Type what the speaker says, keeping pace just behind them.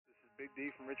Big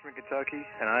D from Richmond, Kentucky,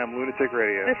 and I am Lunatic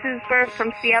Radio. This is Bert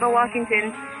from Seattle,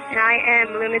 Washington, and I am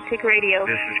Lunatic Radio.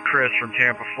 This is Chris from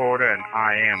Tampa, Florida, and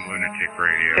I am Lunatic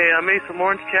Radio. Hey, I'm Ace from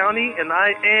Orange County, and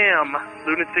I am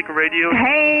Lunatic Radio.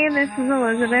 Hey, this is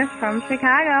Elizabeth from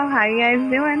Chicago. How you guys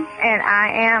doing? And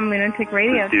I am Lunatic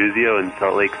Radio. This is Duzio in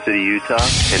Salt Lake City, Utah,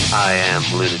 and I am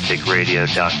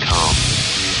lunaticradio.com.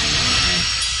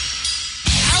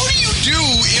 Do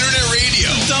internet radio.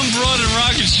 Dumb Broad and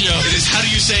Rocket Show. It is, how do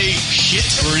you say shit?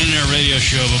 We're an internet radio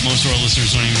show, but most of our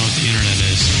listeners don't even know what the internet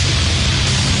is.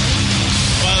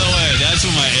 By the way, that's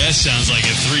what my ass sounds like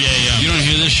at 3 a.m. You don't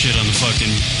hear this shit on the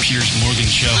fucking Piers Morgan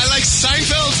show. I like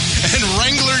Seinfeld and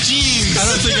Wrangler jeans. I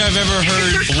don't think I've ever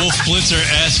heard Wolf Blitzer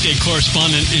ask a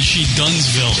correspondent, is she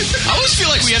Dunsville? I always feel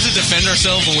like we have to defend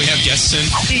ourselves when we have guests in.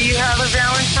 Do you have a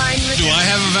Valentine? Do I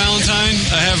have a Valentine?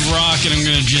 I have Rock, and I'm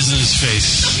going to jizz in his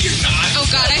face. No, you're not. Oh,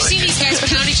 God, I've seen these guys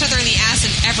pound each other in the ass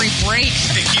in every break.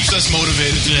 It keeps us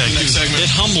motivated for the next segment.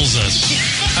 It humbles us.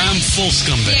 I'm full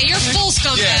scumbag. Yeah, you're full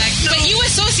scumbag. Yeah. But you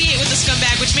associate with the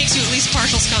scumbag, which makes you at least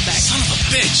partial scumbag. Son of a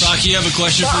bitch. Rock, you have a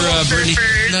question for Brittany?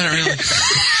 Not really.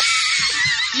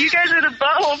 You guys are the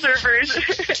butthole surfers.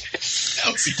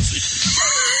 That was easy.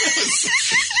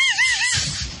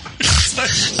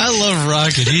 I love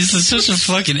Rocket. He's such a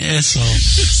fucking asshole.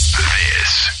 This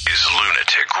is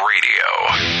Lunatic Radio.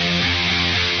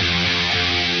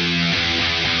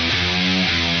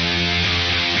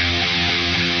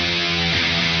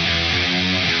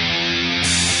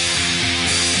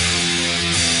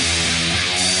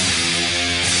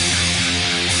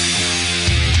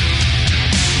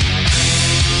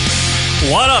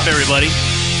 What up, everybody?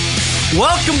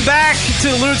 Welcome back to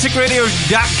the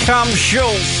lunaticradio.com show.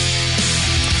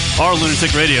 Our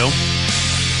Lunatic Radio.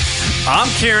 I'm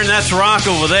Kieran, that's Rock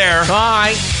over there.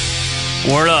 Hi.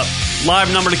 Word up.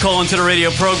 Live number to call into the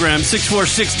radio program,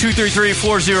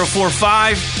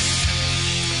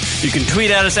 646-233-4045. You can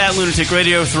tweet at us at Lunatic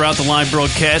Radio throughout the live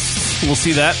broadcasts. We'll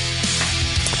see that.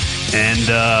 And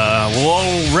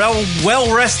we're all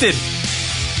well rested.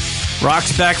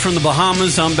 Rock's back from the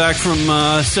Bahamas. I'm back from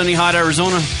sunny, hot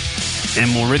Arizona.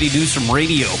 And we're ready to do some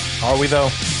radio. Are we,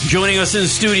 though? Joining us in the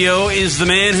studio is the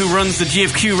man who runs the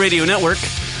GFQ radio network.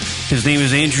 His name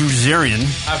is Andrew Zarian.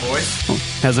 Hi, boys.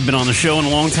 Hasn't been on the show in a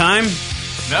long time.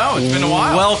 No, it's been a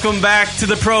while. Welcome back to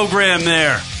the program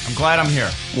there. I'm glad I'm here.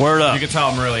 Word up. You can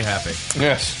tell I'm really happy.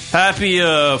 Yes. Happy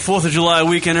 4th of July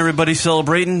weekend, everybody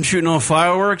celebrating, shooting off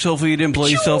fireworks. Hopefully you didn't blow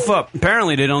yourself up.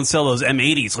 Apparently they don't sell those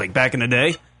M80s like back in the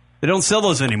day. They don't sell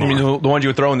those anymore. You mean the ones you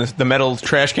would throw in the metal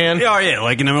trash can? Yeah,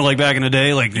 like you remember, like back in the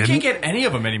day, like you can't get any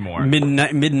of them anymore. Mid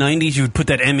 90s, you would put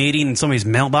that M80 in somebody's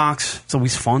mailbox. It's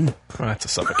always fun. Well, that's a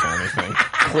Suffolk County thing.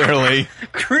 Clearly,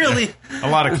 really, a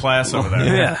lot of class over there.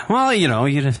 Yeah. Well, you know,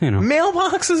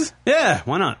 mailboxes. Yeah,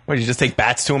 why not? What, you just take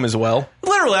bats to them as well?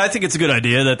 Literally, I think it's a good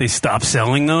idea that they stop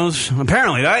selling those.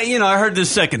 Apparently, I heard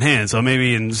this secondhand, so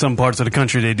maybe in some parts of the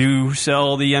country they do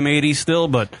sell the M80 still,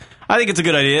 but I think it's a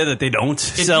good idea that they don't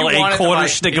sell a quarter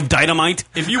stick of dynamite.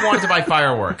 If you wanted to buy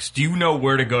fireworks, do you know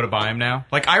where to go to buy them now?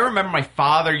 Like, I remember my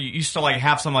father used to like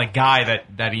have some like guy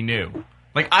that he knew.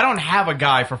 Like, I don't have a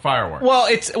guy for fireworks.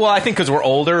 Well, I think because we're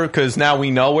older, because now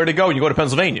we know where to go. You go to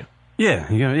Pennsylvania.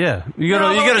 Yeah, you go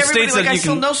to states that I you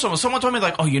still can know someone. Someone told me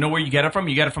like, oh, you know where you get it from?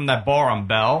 You get it from that bar on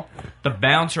Bell. The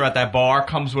bouncer at that bar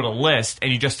comes with a list,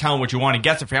 and you just tell him what you want and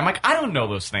gets it for you. I'm like, I don't know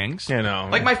those things. You know,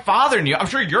 like my father knew. I'm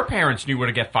sure your parents knew where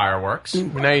to get fireworks.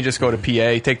 Now you just go to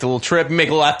PA, take the little trip, make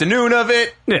a little afternoon of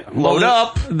it. Yeah, load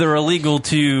up. They're illegal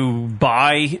to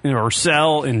buy or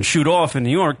sell and shoot off in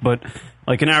New York, but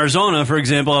like in Arizona, for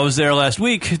example, I was there last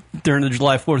week during the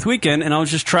July 4th weekend, and I was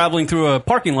just traveling through a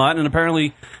parking lot, and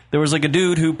apparently there was like a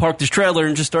dude who parked his trailer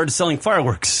and just started selling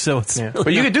fireworks. So it's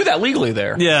but you could do that legally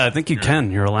there. Yeah, I think you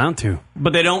can. You're allowed to.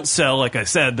 But they don't sell, like I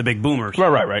said, the big boomers.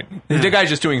 Right. Yeah. The guy's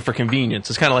just doing it for convenience.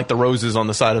 It's kind of like the roses on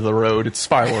the side of the road. It's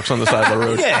fireworks on the side of the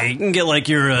road. Yeah, you can get like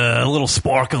your little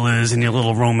sparklers and your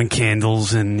little Roman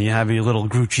candles, and you have your little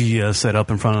Grucci set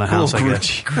up in front of the house.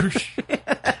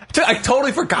 I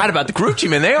totally forgot about the Grucci,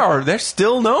 man. They're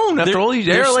still known after all these.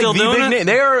 They're like the big name.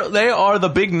 They are the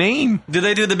big name. Do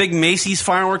they do the big Macy's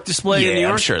firework display in New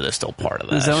York? I'm sure they're still part of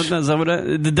that. Is that what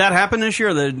did that happen this year?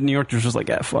 Or the New Yorkers was like,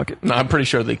 fuck it. No, I'm pretty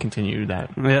sure they continue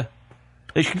that. Yeah.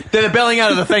 They're bailing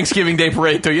out of the Thanksgiving Day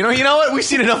parade, too. You know what? We've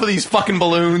seen enough of these fucking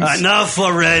balloons. Enough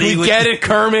already. We get it,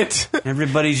 Kermit.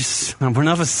 Everybody's we're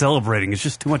enough of celebrating. It's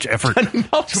just too much effort.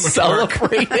 Enough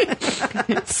celebrating.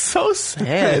 It's so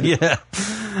sad. Yeah.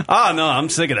 Oh, no, I'm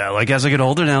sick of that. Like, as I get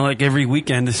older now, like, every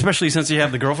weekend, especially since you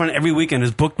have the girlfriend, every weekend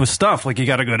is booked with stuff. Like, you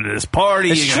got to go to this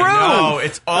party. It's true. No,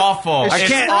 it's awful. I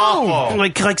can't. Awful.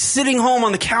 Like sitting home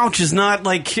on the couch is not,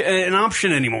 like, an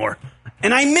option anymore.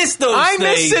 And I miss those I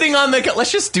miss days. sitting on the couch.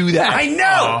 Let's just do that. I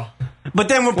know. But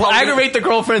then we'll aggravate the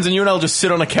girlfriends and you and I'll just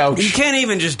sit on a couch. You can't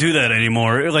even just do that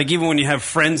anymore. Like, even when you have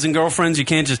friends and girlfriends, you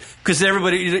can't just... Because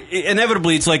everybody...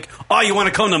 Inevitably, it's like, oh, you want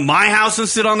to come to my house and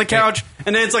sit on the couch?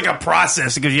 And then it's like a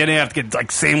process because you have to get,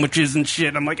 like, sandwiches and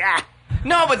shit. I'm like, ah.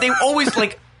 No, but they always,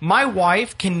 like... My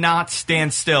wife cannot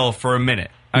stand still for a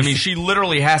minute. I mean, she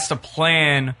literally has to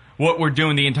plan what we're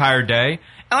doing the entire day.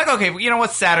 And like, okay, you know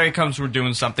what? Saturday comes, we're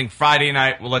doing something. Friday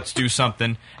night, well, let's do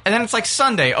something. And then it's like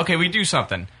Sunday, okay, we do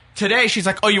something. Today, she's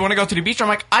like, oh, you want to go to the beach? I'm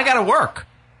like, I got to work.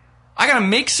 I got to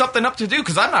make something up to do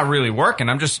because I'm not really working.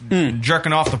 I'm just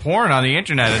jerking off the porn on the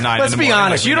internet at night. Let's be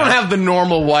honest. You don't have the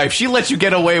normal wife. She lets you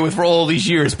get away with for all these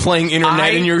years playing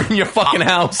internet in your fucking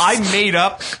house. I made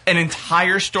up an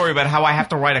entire story about how I have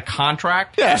to write a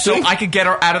contract so I could get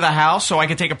her out of the house so I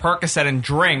could take a Percocet and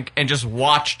drink and just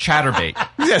watch Chatterbait.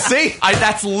 Yeah, see?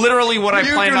 That's literally what I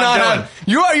plan on doing.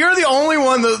 You're the only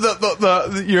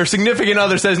one your significant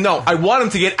other says, no, I want him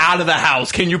to get out of the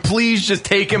house. Can you please just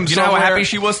take him somewhere? You know how happy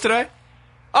she was today?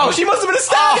 Oh, she must have been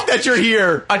ecstatic that you're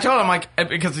here. I told him, like,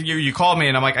 because you called me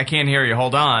and I'm like, I can't hear you.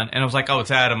 Hold on. And I was like, oh, it's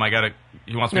Adam.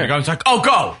 He wants me to go. He's like, oh,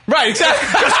 go. Right, exactly.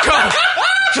 Just go.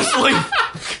 Just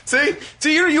leave.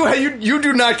 See, you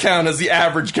do not count as the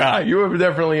average guy. You are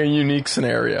definitely a unique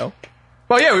scenario.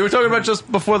 Well, yeah, we were talking about just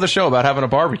before the show about having a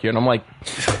barbecue, and I'm like,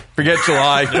 forget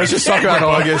July. Let's just talk about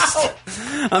August.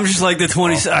 I'm just like the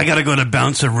 20. I got to go to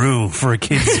Bounce-A-Roo for a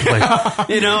kid's play.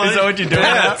 You know, is that what you're doing?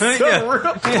 Yeah.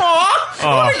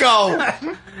 I want to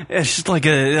go. It's just like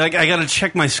I got to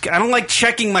check my. I don't like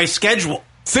checking my schedule.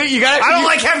 See, you got. I don't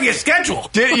like having a schedule.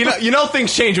 You know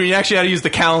things change when you actually have to use the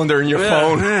calendar in your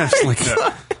phone. Yeah, it's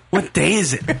like, what day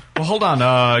is it? Well, hold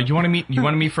on. You want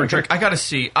to meet for a drink? I got to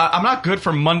see. I'm not good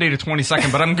for Monday the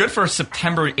 22nd, but I'm good for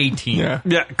September 18th.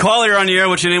 Yeah. Call, you're on the air.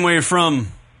 What's your name? Where you're from?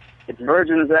 It's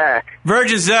Virgin Zach.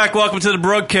 Virgin Zach, welcome to the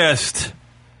broadcast.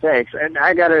 Thanks. And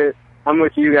I'm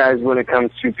with you guys when it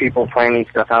comes to people planning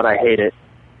stuff out. I hate it.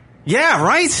 Yeah,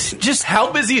 right? Just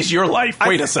how busy is your life?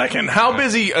 Wait a second. How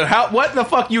busy? What the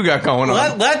fuck you got going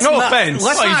on? No offense.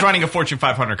 He's running a Fortune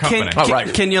 500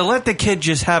 company. Can you let the kid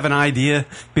just have an idea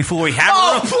before we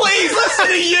have please, listen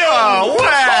to you. Call the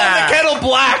kettle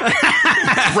black.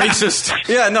 Racist.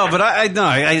 Yeah, no, but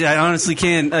I honestly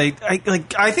can't. I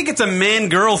think it's a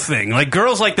man-girl thing. Like,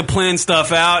 girls like to plan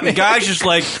stuff out, and guys just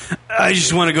like, I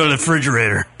just want to go to the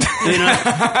refrigerator. You know?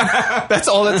 That's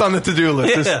all that's on the to-do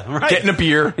list. Yeah, right. Getting a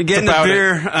beer.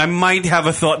 I might have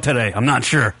a thought today. I'm not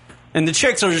sure. And the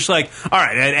chicks are just like, all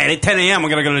right, at 10 a.m. we're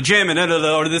going to go to the gym and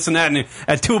or this and that. And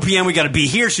at 2 p.m. we got to be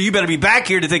here, so you better be back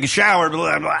here to take a shower.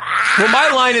 Blah, blah. Well,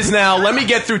 my line is now, let me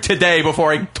get through today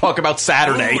before I talk about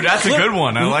Saturday. Ooh, that's a good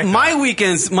one. I like that. My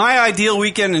weekends, my ideal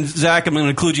weekend, and Zach, I'm going to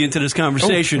include you into this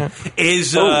conversation,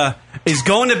 is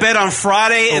going to bed on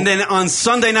Friday and then on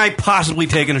Sunday night possibly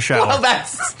taking a shower. Well,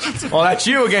 that's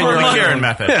you again. You're on Karen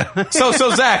method. Yeah. So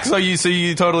Zach,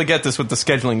 you totally get this with the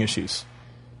scheduling issues.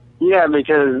 Yeah,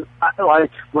 because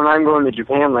when I'm going to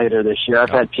Japan later this year,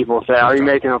 I've had people say, are you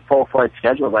making a full-flight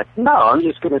schedule? Like, no, I'm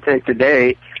just going to take the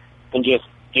day and just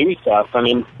do stuff. I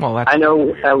mean, I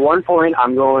know at one point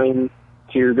I'm going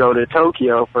to go to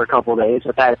Tokyo for a couple of days,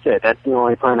 but that's it. That's the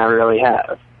only plan I really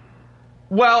have.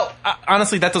 Well,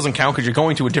 honestly, that doesn't count because you're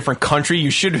going to a different country.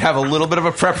 You should have a little bit of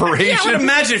a preparation. Yeah, I would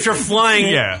imagine if you're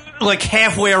flying like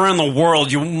halfway around the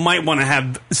world, you might want to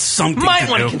have something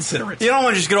to do. Consider it. You don't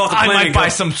want to just get off the plane. I might buy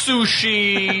some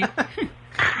sushi.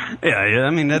 Yeah.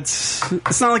 I mean, it's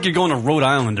not like you're going to Rhode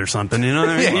Island or something. You know what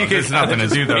I mean? Well, there's nothing to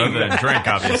do though other than drink,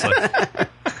 obviously.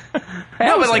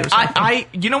 No, but like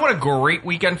you know what a great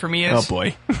weekend for me is? Oh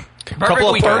boy.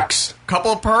 Couple of perks,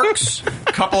 couple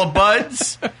of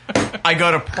buds. I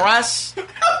go to press.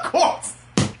 Of course.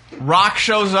 Rock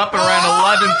shows up around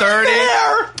 11:30.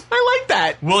 I like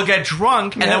that. We'll get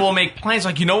drunk and then we'll make plans.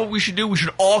 Like, you know what we should do? We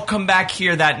should all come back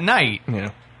here that night.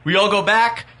 Yeah. We all go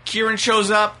back. Kieran shows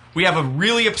up. We have a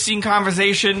really obscene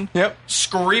conversation. Yep.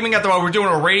 Screaming at the bar. We're doing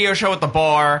a radio show at the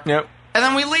bar. Yep. And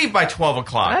then we leave by 12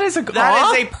 o'clock. That is a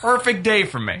perfect day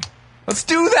for me. Let's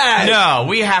do that. No,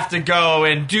 we have to go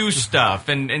and do stuff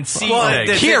and see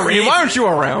things. Kieran, why aren't you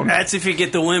around? That's if you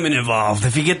get the women involved.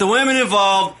 If you get the women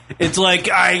involved, it's like,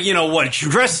 what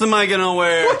dress am I going to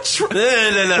wear?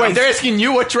 Wait, they're asking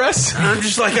you what dress? I'm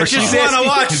just like, I just want to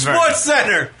watch Sports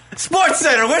Center. Sports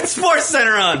Center. Where's Sports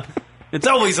Center on? It's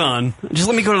always on. Just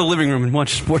let me go to the living room and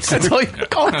watch Sports Center. That's all you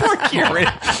call poor Kieran.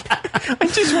 I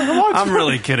just want to watch. I'm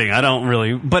really kidding. I don't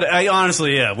really, but I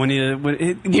honestly, yeah.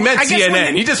 He meant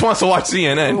CNN. He just wants to watch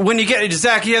CNN. When you get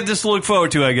Zach, you have this to look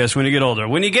forward to, I guess. When you get older,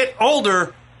 when you get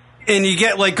older, and you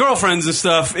get like girlfriends and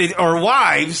stuff or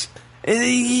wives,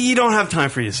 you don't have time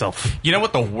for yourself. You know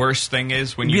what the worst thing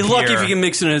is when You'd be lucky if you can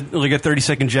mix in a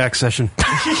 30-second Jack session.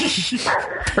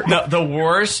 No, the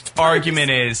worst argument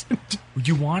is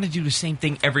you want to do the same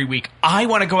thing every week. I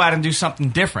want to go out and do something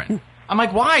different. I'm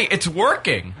like, why? It's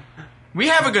working. We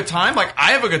have a good time. Like,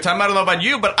 I have a good time. I don't know about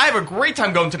you, but I have a great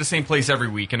time going to the same place every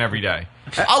week and every day.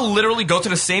 I'll literally go to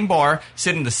the same bar,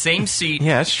 sit in the same seat.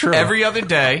 Yeah, that's true. Every other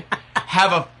day,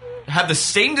 have the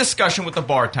same discussion with the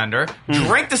bartender,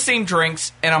 drink the same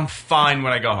drinks, and I'm fine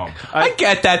when I go home. I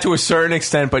get that to a certain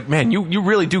extent, but man, you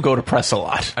really do go to press a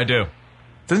lot. I do.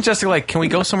 Doesn't Jessica like, can we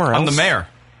go somewhere else? I'm the mayor.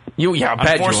 I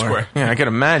bet you are. Yeah, I can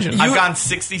imagine. I've gone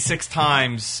 66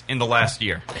 times in the last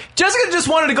year. Jessica just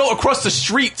wanted to go across the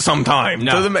street sometime.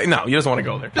 No. No, you just want to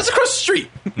go there. Just across the street.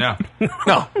 No.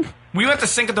 No. We went to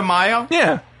Cinco de Mayo.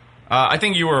 Yeah. I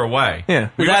think you were away. Yeah.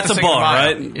 That's a bar,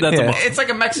 right? That's a bar. It's like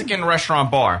a Mexican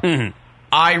restaurant bar. Mm-hmm.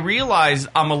 I realized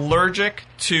I'm allergic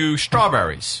to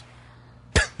strawberries.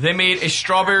 They made a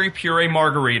strawberry puree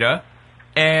margarita,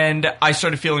 and I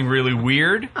started feeling really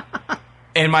weird,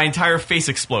 and my entire face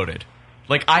exploded.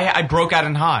 Like, I broke out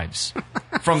in hives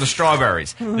from the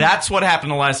strawberries. That's what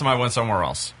happened the last time I went somewhere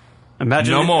else.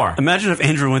 No more. Imagine if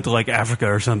Andrew went to, like, Africa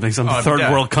or something, some third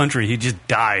world country. He'd just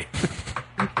die.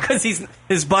 Because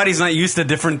his body's not used to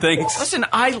different things. Listen,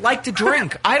 I like to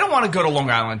drink. I don't want to go to Long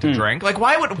Island to drink. Like,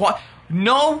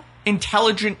 no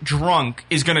intelligent drunk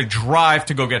is going to drive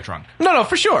to go get drunk. No,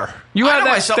 for sure. You have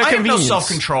that I have no convenience.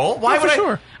 self-control. Why would I?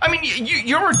 Sure. I mean,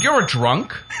 you're a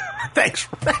drunk. Thanks.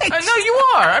 No, you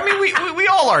are. I mean, we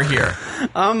all are here.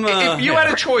 If you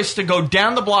had a choice to go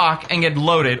down the block and get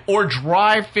loaded or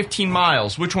drive 15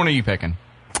 miles, which one are you picking?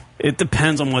 It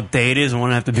depends on what day it is and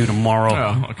what I have to do tomorrow.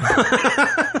 Oh,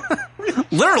 okay.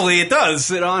 Literally, it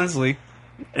does. It honestly,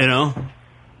 I mean,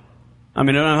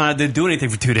 I don't have to do anything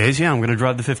for 2 days. Yeah, I'm going to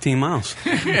drive the 15 miles.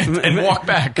 and walk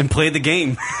back. And play the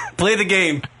game. Play the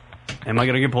game. Am I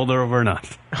going to get pulled over or not?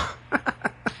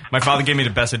 My father gave me the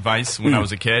best advice when I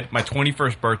was a kid. My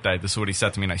 21st birthday, this is what he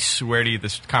said to me, and I swear to you,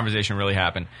 this conversation really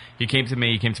happened. He came to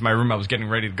my room. I was getting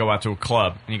ready to go out to a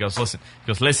club, and he goes,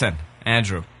 listen,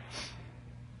 Andrew,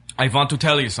 I want to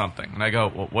tell you something. And I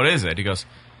go, well, what is it? He goes,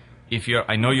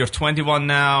 I know you're 21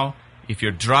 now. If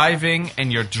you're driving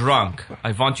and you're drunk,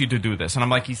 I want you to do this. And I'm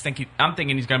like, I'm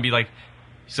thinking he's going to be like,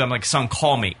 so I'm like, son,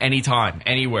 call me anytime,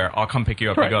 anywhere. I'll come pick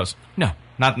you up. Right. He goes, no,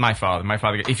 not my father. My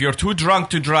father goes, if you're too drunk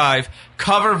to drive,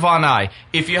 cover one eye.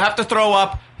 If you have to throw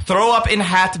up in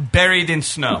hat buried in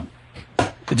snow.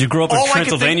 Did you grow up in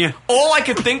Transylvania? All I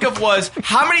could think of was,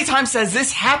 how many times has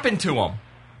this happened to him?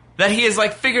 That he has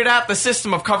like figured out the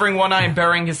system of covering one eye and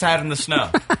burying his hat in the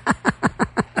snow.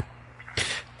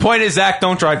 Point is, Zach,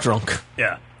 don't drive drunk.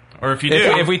 Yeah. Or if you do.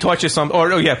 If we taught you something. Or,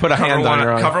 put a hand on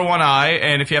your eye. Cover one eye,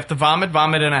 and if you have to vomit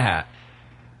in a hat.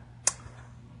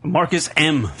 Marcus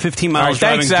M. 15 miles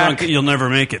driving drunk, you'll never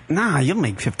make it. Nah, you'll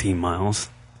make 15 miles.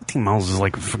 15 miles is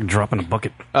like a drop in a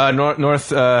bucket.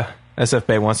 North SF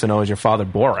Bay wants to know, is your father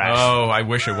Borat? Oh, I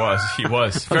wish it was. He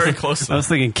was. Very close. I was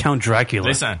thinking Count Dracula.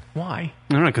 Listen. Why?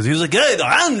 I don't know, because he was like, hey,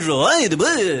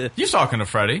 Andrew. You're talking to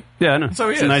Freddie. Yeah, I know. So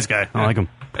he's a nice guy. I like him.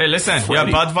 Hey, listen,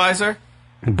 Freddie. Yeah, Budweiser?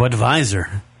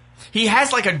 Budweiser. He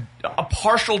has like a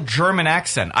partial German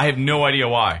accent. I have no idea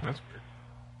why.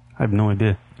 I have no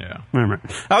idea. Yeah.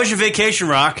 How was your vacation,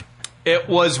 Rock? It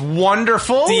was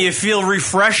wonderful. Do you feel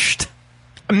refreshed?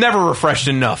 I'm never refreshed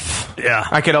enough. Yeah.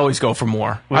 I could always go for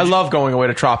more. I love going away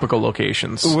to tropical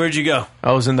locations. Where'd you go?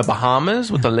 I was in the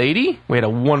Bahamas with the lady. We had a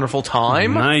wonderful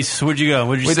time. Nice. Where'd you go?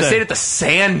 Where'd you stay? We stayed at the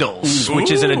Sandals,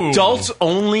 which is an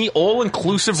adults-only,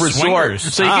 all-inclusive resort.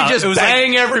 So you can just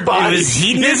bang everybody. It was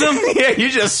hedonism? Yeah, you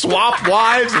just swap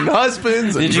wives and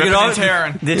husbands. Did you get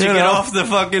off the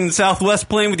fucking Southwest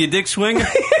plane with your dick swinging?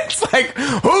 It's like,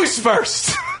 who's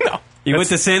first? No. You went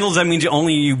to Sandals. That means you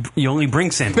only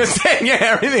bring sandals. Yeah,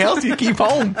 everything else you keep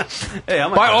home. Hey,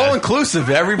 by all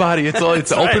inclusive, everybody. It's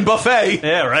an open buffet.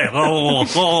 Yeah, right.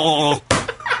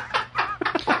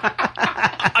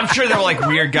 I'm sure there were like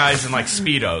weird guys in like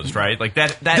Speedos, right? Like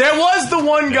that. There was the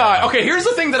one guy. Okay, here's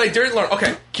the thing that I didn't learn.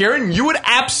 Okay, Kieran, you would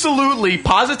absolutely,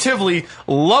 positively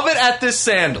love it at this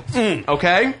Sandals.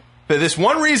 Okay, for this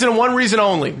one reason and one reason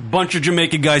only. Bunch of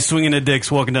Jamaican guys swinging their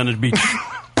dicks, walking down the beach.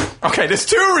 Okay, there's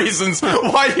two reasons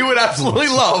why you would absolutely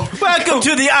love. Welcome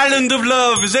to the island of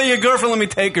love. Is that your girlfriend? Let me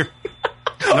take her.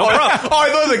 No problem. Oh, I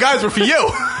thought the guys were for you.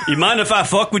 You mind if I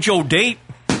fuck with your date?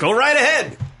 Go right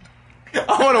ahead.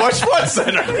 I want to watch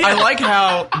SportsCenter. I like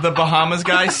how the Bahamas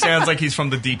guy sounds like he's from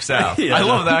the Deep South. Yeah, I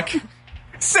love that.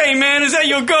 Say, man, is that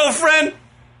your girlfriend?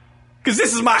 Because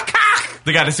this is my cock.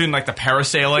 The guy that's doing like the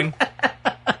parasailing.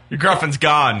 Your girlfriend's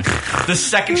gone. The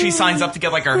second she signs up to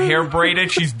get like her hair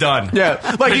braided, she's done. Yeah,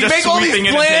 like They're you just make all these sweeping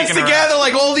in and plans taking her together, out.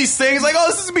 like all these things, like, oh,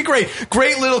 this is gonna be great.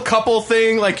 Great little couple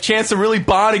thing, like chance to really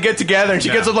bond and get together. And she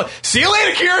gets up like, see you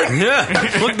later, Kieran.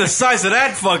 Yeah, look at the size of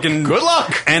that fucking good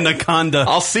luck anaconda.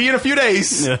 I'll see you in a few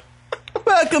days. Yeah.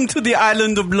 Welcome to the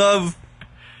island of love.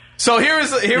 So here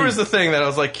was the thing that I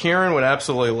was like, Kieran would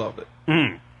absolutely love it.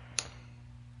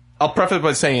 I'll preface it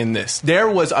by saying this: there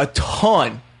was a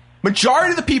ton. Majority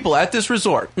of the people at this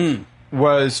resort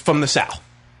was from the South.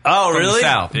 Oh, From the really?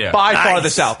 South, yeah. By far the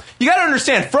South. You got to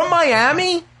understand, from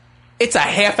Miami, it's a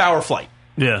half-hour flight.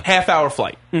 Yeah. Half-hour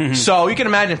flight. So you can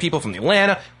imagine people from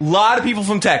Atlanta, a lot of people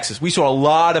from Texas. We saw a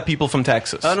lot of people from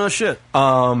Texas. Oh, no shit.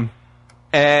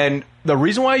 And the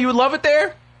reason why you would love it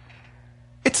there,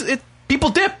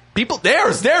 people dip.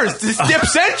 There's this Dip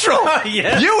Central.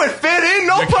 Yeah. You would fit in,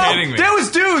 no You're problem. kidding me. There was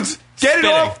dudes getting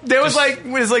Spitting. off. There was like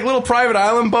little private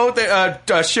island boat,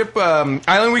 ship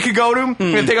island we could go to.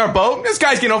 We could take our boat. This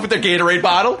guy's getting off with their Gatorade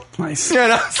bottle. Nice. You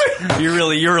know?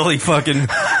 You're really fucking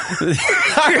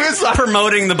I was like,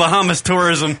 promoting the Bahamas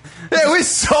tourism. it was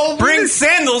so Bring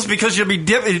sandals because you'll be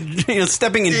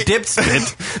stepping in dip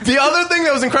spit. The other thing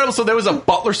that was incredible, so there was a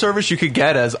butler service you could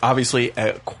get as obviously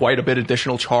quite a bit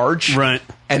additional charge. Right.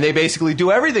 And they basically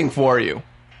do everything for you.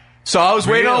 So I was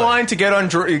waiting Really? online to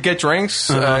get drinks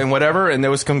and whatever, and there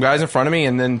was some guys in front of me,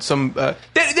 and then some.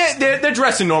 They're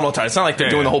dressed in normal attire. It's not like they're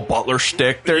doing the whole butler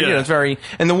shtick. They're it's very.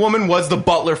 And the woman was the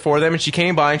butler for them, and she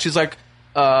came by and she's like,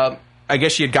 I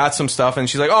guess she had got some stuff, and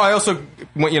she's like, oh, I also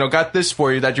got this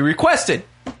for you that you requested.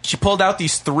 She pulled out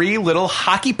these 3 little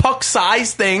hockey puck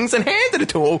sized things and handed it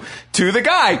to the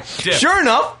guy. Dip. Sure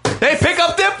enough, they pick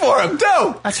up dip for him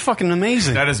too. That's fucking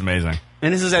amazing. That is amazing.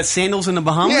 And this is at Sandals in the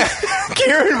Bahamas? Yeah,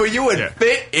 Kieran, where you would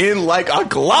fit in like a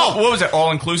glove. What was it?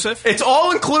 All inclusive? It's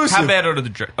all inclusive. How bad are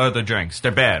the drinks?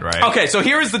 They're bad, right? Okay, so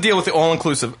here is the deal with the all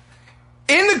inclusive.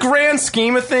 In the grand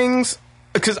scheme of things,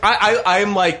 because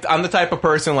I'm the type of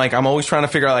person, like, I'm always trying to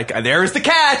figure out, like, there's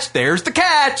the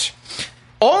catch.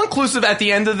 All inclusive, at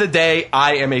the end of the day,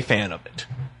 I am a fan of it.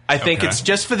 I think it's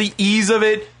just for the ease of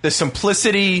it, the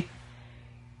simplicity.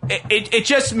 It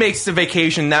just makes the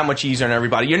vacation that much easier on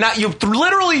everybody. You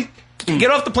literally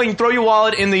get off the plane, throw your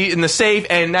wallet in the safe,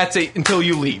 and that's it until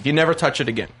you leave. You never touch it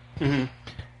again. Mm-hmm.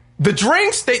 The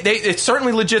drinks, it's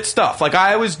certainly legit stuff. Like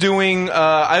I was doing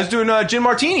gin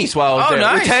martinis while I was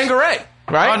there with Tanqueray.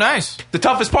 Right? Oh, nice. The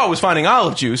toughest part was finding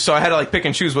olive juice, so I had to pick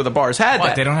and choose where the bars had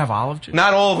that. They don't have olive juice?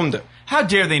 Not all of them do. How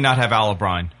dare they not have olive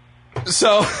brine?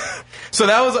 So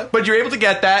that was, but you're able to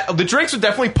get that. The drinks are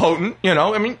definitely potent,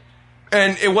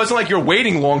 and it wasn't like you're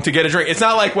waiting long to get a drink. It's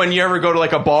not like when you ever go to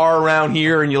a bar around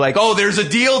here and you're like, oh, there's a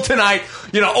deal tonight,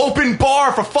 open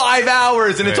bar for 5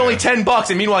 hours and it's only $10,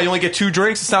 and meanwhile you only get 2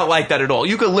 drinks. It's not like that at all.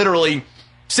 You could literally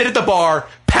sit at the bar,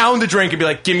 pound a drink, and be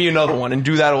like, give me another one, and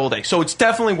do that all day. So it's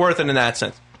definitely worth it in that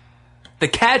sense. The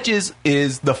catch is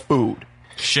the food.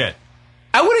 Shit.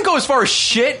 I wouldn't go as far as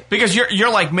shit. Because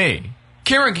you're like me.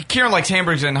 Kieran likes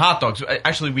hamburgers and hot dogs.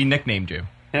 Actually, we nicknamed you.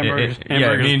 Hamburgers.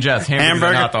 Yeah, me and Jess. Hamburgers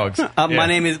and hot dogs.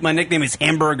 My nickname is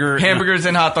Hamburger. Hamburgers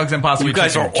and hot dogs and possibly You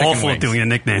guys chicken are awful wings. at doing the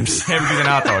nicknames. Hamburgers and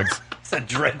hot dogs. It's a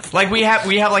dreadful. Like we have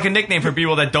a nickname for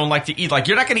people that don't like to eat. Like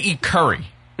you're not going to eat curry.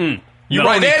 You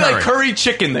Right, they had curry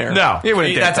chicken there. No,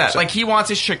 that's it. it. Like he wants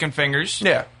his chicken fingers.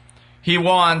 Yeah. He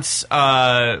wants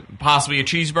possibly a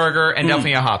cheeseburger and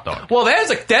definitely a hot dog. Well,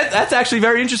 that's actually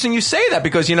very interesting you say that,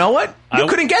 because you know what? You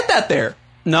couldn't get that there.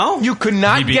 No? You could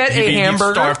not get a hamburger.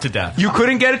 You'd starve to death. You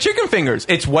couldn't get a chicken fingers.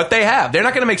 It's what they have. They're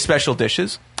not going to make special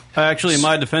dishes. Actually, in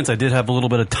my defense, I did have a little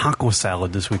bit of taco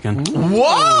salad this weekend.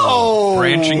 Whoa!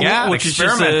 Branching out, which is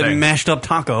just experimenting. a mashed up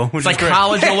taco. It's like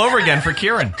college all over again for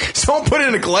Kieran. Someone put it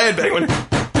in a Glad bag.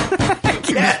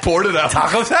 Just poured it out.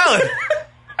 Taco salad.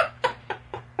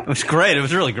 It was great. It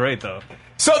was really great, though.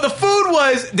 So the food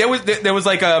was there was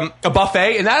like a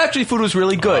buffet, and that actually food was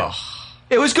really good.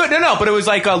 It was good. No, but it was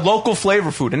like a local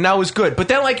flavor food, and that was good. But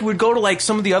then you would go to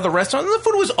some of the other restaurants, and the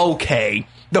food was okay.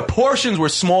 The portions were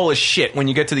small as shit when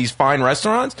you get to these fine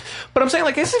restaurants. But I'm saying,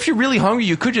 I guess if you're really hungry,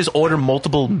 you could just order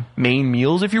multiple main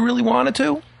meals if you really wanted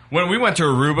to. When we went to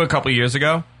Aruba a couple years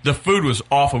ago, the food was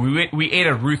awful. We ate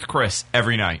at Ruth Chris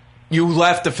every night. You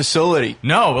left the facility.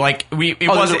 No, it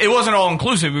wasn't all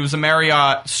inclusive. It was a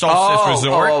Marriott Solstice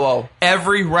Resort.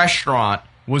 Every restaurant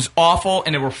was awful,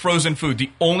 and there were frozen food. The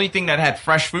only thing that had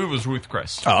fresh food was Ruth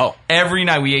Chris. Oh. Every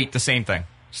night we ate the same thing.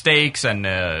 Steaks and,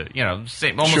 almost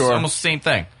the same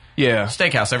thing. Yeah.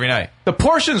 Steakhouse every night. The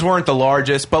portions weren't the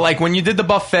largest, but like when you did the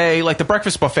buffet, like the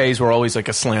breakfast buffets were always like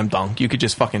a slam dunk. You could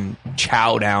just fucking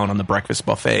chow down on the breakfast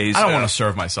buffets. I don't want to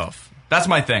serve myself. That's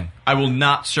my thing. I will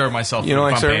not serve myself You don't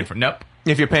if like I'm paying serving? for. Nope.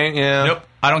 If you're paying, yeah. Nope.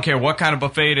 I don't care what kind of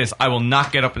buffet it is. I will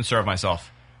not get up and serve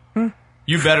myself.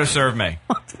 You better serve me.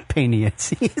 Pain in the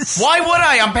ass. Why would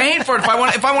I? I'm paying for it.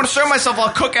 If I want to serve myself, I'll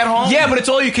cook at home. Yeah, but it's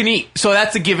all you can eat, so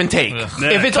that's a give and take.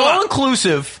 If it's all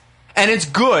inclusive and it's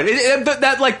good,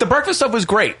 that like the breakfast stuff was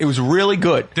great. It was really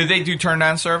good. Did they do turn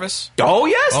down service? Oh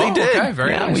yes, they did. Okay,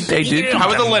 very nice. They did. How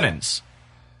were the linens?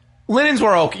 Linens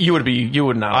were okay. You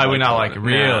would not. I would not like it.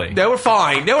 Really? Yeah. They were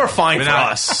fine. They were fine for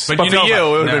us. But you for know you, about-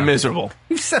 it would have no. been miserable.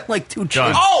 You sound like two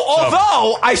Done. chicks.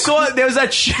 Although I saw there was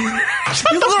that.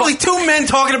 You're literally two men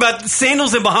talking about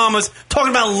sandals in Bahamas,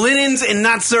 talking about linens and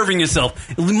not serving yourself.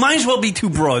 It might as well be two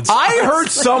broads. I heard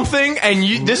something,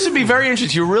 and this would be very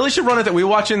interesting. You really should run it. That we were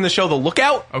watching the show The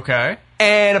Lookout. Okay.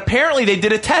 And apparently they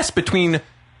did a test between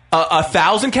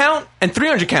 1,000 count and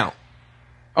 300 count.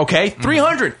 Okay,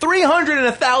 300 and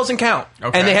 1,000 count.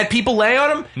 Okay. And they had people lay on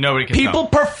them. Nobody can People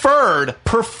tell.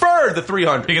 preferred the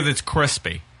 300 because it's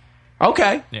crispy.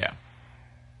 Okay. Yeah.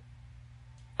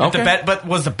 Okay. But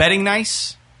was the bedding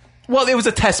nice? Well, it was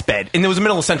a test bed, and it was in the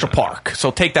middle of Central Park,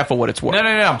 so take that for what it's worth. No.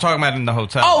 I'm talking about in the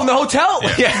hotel. Oh, in the hotel?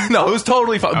 Yeah. No, it was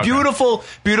totally fun. Okay.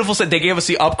 Beautiful set. They gave us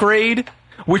the upgrade,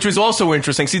 which was also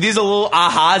interesting. See, these are little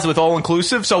ahas with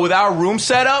all-inclusive, so with our room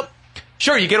setup,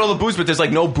 sure, you get all the booze, but there's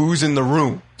like no booze in the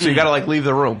room, so you got to like leave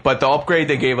the room. But the upgrade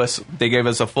they gave us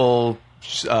a full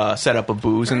setup of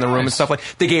booze in the room and stuff like.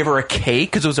 They gave her a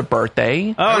cake because it was her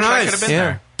birthday. I wish I could have been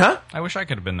there. Huh? I wish I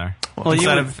could have been there. Well,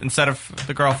 instead of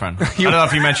the girlfriend. I don't know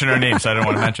if you mentioned her name, so I didn't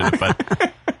want to mention it.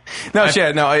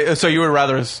 But so you would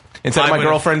rather instead of I my would've-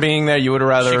 girlfriend being there, you would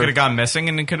rather she could have gone missing,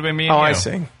 and it could have been me. And Oh, you. I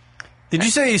see. Did you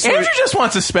say Andrew just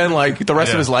wants to spend like the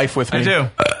rest of his life with me? I do.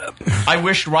 I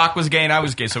wish Rock was gay and I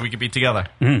was gay, so we could be together.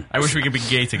 I wish we could be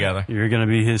gay together. You're going to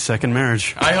be his second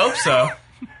marriage. I hope so.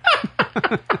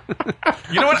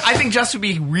 You know what? I think Jess would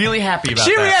be really happy about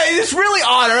that. Yeah, it's really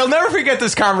odd. I'll never forget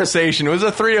this conversation. It was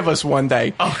the three of us one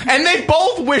day. And they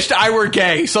both wished I were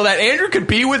gay so that Andrew could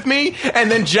be with me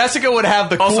and then Jessica would have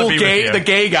the Also cool be with gay, you. the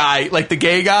gay guy, like the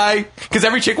gay guy. Because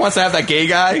every chick wants to have that gay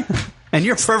guy. And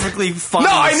you're perfectly fine. No,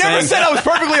 with I never saying- said I was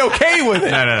perfectly okay with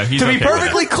it. No, he's to be okay with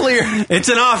perfectly clear. It's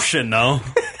an option, though.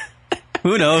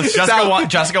 Who knows?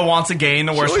 Jessica wants a gay in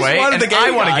the worst always way, wanted and the gay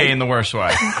I want a guy. gay in the worst way.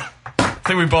 I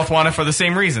think we both want it for the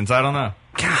same reasons. I don't know.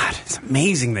 God, it's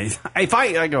amazing. If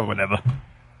I go, whatever.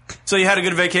 So you had a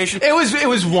good vacation? It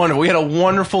was wonderful. We had a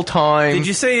wonderful time. Did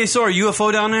you say you saw a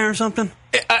UFO down there or something?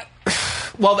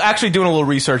 Well, actually doing a little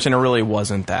research, and it really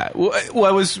wasn't that.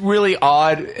 What was really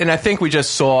odd, and I think we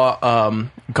just saw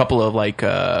a couple of like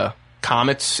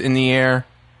comets in the air.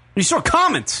 You saw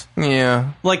comets?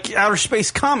 Yeah. Like outer space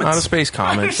comets? Outer space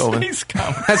comets. Outer space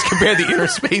comets. As compared to inner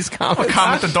space comets.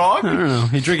 Comet the dog? I don't know.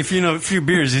 You drink a few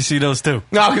beers, you see those too.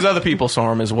 No, because other people saw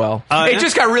them as well. Yeah? It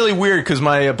just got really weird because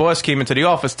my boss came into the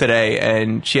office today,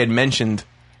 and she had mentioned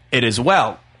it as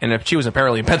well. And she was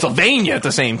apparently in Pennsylvania at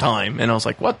the same time. And I was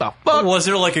like, what the fuck? Was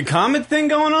there like a comet thing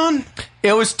going on?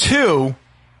 It was two.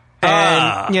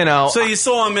 And, So you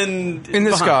saw them in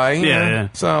the sky. Yeah.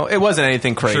 So it wasn't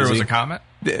anything crazy. Sure it was a comet?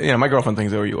 My girlfriend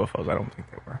thinks they were UFOs. I don't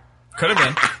think they were. Could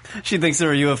have been. She thinks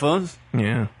there are UFOs?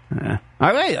 Yeah.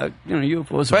 All right.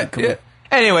 UFOs are cool. Yeah.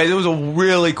 Anyway, it was a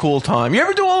really cool time. You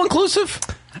ever do all-inclusive?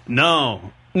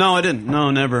 No, I didn't. No,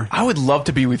 never. I would love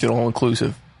to be with you at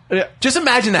all-inclusive. Just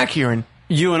imagine that, Kieran.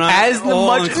 You and I As the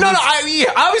much... No,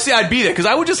 obviously I'd be there because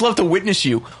I would just love to witness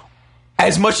you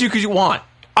as much as you want.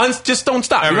 Just don't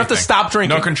stop. You don't have to stop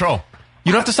drinking. No control.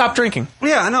 You don't have to stop drinking.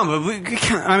 Yeah, I know,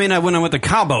 but when I went to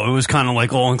Cabo, it was kind of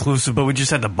like all-inclusive, but we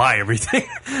just had to buy everything.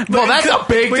 Well, that's a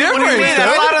big difference.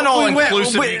 Not an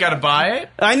all-inclusive. You got to buy it.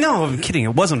 I know. I'm kidding.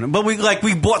 It wasn't. But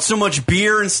we bought so much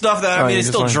beer and stuff that I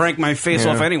still drank my face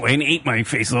off anyway and ate my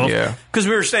face off. Yeah. Because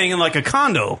we were staying in like a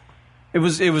condo. It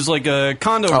was like a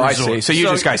condo resort. I see. So you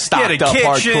just got stocked the up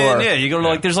kitchen, hardcore. Yeah, you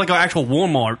go to there's like an actual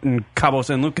Walmart in Cabo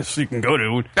San Lucas you can go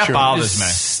to. That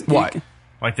bothers me. What?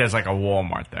 Like there's like a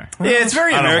Walmart there. Yeah, it's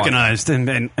very I don't want Americanized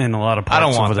in a lot of parts I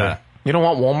don't want over there. that. You don't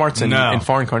want Walmarts in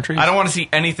foreign countries? I don't want to see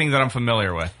anything that I'm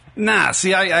familiar with. Nah,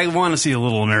 see, I want to see a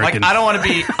little American. Like, I don't want to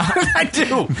be... I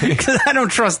do, because I don't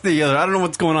trust the other. I don't know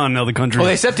what's going on in other countries. Well,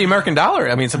 they accept the American dollar.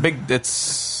 I mean,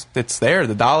 it's there.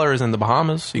 The dollar is in the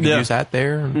Bahamas. You can use that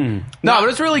there. No, but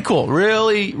it's really cool.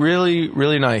 Really, really,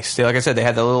 really nice. Like I said, they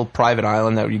had the little private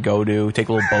island that you go to, take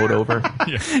a little boat over.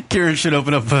 Kieran should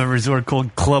open up a resort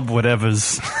called Club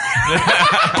Whatevers.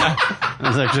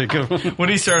 That's actually a good one. What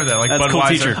do you serve there? Like That's Budweiser? cool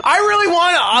teacher.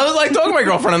 I was like talking to my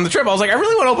girlfriend on the trip. I was like, I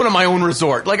really want to open up my own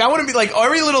resort. Like, I want to be like,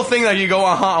 every little thing that you go,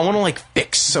 I want to like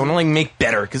fix. I want to like make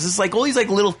better. Because it's like all these like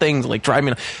little things like drive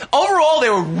me. Overall, they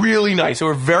were really nice. They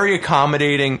were very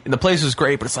accommodating. And the place was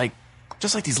great, but it's like,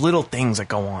 just like these little things that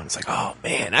go on. It's like, oh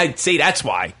man, I'd say that's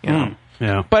why. You know?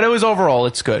 Yeah. But it was overall,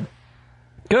 it's good.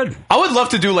 Good. I would love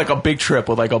to do like a big trip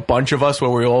with like a bunch of us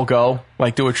where we all go,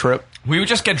 like do a trip. We would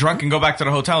just get drunk and go back to the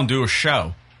hotel and do a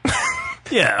show.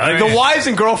 Yeah. The wives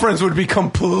and girlfriends would be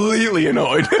completely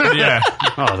annoyed. Yeah.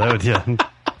 Oh, that would, yeah.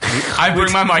 I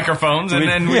bring my microphones and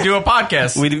then we do a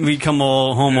podcast. We'd come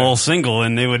all home all single,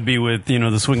 and they would be with,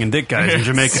 the swinging dick guys in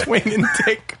Jamaica. Swinging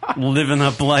dick. Living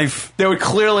up life. They would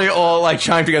clearly all like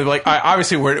chime together, like, all right,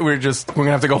 obviously we're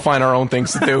gonna have to go find our own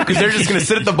things to do, because they're just gonna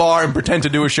sit at the bar and pretend to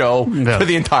do a show for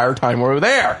the entire time we're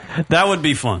there. That would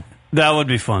be fun. That would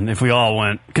be fun if we all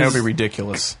went. That would be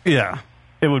ridiculous. Yeah,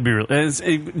 it would be real.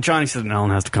 Johnny said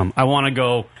Ellen has to come. I want to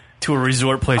go to a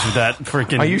resort place with that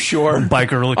freaking. Are you sure?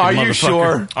 Biker looking Are motherfucker.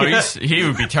 you sure? He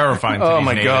would be terrifying to Oh these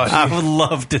my natives. god, I would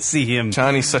love to see him.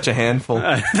 Johnny's such a handful.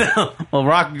 Well,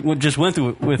 Rock just went through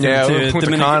it with Yeah, him we to went Punta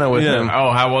Dominican. Cana with him.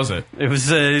 Oh, how was it? It was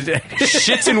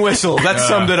Shits and whistles. That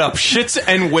summed it up. Shits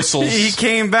and whistles. He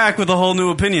came back with a whole new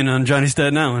opinion on Johnny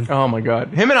Staten Island. Oh my god,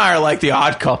 him and I are like the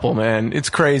odd couple, man. It's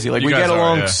crazy. Like, You we guys get are,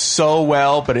 along yeah. so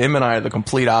well, but him and I are the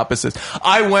complete opposites.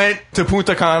 I went to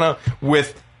Punta Cana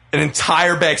with an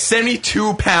entire bag,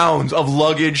 72 pounds of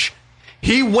luggage.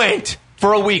 He went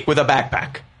for a week with a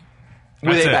backpack.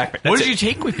 That's it. Backpack. What That's did you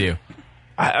it. take with you?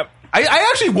 I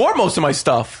actually wore most of my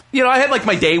stuff. I had like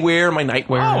my day wear, my night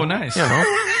wear. Oh, nice. You know,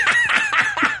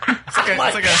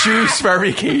 It's like a shoes for every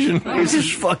occasion.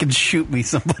 Just fucking shoot me,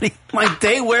 somebody. My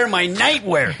day wear, my night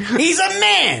wear. He's a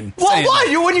man. Well,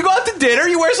 what? When you go out to dinner,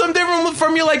 you wear something different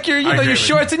from your like your agree your with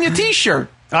shorts and your t-shirt.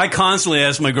 I constantly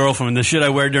ask my girlfriend, the shit I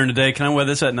wear during the day, can I wear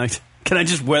this at night? Can I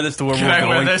just wear this to where Can we're I going?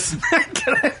 wear this?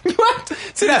 What?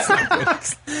 See, that's not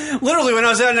good. Literally, when I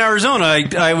was out in Arizona,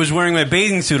 I was wearing my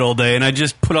bathing suit all day, and I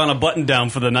just put on a button down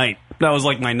for the night. That was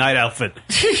like my night outfit.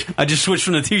 I just switched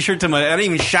from the t-shirt to I didn't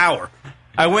even shower.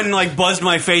 I went and like buzzed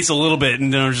my face a little bit,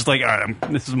 and then I was just like, all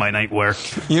right, this is my night wear.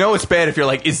 You know it's bad if you're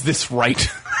like, is this right?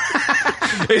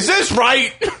 Is this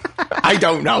right? I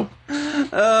don't know.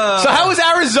 So how was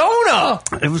Arizona?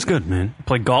 It was good, man.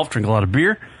 Played golf, drank a lot of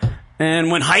beer, and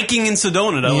went hiking in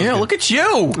Sedona. That was good. Look at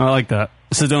you. I like that.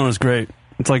 Sedona's great.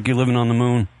 It's like you're living on the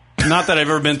moon. Not that I've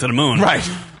ever been to the moon. Right.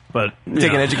 But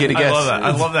Take an educated guess.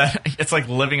 I love that. It's like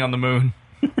living on the moon.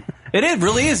 It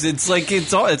really is. It's like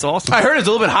it's awesome. I heard it's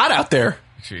a little bit hot out there.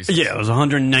 Jesus. Yeah, it was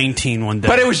 119 one day.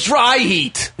 But it was dry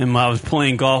heat. And I was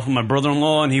playing golf with my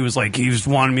brother-in-law, and he was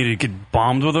wanting me to get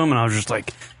bombed with him, and I was just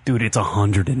like, dude, it's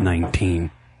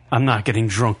 119. I'm not getting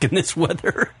drunk in this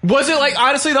weather. Was it like,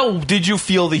 honestly though, did you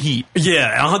feel the heat?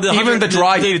 Yeah. Even the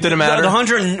dry heat, it didn't matter? The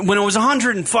 100, when it was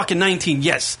 119,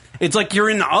 yes. It's like you're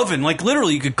in the oven. Like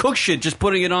literally, you could cook shit just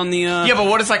putting it on the... Yeah, but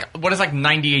what does like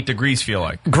 98 degrees feel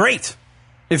like? Great.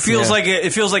 It feels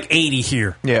like 80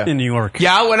 here in New York.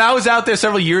 Yeah, when I was out there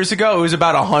several years ago, it was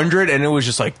about 100, and it was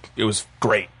just like, it was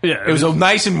great. Yeah, it was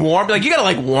nice and warm. Like, you gotta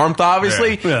like warmth,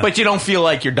 obviously, Yeah. but you don't feel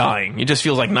like you're dying. It just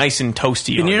feels like nice and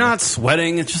toasty. And on you're you. not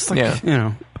sweating. It's just like,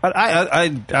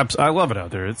 I love it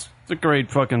out there. It's a great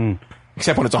fucking...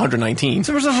 Except when it's 119.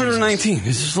 So it was 119.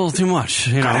 It's just a little too much.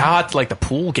 You know? God, how hot to like the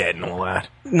pool get and all that?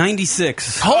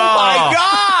 96. Oh my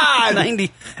God!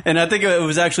 90. And I think it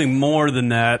was actually more than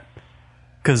that.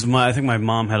 Because I think my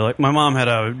mom had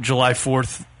a July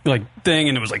 4th like thing,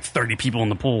 and it was like 30 people in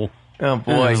the pool. Oh And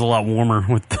boy, it was a lot warmer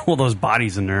with all those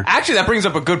bodies in there. Actually, that brings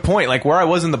up a good point. Like, where I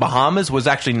was in the Bahamas was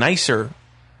actually nicer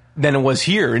than it was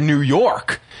here in New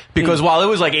York. Because while it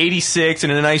was like 86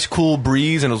 and a nice cool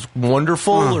breeze and it was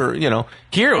wonderful, or,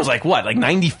 here it was like what, like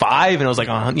 95 and it was like,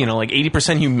 like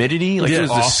 80% humidity. Like, it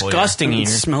was disgusting here. It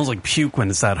smells like puke when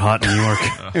it's that hot in New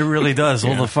York. It really does.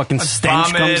 All the fucking stench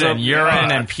Vomit comes up. and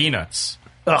urine and peanuts.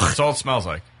 That's all it smells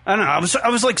like. I don't know. I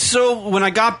was like, so when I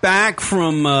got back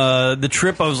from the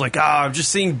trip, I was like, I'm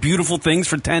just seeing beautiful things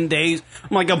for 10 days.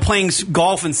 I'm playing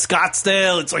golf in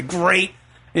Scottsdale. It's like great.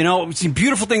 I'm seeing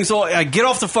beautiful things. So I get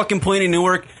off the fucking plane in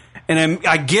Newark, and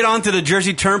I get onto the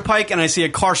Jersey Turnpike, and I see a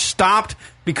car stopped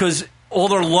because all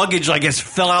their luggage, I guess,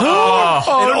 fell out.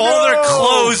 And all their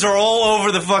clothes are all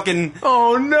over the fucking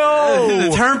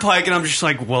the turnpike, and I'm just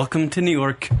like, welcome to New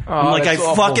York. I'm like, I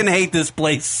fucking hate this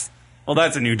place. Well,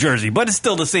 that's in New Jersey, but it's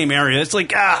still the same area. It's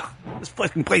like, this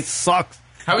fucking place sucks.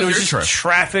 How was It your just trip?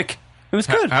 Traffic. It was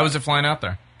good. How was it flying out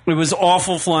there? It was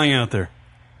awful flying out there.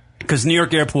 because New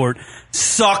York Airport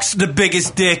sucks the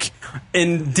biggest dick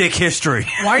in dick history.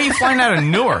 Why are you flying out of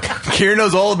Newark? Kieran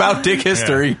knows all about dick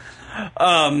history.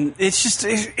 It's just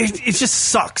it just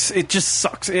sucks. It just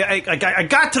sucks. I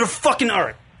got to the fucking all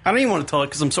right. I don't even want to tell it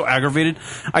because I'm so aggravated.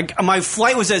 My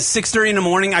flight was at 6:30 in the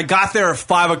morning. I got there at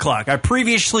 5 o'clock. I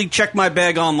previously checked my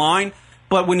bag online,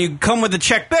 but when you come with the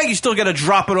checked bag, you still got to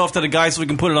drop it off to the guy so we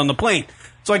can put it on the plane.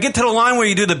 So I get to the line where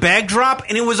you do the bag drop,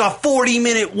 and it was a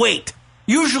 40-minute wait.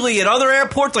 Usually at other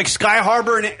airports like Sky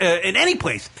Harbor and in any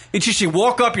place, it's just you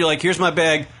walk up, you're like, here's my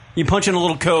bag, you punch in a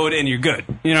little code, and you're good.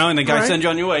 You know, and the guy sends you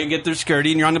on your way. You get their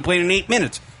security, and you're on the plane in 8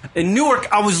 minutes. In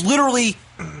Newark, I was literally...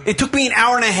 It took me an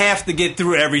hour and a half to get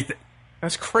through everything.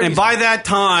 That's crazy. And by that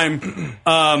time,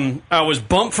 I was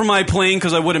bumped from my plane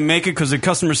because I wouldn't make it because the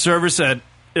customer service at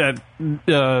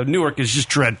Newark is just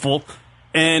dreadful.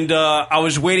 And I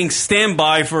was waiting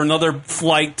standby for another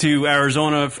flight to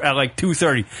Arizona at like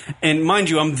 2:30. And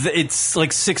mind you, it's like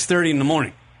 6:30 in the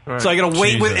morning. Right. So I got to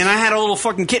wait and I had a little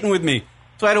fucking kitten with me.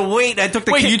 So I had to wait. I took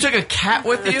the kitten. You took a cat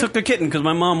with you? I took the kitten because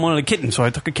my mom wanted a kitten, so I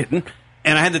took a kitten.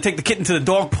 And I had to take the kitten to the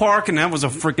dog park, and that was a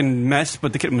freaking mess,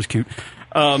 but the kitten was cute.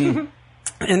 And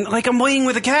like I'm waiting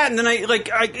with the cat, and then at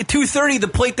 2:30, the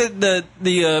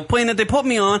plane that they put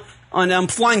me on I'm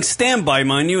flying standby,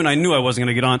 mind you, and I knew I wasn't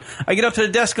going to get on. I get up to the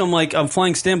desk, I'm like, I'm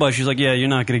flying standby. She's like, yeah, you're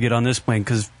not going to get on this plane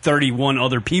because 31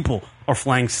 other people are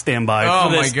flying standby. Oh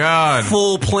for this my God.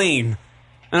 Full plane.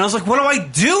 And I was like, what do I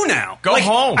do now? Go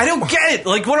home. I don't get it.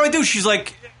 Like, what do I do? She's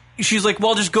like,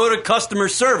 well, just go to customer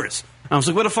service. I was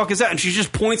like, what the fuck is that? And she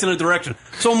just points in a direction.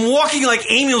 So I'm walking like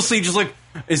aimlessly, just like,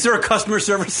 is there a customer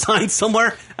service sign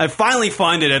somewhere? I finally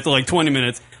find it after like 20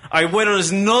 minutes. I wait on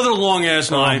this another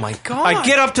long-ass line. Oh, my God. I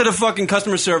get up to the fucking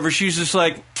customer service. She's just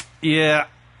like, yeah,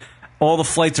 all the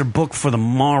flights are booked for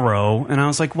tomorrow. And I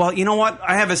was like, well, you know what?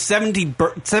 I have a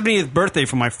 70th birthday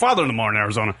for my father tomorrow in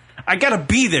Arizona. I got to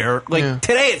be there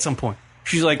today at some point.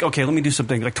 She's like, okay, let me do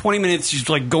something. Like 20 minutes, she's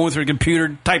like going through the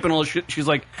computer, typing all the shit. She's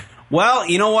like, well,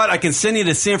 you know what? I can send you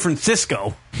to San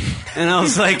Francisco. And I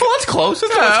was like, well, that's close.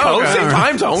 That's close. Same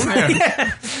time zone.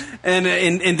 Yeah.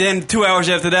 And then 2 hours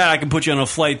after that, I can put you on a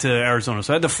flight to Arizona.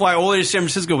 So I had to fly all the way to San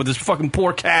Francisco with this fucking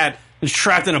poor cat that's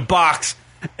trapped in a box.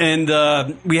 And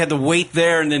we had to wait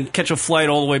there and then catch a flight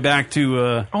all the way back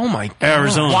to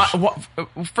Arizona.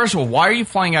 First of all, why are you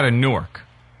flying out of Newark?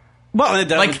 Well,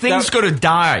 things go to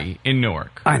die in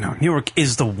Newark. I know. Newark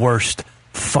is the worst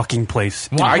fucking place.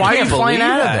 Why are you flying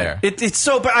out of there? It's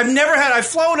so bad. I've never had. I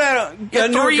flown out of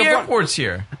Newark. 3 airports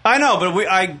here. I know,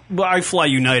 but I fly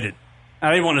United.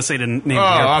 I didn't want to say the name. Oh,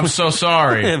 I'm so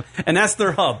sorry. And that's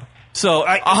their hub. So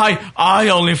I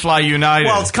only fly United.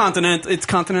 Well, it's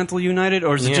Continental United,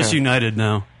 or is it just United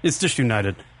now? It's just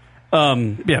United.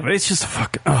 Yeah, but it's just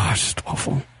it's just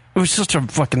awful. It was such a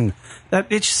fucking it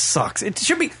just sucks. It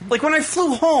should be like when I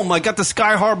flew home. I got to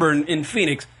Sky Harbor in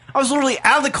Phoenix. I was literally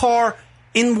out of the car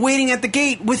and waiting at the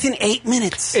gate within 8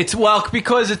 minutes.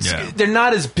 Because they're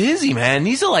not as busy, man.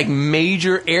 These are like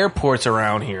major airports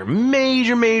around here.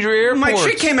 Major airports. My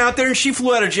chick came out there and she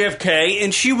flew out of JFK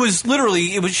and she was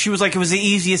literally it was the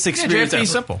easiest experience ever.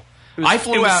 Simple. I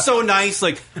flew out. It was so nice.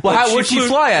 Where'd she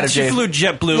fly out of? She flew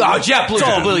JetBlue. Oh, JetBlue. It's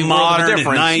all really modern and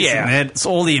nice. Yeah. And it's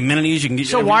all the amenities you can get.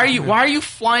 So why are you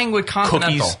flying with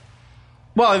Continental? Cookies.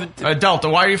 Well, Delta.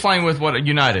 Why are you flying with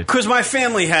United? Because my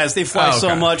family they fly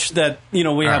so much that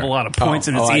we have a lot of points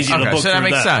and it's easy to book. So that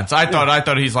makes sense. I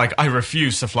thought he's like, I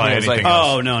refuse to fly anything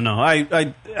else. Oh no.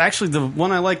 I actually the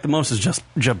one I like the most is just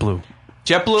JetBlue.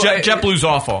 JetBlue's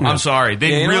awful. I'm sorry.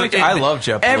 I love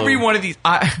JetBlue. Every one of these.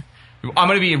 I'm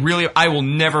going to be I will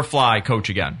never fly coach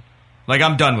again. Like,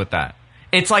 I'm done with that.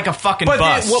 It's like a fucking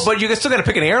bus. But you still got to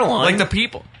pick an airline. Like the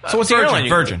people. So what's the airline?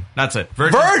 Virgin. That's it.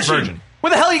 Virgin.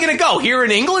 Where the hell are you going to go? Here in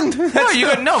England?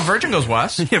 No, Virgin goes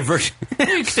west. Yeah, Virgin. You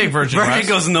can take Virgin west. Virgin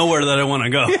goes nowhere that I want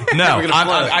to go. No,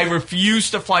 I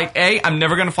refuse to fly. A, I'm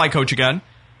never going to fly coach again.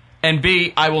 And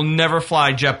B, I will never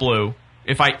fly JetBlue.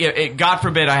 If God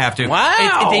forbid I have to.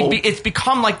 Wow. It's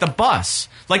become like the bus.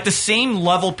 Like the same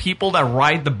level people that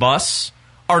ride the bus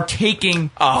are taking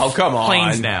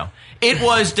planes now. It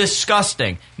was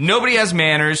disgusting. Nobody has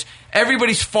manners.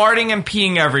 Everybody's farting and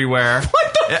peeing everywhere.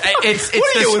 What the fuck? It's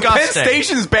what are you, disgusting. Penn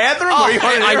Station's bathroom?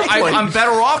 I'm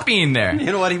better off being there. You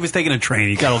know what? He was taking a train.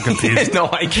 He got all confused.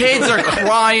 Kids are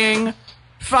crying.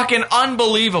 Fucking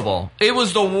unbelievable. It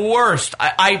was the worst.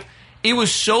 It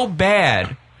was so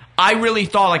bad. I really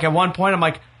thought, at one point, I'm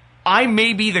like, I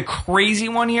may be the crazy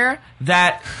one here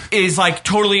that is like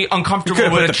totally uncomfortable You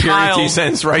could've with a put the purity child,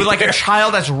 sense right with like there. a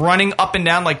child that's running up and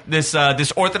down, like this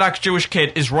Orthodox Jewish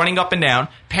kid is running up and down.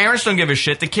 Parents don't give a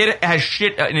shit. The kid has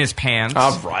shit in his pants.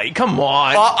 All right, come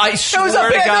on. I swear it was a to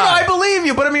bad, God. No, I believe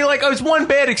you, but I mean, like, it was one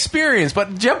bad experience.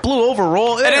 But JetBlue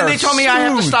overall, And then they told me I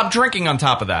have to stop drinking on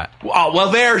top of that. Oh, well,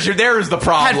 there's the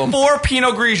problem. I had 4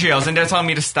 Pinot Grigios, and they're telling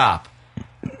me to stop.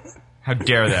 How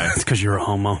dare they? It's because you're a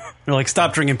homo. They're like,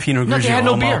 stop drinking Pinot Grigio. No, they had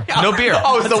no homo. beer. No beer.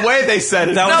 Oh, it's the way they said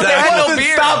it. That No, was they had no wasn't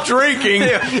beer. Stop drinking.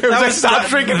 It was like, stop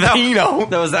drinking Pinot.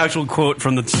 That was the actual quote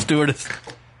from the stewardess.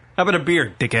 How about a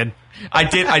beer, dickhead? I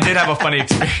did have a funny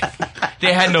experience.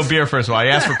 They had no beer, first of all. I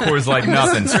asked for Coors Light,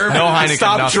 nothing. No Heineken,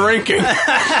 Stop nothing. drinking.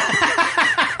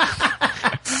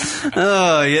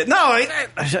 Yeah,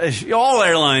 no, all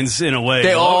airlines in a way.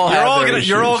 They all have their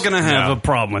you're all issues. gonna have No. a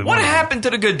problem with What one of them. happened to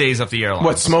the good days of the airline?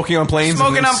 What, smoking on planes?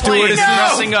 Smoking and on planes, stewardesses?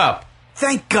 dressing up.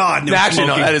 Thank God. No Actually,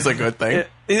 no, smoking. that is a good thing.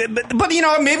 But you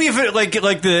know, maybe if it like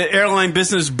the airline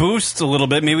business boosts a little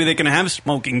bit, maybe they can have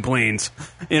smoking planes.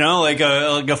 You know, like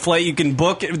a flight you can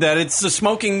book that it's a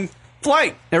smoking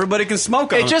flight. Everybody can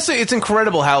smoke on it. It's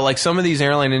incredible how like some of these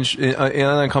airline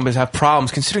companies have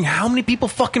problems considering how many people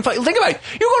fucking fly. Think about it.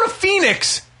 You go to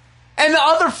Phoenix and the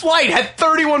other flight had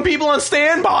 31 people on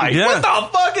standby. Yeah. What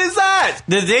the fuck is that?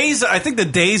 I think the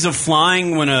days of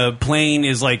flying when a plane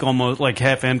is like almost like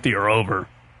half empty are over.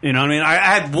 You know what I mean? I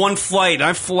had one flight.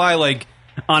 I fly like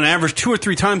on average 2 or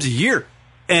 3 times a year,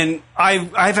 and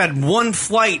I've had one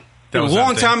flight a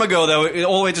long time ago that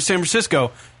all the way to San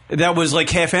Francisco that was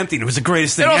like half empty. And it was the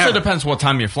greatest thing It also ever. depends what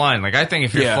time you're flying. Like, I think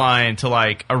if you're flying to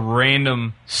like a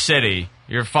random city,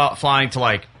 you're flying to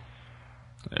like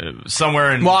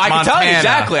somewhere in Well, I Montana. can tell you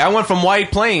exactly. I went from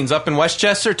White Plains up in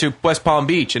Westchester to West Palm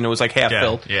Beach, and it was like half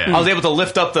filled. yeah. I was able to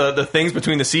lift up the things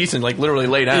between the seats and like literally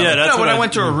lay down. When I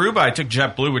went to Aruba, I took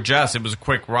JetBlue with Jess. It was a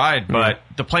quick ride, but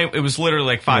the plane, it was literally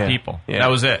like 5 people. Yeah. That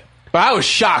was it. But I was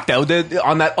shocked that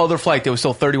on that other flight there was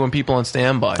still 31 people on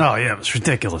standby. Oh yeah, it was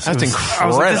ridiculous. That's I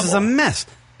was like, this is a incredible. mess.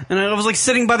 And I was like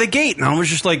sitting by the gate, and I was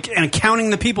just like, and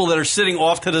counting the people that are sitting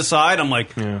off to the side. I'm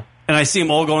like, and I see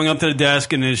them all going up to the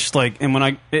desk, and it's just like, and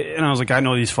I was like, I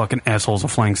know these fucking assholes are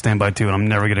flying standby too, and I'm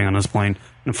never getting on this plane.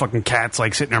 And the fucking cat's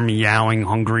like sitting there meowing,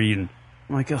 hungry, and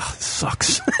I'm like, oh, this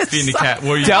sucks. Feeding the cat.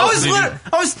 What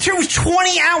It was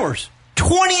 20 hours.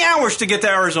 20 hours to get to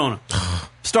Arizona.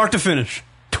 Start to finish.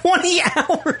 20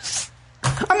 hours.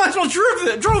 I might as well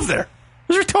drove there. It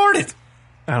was retarded.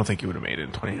 I don't think you would have made it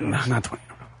in 20 No, minutes. not 20.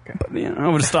 Okay. But, yeah, I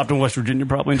would have stopped in West Virginia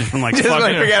probably and just been like, Just fuck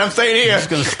like, it. forget I'm staying here. I'm just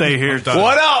going to stay here.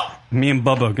 What up? Me and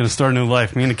Bubba are going to start a new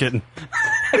life. Me and the kitten.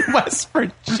 West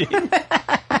Virginia.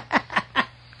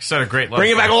 Set a great life.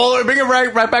 Bring it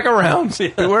right back around.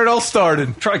 Where it all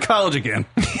started. Try college again.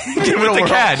 Give it with a the whirl.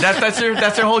 cat. That's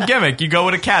their whole gimmick. You go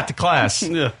with a cat to class.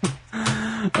 Yeah.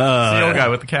 It's the old guy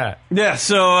with the cat. Yeah,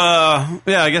 so, I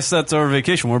guess that's our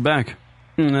vacation. We're back.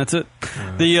 And that's it.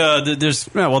 They had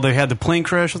the plane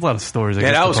crash. There's a lot of stories. I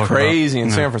guess, that to was talk crazy about. in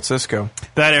Yeah. San Francisco.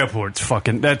 That airport's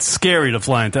that's scary to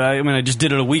fly into. I mean, I just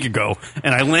did it a week ago,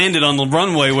 and I landed on the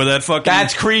runway where that fucking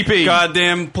That's creepy.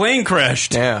 goddamn plane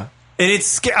crashed. Yeah. And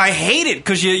I hate it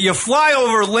because you fly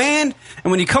over land, and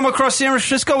when you come across San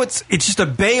Francisco, it's just a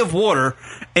bay of water,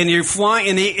 and you're flying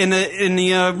in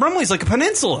the runway's like a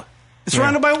peninsula. It's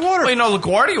surrounded by water. Well, you know,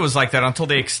 LaGuardia was like that until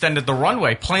they extended the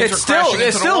runway. Planes It's are crashing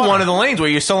into the water. one of the lanes where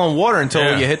you're still on water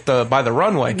until you hit by the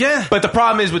runway. Yeah. But the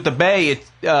problem is with the bay,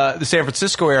 the San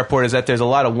Francisco airport, is that there's a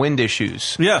lot of wind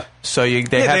issues. Yeah. So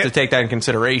they have to take that in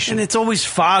consideration. And it's always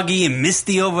foggy and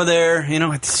misty over there. You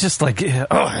know, it's just like,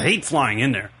 I hate flying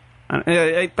in there.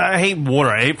 I hate water.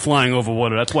 I hate flying over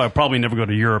water. That's why I probably never go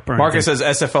to Europe. Or Marcus anything.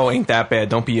 says SFO ain't that bad.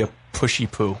 Don't be a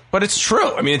pushy poo. But it's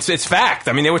true. I mean, it's fact.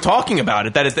 I mean, they were talking about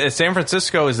it. That San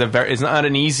Francisco is not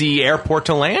an easy airport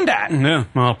to land at. Yeah.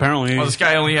 Well, apparently. Well, this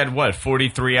guy only had,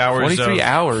 43 hours 43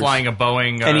 hours. flying a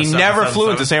Boeing. And he never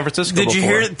flew 777. into San Francisco Did you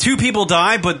before. hear 2 people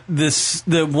die, but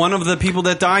one of the people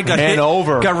that died got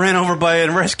ran over by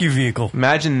a rescue vehicle.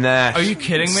 Imagine that. Are you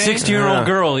kidding me? 16-year-old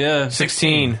girl, yeah.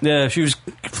 16. Yeah, she was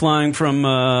flying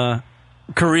from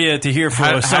Korea to here for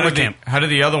a summer camp. How did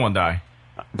the other one die?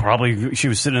 Probably she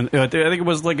was sitting. I think it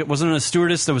was like it wasn't a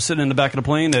stewardess that was sitting in the back of the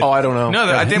plane. That, I don't know. No,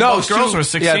 I think both girls were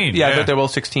 16. Yeah, I thought they were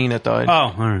both 16 that died. Oh,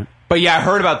 all right. But yeah, I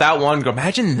heard about that one.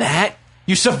 Imagine that.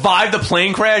 You survive the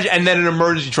plane crash, and then an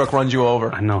emergency truck runs you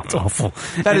over. I know, it's awful.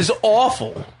 That is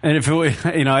awful. And if it,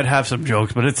 I'd have some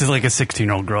jokes, but it's like a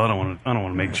 16-year-old girl. I don't want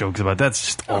to make jokes about that. That's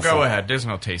just awful. Go ahead. There's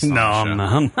no taste. No, on the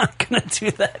show. I'm not gonna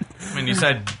do that. I mean, you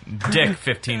said dick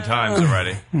 15 times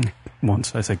already.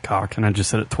 Once I said cock, and I just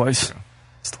said it twice.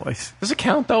 It's twice. Does it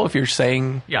count though if you're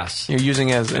saying yes? You're using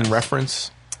it as in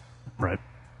reference. Right.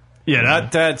 Yeah,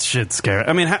 that shit's scary.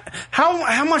 I mean,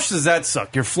 how much does that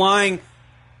suck? You're flying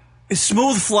a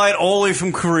smooth flight all the way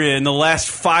from Korea, and the last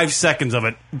 5 seconds of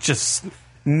it, just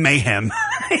mayhem.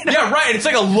 Yeah, right. It's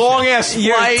like a long ass flight.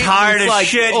 You're tired It's as like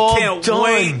shit. all You can't done.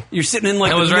 wait. You're sitting in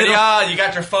like It was the ready. middle. You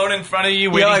got your phone in front of you,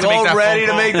 You're waiting like to make all that ready phone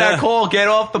to call. make that call. Get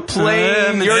off the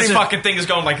plane. This fucking thing is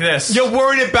going like this. You're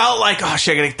worried about like, oh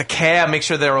shit, I gotta get the cab, make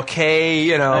sure they're okay.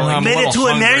 You know, I made it to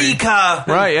America.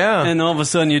 Right? Yeah. And all of a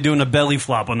sudden, you're doing a belly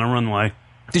flop on the runway.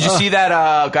 Did you see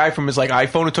that guy from his like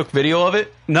iPhone who took video of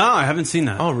it? No, I haven't seen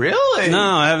that. Oh, really? No,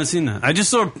 I haven't seen that. I just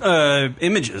saw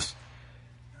images.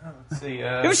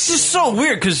 It was just so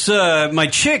weird because my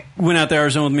chick went out to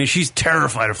Arizona with me. She's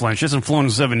terrified of flying. She hasn't flown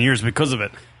in 7 years because of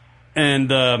it. And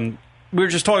we were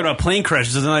just talking about plane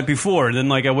crashes the night before. And then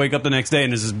like I wake up the next day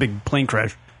and there's this big plane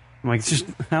crash. I'm like, it's just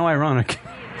how ironic.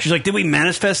 She's like, did we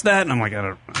manifest that? And I'm like, I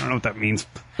don't know what that means.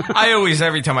 I always,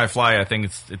 every time I fly, I think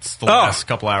it's the last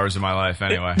couple hours of my life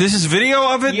anyway. This is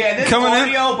video of it Yeah, this coming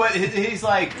audio, but he's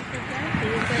like,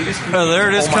 Oh, there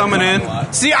it is coming in.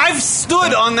 God. See, I've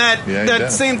stood on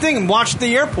that same thing and watched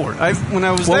the airport. When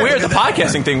I was well, there. we were at the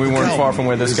podcasting thing. We weren't far from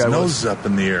where this guy His nose was. is up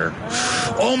in the air.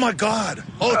 Oh my God!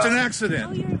 Oh, it's an accident.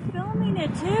 Oh, you're filming it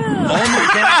too. Oh my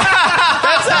God!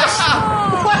 That's actually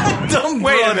what a dumb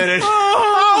Wait broad. a minute.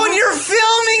 Oh, and you're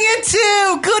filming it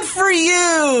too. Good for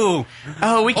you.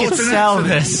 Oh, we can it's an sell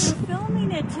accident. this. You're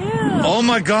filming it too. Oh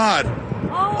my God!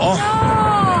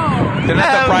 They're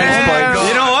not the brightest part.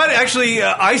 You know what? Actually,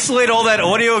 isolate all that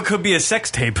audio. It could be a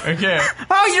sex tape. Okay.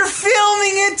 Oh, you're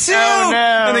filming it too. Oh, no.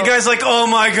 And the guy's like, "Oh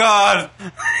my God!"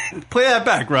 Play that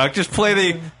back, Rock. Just play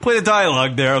the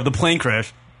dialogue there of the plane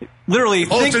crash. Literally.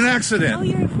 Oh, it's an accident. Oh,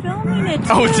 you're filming it too.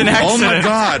 Oh, it's an accident. Oh my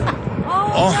God!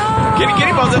 Oh, no.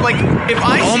 Getting bones up, like, if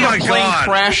I Oh see my a plane God.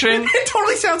 crashing, It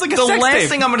totally sounds like a the sex last tape.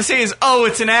 thing I'm going to say is, oh,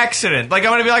 it's an accident. Like, I'm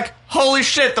going to be like, holy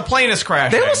shit, the plane is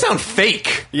crashing. They almost sound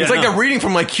fake. Yeah, it's like no. they're reading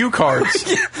from like cue cards.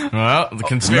 Well, the Nose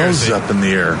conspiracy. is up in the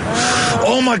air.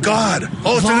 Oh my God!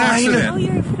 Oh, it's an Oh, accident.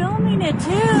 you're filming it too.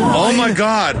 Oh my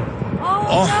God!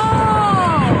 Oh,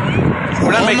 no.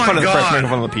 We're not Oh making my fun of the press, God. making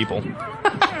fun of the people.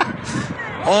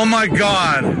 Oh my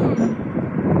God!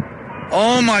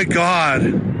 Oh my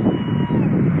God!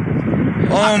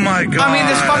 Oh my God! I mean,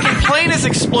 this fucking plane is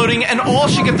exploding, and all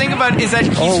she can think about is that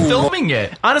he's filming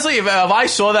it. Honestly, if I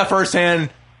saw that firsthand,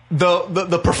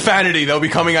 the profanity that would be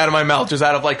coming out of my mouth just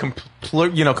out of like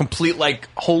complete like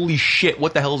holy shit,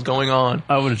 what the hell is going on?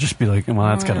 I would just be like, "Well,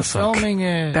 that's gotta suck. Filming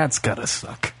it. That's gotta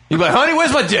suck." You'd be like, honey,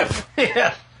 where's my dip?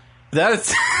 Yeah,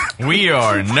 that's. We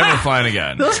are never flying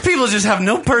again. Those people just have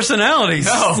no personalities.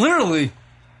 No. Literally.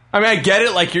 I mean, I get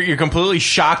it. Like you're completely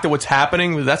shocked at what's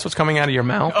happening. But that's what's coming out of your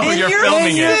mouth. Oh, you're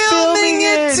filming it. Filming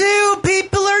it too.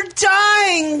 People are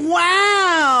dying.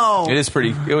 Wow. It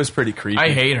was pretty creepy.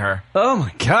 I hate her. Oh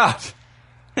my God.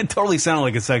 It totally sounded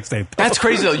like a sex tape. That's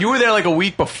crazy though. You were there like a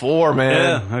week before,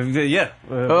 man. Yeah.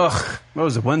 Ugh. What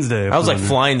was it? Wednesday. I was like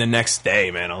flying the next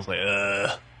day, man. I was like,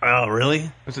 ugh. Oh, really?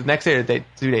 It was the next day or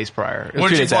 2 days prior. It was Where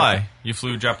 2 did you days after. fly? You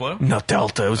flew JetBlue? No,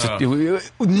 Delta. It was Oh.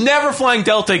 never flying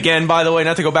Delta again, by the way.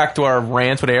 Not to go back to our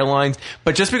rants with airlines,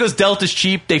 but just because Delta's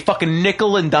cheap, they fucking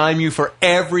nickel and dime you for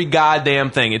every goddamn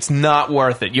thing. It's not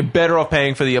worth it. You're better off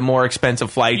paying for the more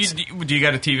expensive flights. Do you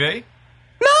got a TV?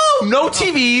 No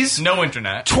TVs. No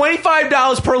internet.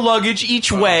 $25 per luggage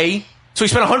each way. So we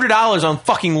spent $100 on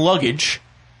fucking luggage.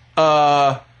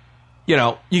 You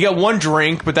know, you get one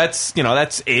drink, but that's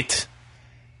it.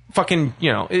 Fucking,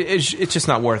 it's just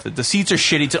not worth it. The seats are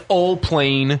shitty. It's an old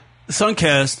plane.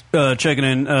 Suncast checking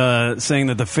in, saying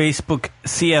that the Facebook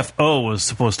CFO was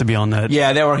supposed to be on that.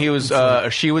 Yeah,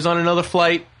 she was on another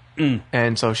flight,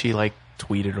 and so she like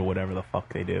tweeted or whatever the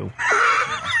fuck they do.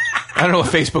 I don't know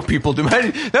what Facebook people do.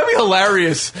 That'd be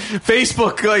hilarious.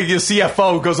 Facebook, like your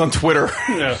CFO goes on Twitter.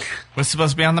 Yeah. Was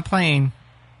supposed to be on the plane.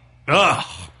 Ugh.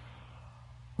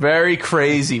 Very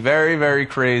crazy. Very, very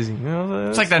crazy.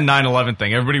 It's like that 9/11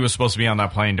 thing. Everybody was supposed to be on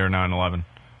that plane during 9/11.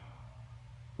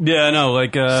 Yeah, I know.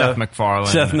 Like Seth MacFarlane.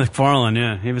 Seth MacFarlane,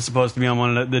 yeah. He was supposed to be on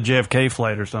one of the JFK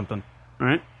flight or something,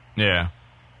 right? Yeah.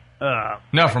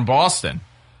 No, from Boston.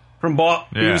 From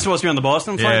Boston? He Yeah. was supposed to be on the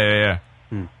Boston flight? Yeah.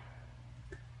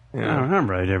 Yeah. All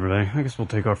right, everybody. I guess we'll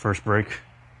take our first break.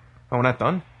 Oh, we're not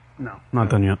done? No, not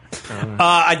done yet.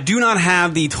 I do not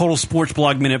have the Total Sports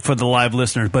Blog Minute for the live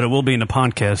listeners, but it will be in the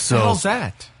podcast. So What the hell's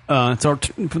that?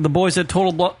 It's the boys at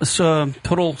Total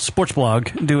Sports Blog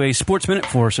do a sports minute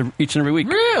for us each and every week.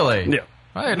 Really? Yeah.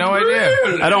 I had no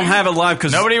idea. I don't have it live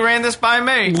because Nobody ran this by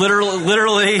me.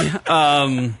 literally,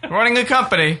 Running a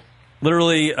company.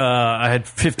 literally, I had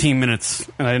 15 minutes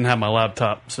and I didn't have my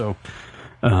laptop, so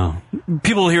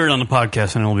People will hear it on the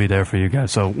podcast, and it'll be there for you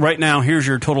guys. So right now, here's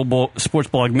your Total Sports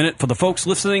Blog Minute for the folks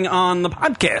listening on the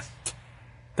podcast.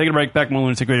 Take a break. Back on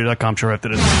lunaticradio.com. Sure after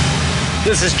this.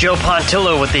 This is Joe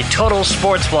Pontillo with the Total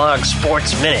Sports Blog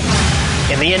Sports Minute.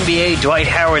 In the NBA, Dwight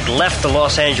Howard left the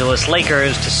Los Angeles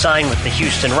Lakers to sign with the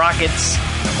Houston Rockets.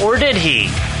 Or did he?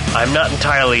 I'm not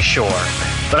entirely sure.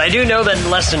 But I do know that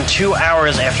less than 2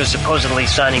 hours after supposedly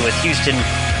signing with Houston,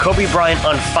 Kobe Bryant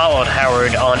unfollowed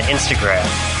Howard on Instagram.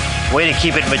 Way to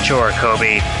keep it mature,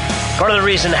 Kobe. Part of the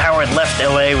reason Howard left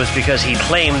LA was because he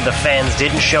claimed the fans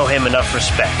didn't show him enough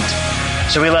respect.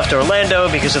 So he left Orlando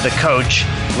because of the coach,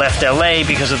 left LA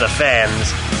because of the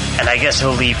fans, and I guess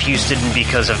he'll leave Houston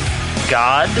because of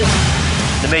God?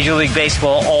 The Major League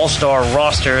Baseball All-Star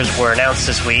rosters were announced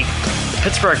this week. The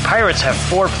Pittsburgh Pirates have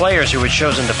 4 players who were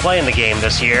chosen to play in the game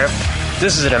this year.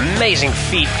 This is an amazing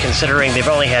feat considering they've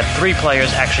only had 3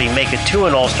 players actually make it to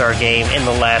an All-Star game in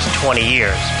the last 20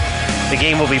 years. The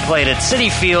game will be played at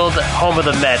Citi Field, home of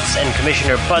the Mets, and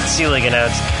Commissioner Bud Selig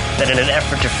announced that in an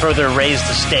effort to further raise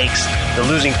the stakes, the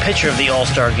losing pitcher of the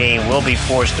All-Star game will be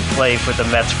forced to play for the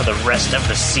Mets for the rest of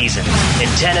the season. In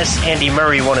tennis, Andy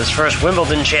Murray won his first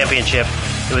Wimbledon championship.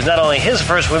 It was not only his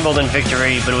first Wimbledon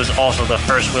victory, but it was also the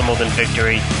first Wimbledon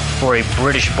victory for a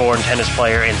British-born tennis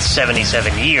player in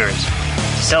 77 years.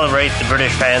 To celebrate, the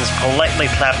British fans politely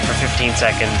clapped for 15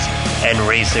 seconds and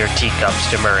raised their teacups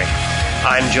to Murray.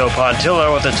 I'm Joe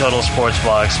Pontillo with the Total Sports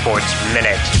Blog Sports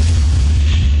Minute.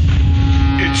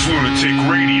 It's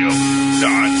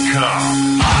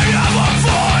lunaticradio.com. I have a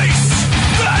voice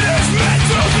that is meant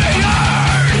to be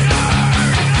heard.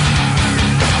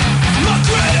 A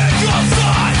critical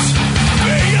thought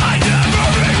behind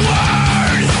every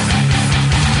word.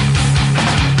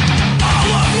 All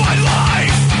of my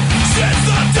life, since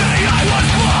the day I was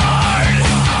born,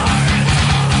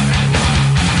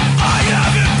 I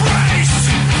have embraced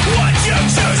what you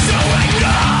choose to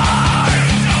ignore.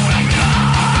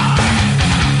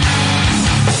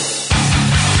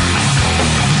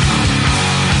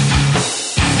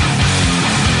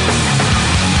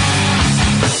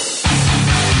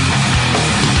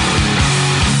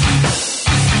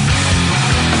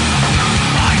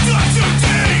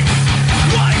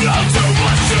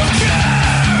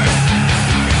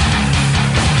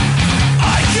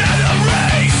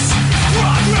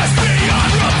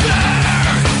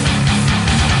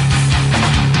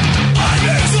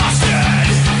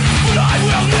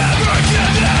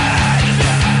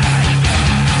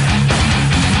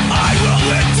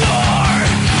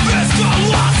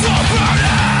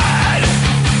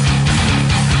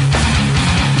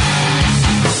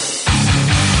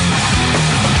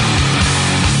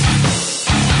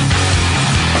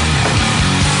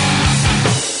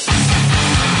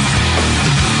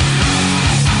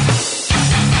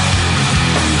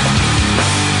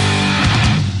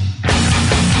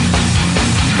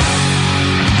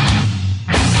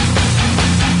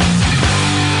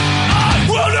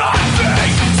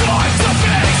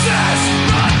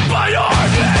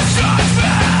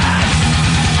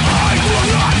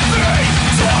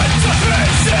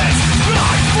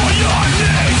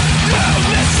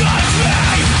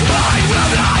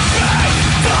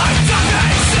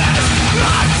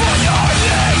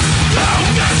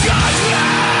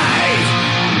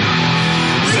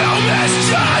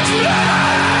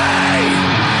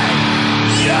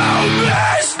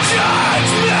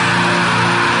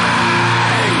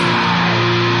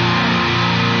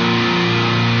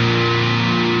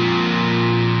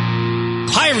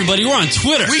 We're on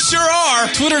Twitter. We sure are.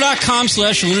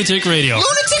 Twitter.com/Lunatic Radio.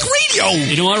 Lunatic Radio.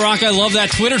 You know what, Rock? I love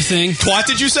that Twitter thing. What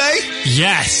did you say?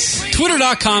 Yes.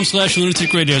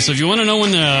 Twitter.com/Lunatic Radio. So if you want to know when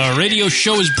the radio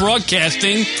show is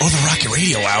broadcasting. Oh, the Rocket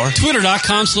Radio Hour.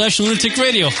 Twitter.com/Lunatic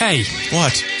Radio. Hey.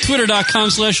 What?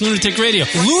 Twitter.com/Lunatic Radio.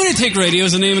 Lunatic Radio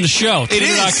is the name of the show. It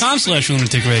is.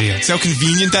 Twitter.com/Lunatic Radio. See how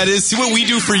convenient that is? See what we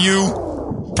do for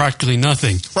you? Practically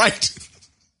nothing. Right.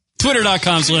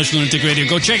 Twitter.com/Lunatic Radio.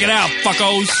 Go check it out,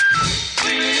 fuckos.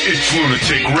 It's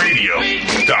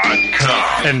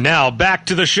lunaticradio.com. And now back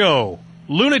to the show.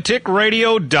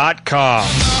 lunaticradio.com.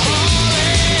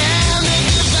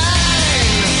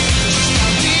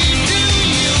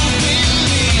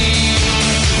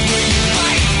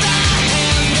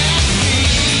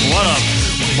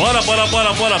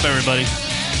 What up, everybody?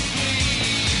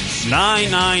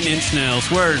 9 Inch Nails.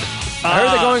 Word. I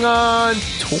heard they're going on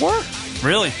tour?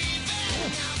 Really?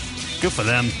 Good for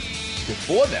them. Good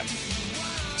for them.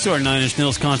 Saw our 9 Inch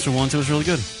Nails concert once. It was really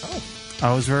good. Oh.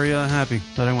 I was very happy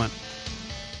that I went.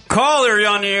 Caller, you're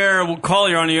on the air. Caller,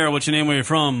 you're on the air. What's your name? Where you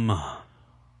from?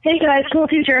 Hey guys, cool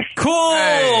teacher.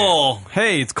 Cool.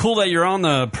 Hey, it's cool that you're on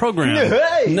the program.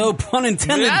 Hey. No pun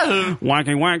intended. Yeah.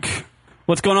 Wacky wank.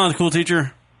 What's going on, cool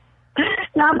teacher?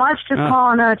 Not much, just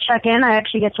calling to check in. I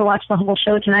actually get to watch the whole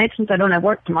show tonight since I don't have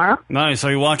work tomorrow. Nice.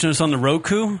 Are you watching us on the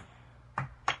Roku?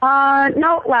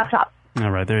 No, laptop.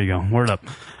 All right, there you go. Word up.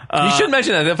 You should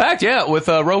mention that. In fact, yeah, with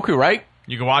Roku, right?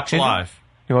 You can watch live.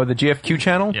 You know, the GFQ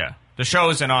channel? Yeah. The show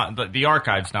isn't on, the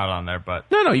archive's not on there, but...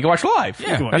 No, you can watch live.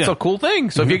 Yeah. That's a cool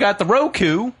thing. So if you got the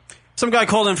Roku... Some guy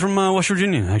called in from West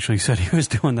Virginia, actually said he was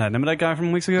doing that. Remember that guy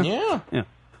from weeks ago? Yeah.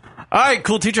 All right,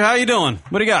 cool teacher, how you doing?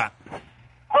 What do you got?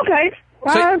 Okay.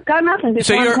 Got nothing. Just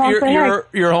So wanted to call and say hi.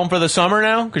 you're home for the summer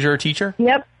now because you're a teacher?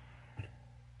 Yep.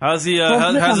 How's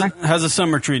the how's the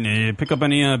summer treating you? You pick up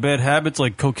any bad habits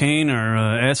like cocaine or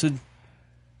acid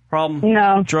problem?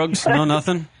 No. Drugs? No,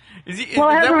 nothing? Well,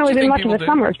 it hasn't really been much of a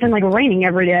summer. It's been like raining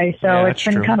every day, so it's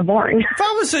been kind of boring. If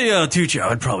I was a teacher, I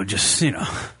would probably just,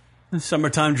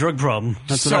 summertime drug problem.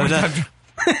 That's what I would have.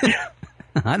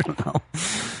 I don't know.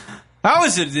 How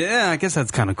is it? Yeah, I guess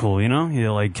that's kind of cool, You,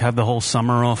 have the whole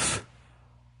summer off.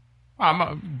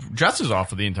 Jess is off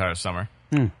for the entire summer.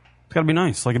 It's got to be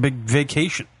nice, like a big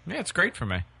vacation. Yeah, it's great for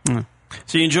me.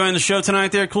 So you enjoying the show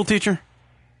tonight there, cool teacher?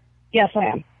 Yes, I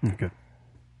am. Okay.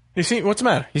 What's the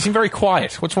matter? You seem very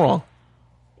quiet. What's wrong?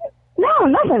 No,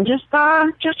 nothing. Just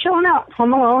chilling out.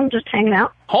 Home alone, just hanging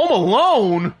out. Home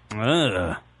alone?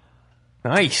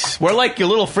 Nice. We're like your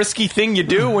little frisky thing you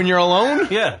do when you're alone?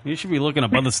 Yeah, you should be looking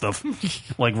up other stuff,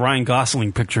 like Ryan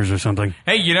Gosling pictures or something.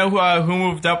 Hey, you know who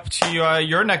moved up to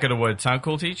your neck of the woods, huh,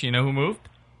 cool teach? You know who moved?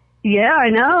 Yeah, I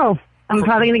know. I'm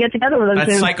probably going to get together with him That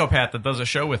soon. psychopath that does a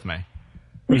show with me.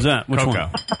 Who's that? Which Coco.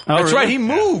 one? That's right, he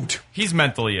moved. He's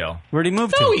mentally ill. Where'd he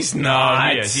move to? No, he's not.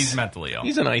 No, he is. He's mentally ill.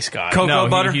 He's a nice guy. Cocoa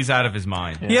butter? He's out of his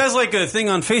mind. He has like a thing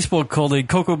on Facebook called a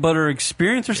Cocoa Butter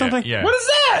Experience or something. Yeah. What is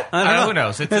that? I don't know. Who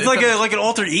knows? It's like an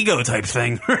alter ego type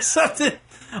thing or something.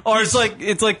 Or it's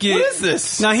like you, what is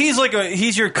this? Now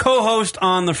he's your co-host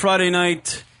on the Friday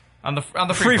night on the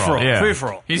free for all. Yeah. Free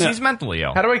for all. He's mentally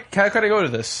ill. How can I go to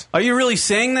this? Are you really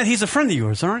saying that he's a friend of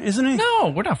yours? Isn't he?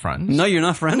 No, we're not friends. No, you're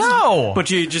not friends. No, but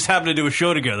you just happen to do a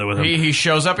show together with him. He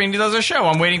shows up and he does a show.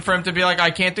 I'm waiting for him to be like, I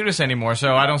can't do this anymore,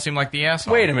 so I don't seem like the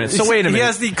asshole. Wait a minute. He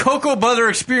has the Cocoa Butter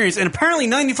Experience, and apparently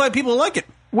 95 people like it.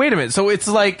 Wait a minute. So it's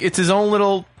like it's his own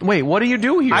little. Wait, what do you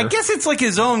do here? I guess it's like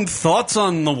his own thoughts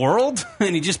on the world,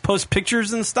 and he just posts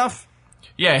pictures and stuff.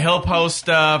 Yeah, he'll post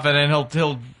stuff, and then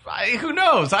he'll. Who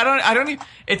knows? I don't even.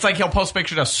 It's like he'll post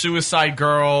pictures of suicide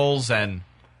girls and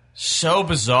so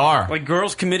bizarre. Like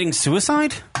girls committing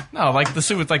suicide? No, like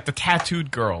the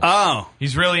tattooed girls. Oh,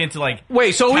 he's really into like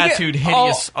tattooed,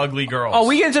 hideous, ugly girls. Oh,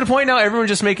 we get to the point now. Everyone's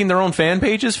just making their own fan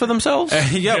pages for themselves.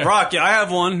 Yeah, Rock. Yeah, I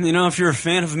have one. If you're a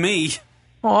fan of me.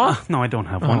 No, I don't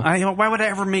have one. Why would I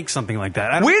ever make something like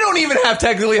that? We don't even have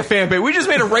technically a fan page. We just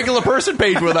made a regular person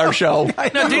page with our show.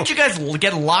 No, didn't you guys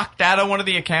get locked out of one of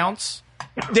the accounts?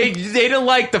 They didn't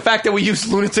like the fact that we used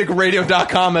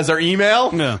lunaticradio.com as our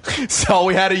email. No. So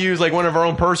we had to use like one of our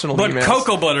own personal emails. But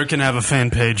Cocoa Butter can have a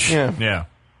fan page. Yeah.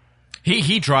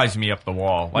 He drives me up the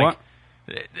wall. Like,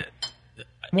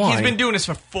 Why? He's been doing this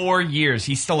for 4 years.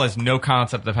 He still has no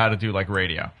concept of how to do like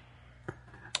radio.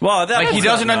 Well, he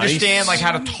doesn't understand like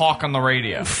how to talk on the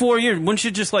radio. 4 years. Wouldn't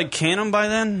you just like can him by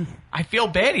then? I feel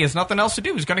bad. He has nothing else to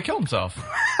do. He's going to kill himself.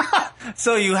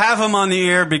 So you have him on the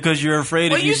air because you're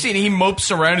afraid. Well, you see, he mopes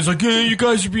around. He's like, "Hey, you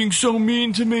guys are being so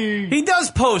mean to me." He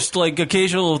does post like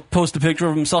occasional post a picture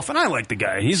of himself, and I like the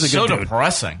guy. He's a good dude. So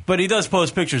depressing. But he does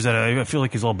post pictures that I feel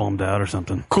like he's all bummed out or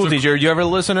something. Cool, DJ. You ever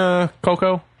listen to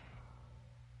Coco?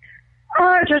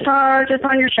 Just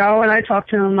on your show, and I talk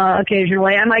to him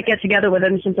occasionally. I might get together with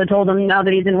him since I told him now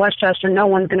that he's in Westchester, no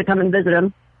one's going to come and visit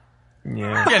him.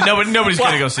 Yeah, nobody's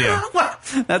going to go see him.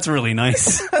 That's really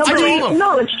nice.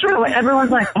 No, it's true. Everyone's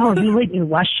like, "Oh, you live in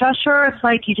Westchester?" It's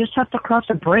like you just have to cross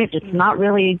a bridge. It's not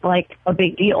really like a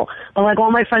big deal. But like all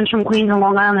my friends from Queens and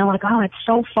Long Island, they're like, "Oh, it's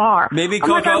so far." Maybe I'm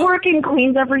like, I work in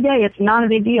Queens every day. It's not a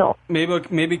big deal.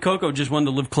 Maybe Coco just wanted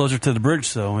to live closer to the bridge.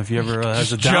 So if he ever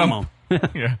has a demo.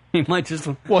 Yeah, he might just.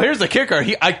 Well, here's the kicker.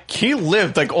 He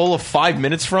lived like all of 5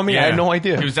 minutes from me. Yeah. I had no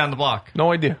idea. He was down the block.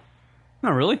 No idea.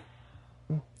 Not really.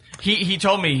 He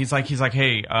told me he's like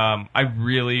hey I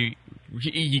really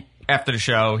he after the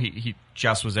show he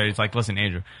Jess was there. He's like, listen,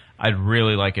 Andrew, I'd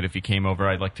really like it if you came over.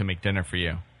 I'd like to make dinner for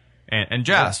you and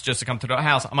Jess just to come to the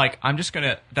house. I'm like, I'm just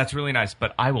gonna. That's really nice,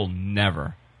 but I will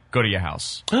never go to your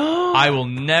house. I will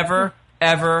never.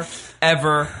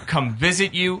 Ever come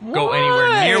visit you, go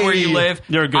anywhere near where you live.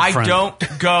 You're a good friend. I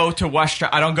don't go to Westchester.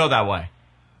 I don't go that way.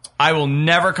 I will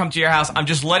never come to your house. I'm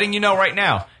just letting you know right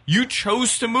now. You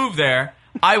chose to move there.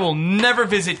 I will never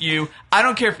visit you. I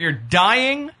don't care if you're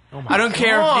dying. I don't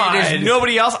care God. if there's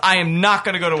nobody else. I am not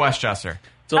going to go to Westchester.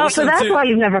 So that's why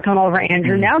you've never come over,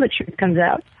 Andrew. Now the truth comes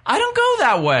out. I don't go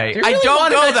that way. You really I don't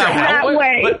wanna go get your that house-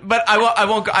 way. But I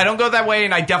won't. I don't go that way,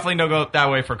 and I definitely don't go that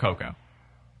way for Coco.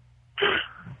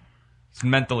 It's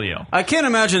mentally ill. I can't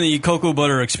imagine the cocoa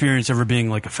butter experience ever being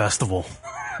like a festival.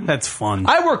 That's fun.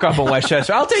 I work up in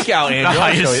Westchester. I'll take you out, Andrew.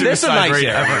 I'll show you. There's some nice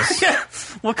areas. Yeah.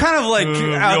 What kind of like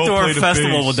outdoor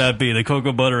festival would that be? The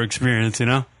cocoa butter experience, you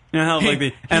know? You know how like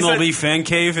the MLB fan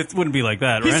cave? It wouldn't be like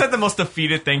that, right? He said the most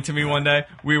defeated thing to me one day.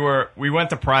 We went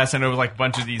to press, and it was like a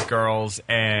bunch of these girls,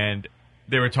 and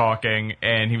they were talking,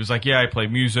 and he was like, "Yeah, I play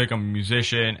music. I'm a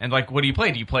musician." And like, "What do you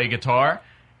play? Do you play guitar?"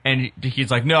 And he's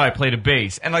like, "No, I played a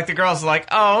bass." And like the girls are like,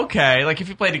 "Oh, okay. Like if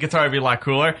you played a guitar, it'd be a lot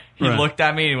cooler." He Right. looked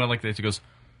at me and he went like this. He goes,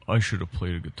 "I should have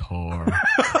played a guitar."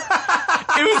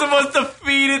 It was the most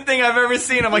defeated thing I've ever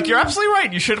seen. I'm like, "You're absolutely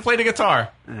right. You should have played a guitar."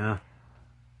 Yeah.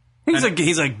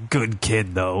 He's a good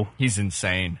kid though. He's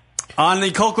insane. On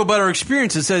the Cocoa Butter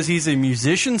Experience, it says he's a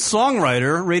musician,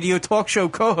 songwriter, radio talk show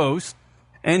co-host,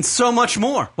 and so much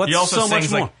more. What's He also so much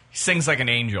sings more? like he sings like an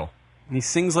angel. He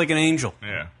sings like an angel.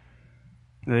 Yeah.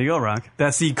 There you go, Rock.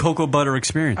 That's the Cocoa Butter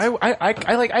Experience. I'm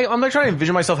not trying to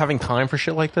envision myself having time for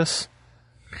shit like this.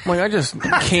 Like, I just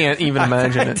can't even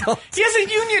imagine it. He has a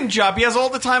union job. He has all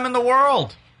the time in the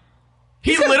world.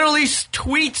 He literally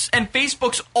tweets and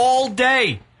Facebooks all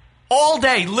day. All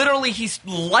day. Literally, he's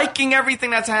liking everything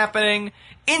that's happening.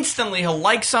 Instantly, he'll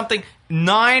like something.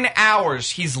 9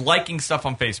 hours, he's liking stuff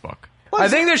on Facebook. I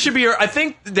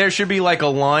think there should be like a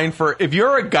line for if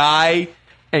you're a guy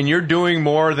and you're doing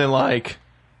more than like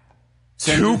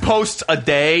 2 posts a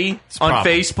day on problem.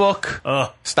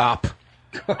 Facebook. Stop.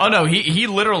 Oh no, he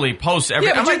literally posts every.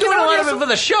 Yeah, but you're doing a lot of it for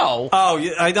the show. Oh,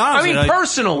 yeah, honestly,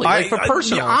 personally, for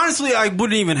personal. Honestly, I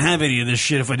wouldn't even have any of this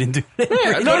shit if I didn't do it.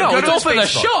 Yeah, no, it's all for the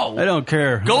show. I don't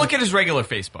care. Go look at his regular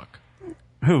Facebook.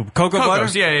 Who? Cocoa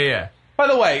Butter? Yeah. By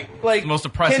the way, like, the most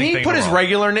depressing can he thing put in the his world.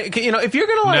 regular name? You know, if you're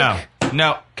gonna like,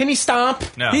 No. Can he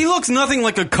stomp? No. He looks nothing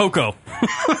like a Coco.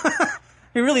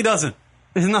 He really doesn't.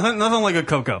 He's nothing like a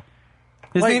Coco.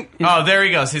 His name. Oh, there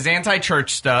he goes. His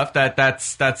anti-church stuff.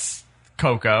 That's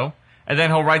Coco. And then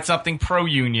he'll write something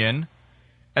pro-union.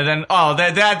 And then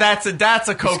that's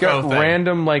a Coco He's got thing.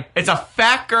 random like It's a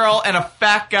fat girl and a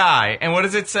fat guy. And what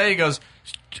does it say? He goes,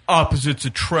 opposites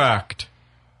attract.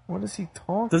 What is he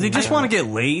talking? Does he just want to get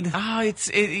laid? Oh,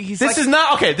 he's This is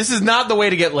not okay. This is not the way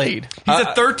to get laid. He's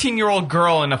a 13-year-old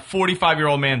girl in a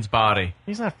 45-year-old man's body.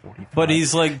 He's not 45. But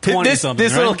he's like 20 This something.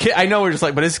 little right? kid. I know we're just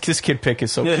like, but this kid pic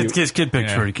is so Yeah, cute. his kid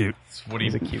pic's pretty cute.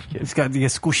 He's a cute kid. He's got the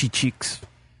squishy cheeks.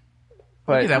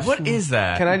 But Look at that. What is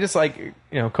that? Can I just like,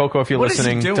 Coco, if you're What is he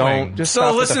listening, doing? don't just So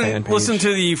stop with the fan listen, page. listen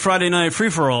to the Friday Night Free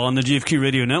for All on the GFQ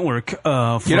Radio Network.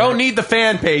 You don't need the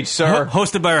fan page, sir.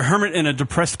 Hosted by a hermit and a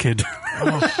depressed kid.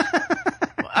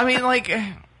 I mean, like,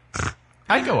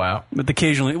 I'd go out. But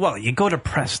occasionally, well, you go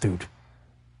depressed, dude.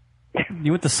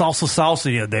 You went to Salsa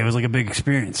the other day. It was like a big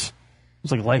experience. It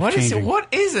was like life changing. What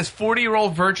is this?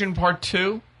 40-year-old virgin part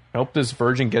 2? I hope this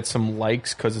virgin gets some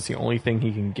likes because it's the only thing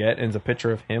he can get, and it's a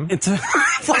picture of him. It's a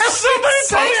Somebody posted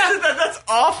that. That's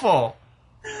awful.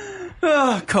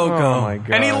 Coco. Oh my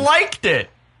god! And he liked it.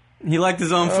 He liked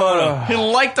his own photo. He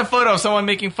liked the photo of someone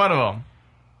making fun of him.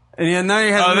 And yeah, now he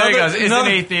has Oh, there he another- goes. Is another-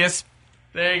 an atheist.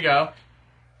 There you go.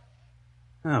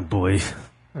 Oh, boy.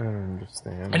 I don't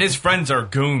understand. And his friends are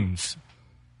goons.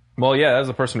 Well, yeah, that's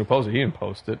the person who posted. He didn't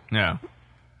post it. Yeah.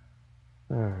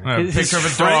 His Picture of a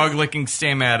friend- dog licking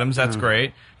Sam Adams. That's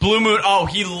great. Blue Moon. Oh,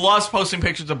 he loves posting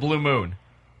pictures of Blue Moon.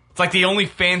 It's like the only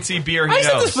fancy beer he I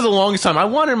said knows. this for the longest time. I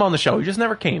wanted him on the show. He just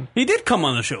never came. He did come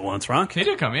on the show once, Rock. He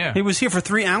did come, yeah. He was here for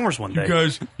 3 hours one day.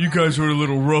 You guys were a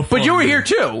little rough. But on you were me. here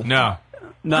too. No.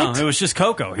 No, it was just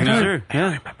Coco. He was here.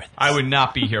 Yeah. I would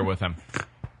not be here with him.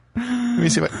 Let me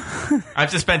see what. I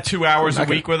have to spend 2 hours a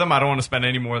week with him. I don't want to spend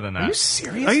any more than that. Are you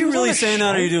serious? Are He you was on really the saying show?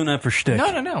 that, or are you doing that for shtick? No.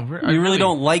 I You really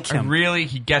don't like him.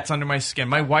 He gets under my skin.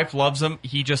 My wife loves him.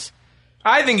 He just...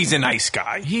 I think he's a nice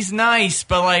guy. He's nice,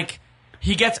 but like...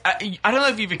 He gets... I don't know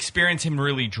if you've experienced him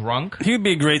really drunk. He would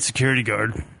be a great security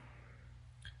guard.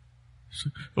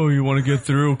 Oh, you want to get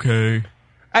through? Okay.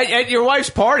 At your wife's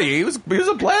party, he was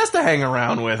a blast to hang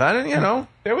around with. I didn't,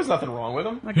 there was nothing wrong with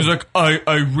him. He's like, I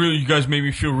really... You guys made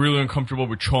me feel really uncomfortable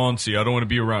with Chauncey. I don't want to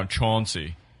be around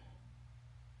Chauncey.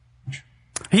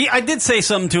 I did say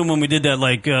something to him when we did that.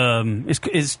 Like,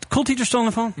 is Cool Teacher still on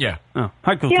the phone? Yeah. Oh,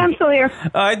 hi, Cookie. Yeah, I'm still here.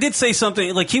 I did say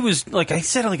something, like he was, like I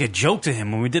said like a joke to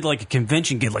him when we did like a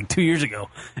convention gig like 2 years ago.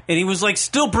 And he was like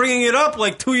still bringing it up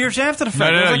like 2 years after the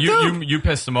fact. No, I was like, dude. you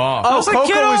pissed him off. Oh, was like, Coco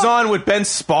get was up. on with Ben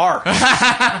Sparks.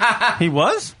 He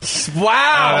was? Wow.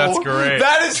 Oh, that's great.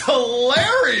 That is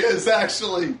hilarious,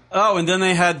 actually. Oh, and then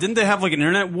didn't they have like an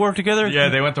internet war together? Yeah,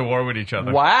 they went to war with each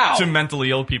other. Wow. Two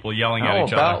mentally ill people yelling How at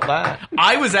each about other. that?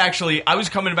 I was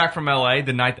coming back from LA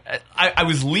the night, I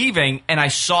was leaving and I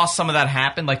saw some of that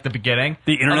happen, like the beginning.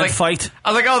 The internet I was like, fight?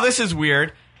 I was like, oh, this is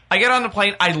weird. I get on the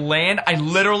plane, I land, I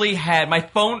literally had, my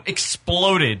phone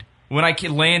exploded when I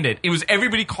landed. It was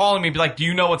everybody calling me, be like, do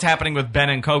you know what's happening with Ben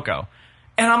and Coco?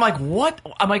 And I'm like, what?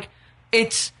 I'm like,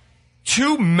 it's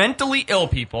two mentally ill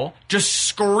people just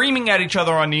screaming at each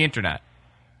other on the internet.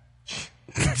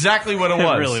 Exactly what it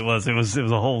was. It really was. It was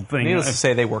a whole thing. Needless to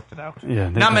say, they worked it out. Yeah,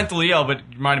 Not mentally ill, but it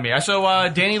reminded me. I saw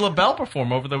Danny LaBelle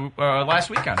perform over the last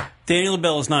weekend. Danny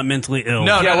LaBelle is not mentally ill.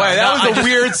 No, Yeah, wait, that was a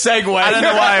weird segue. I don't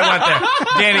know why I went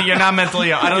there. Danny, you're not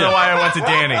mentally ill. I don't know why I went to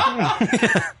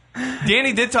Danny.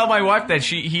 Danny did tell my wife that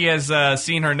he has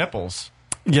seen her nipples.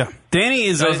 Yeah. Danny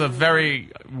is That was a very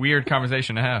weird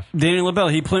conversation to have. Danny LaBelle,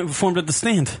 he performed at The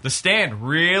Stand. The Stand,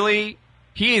 really?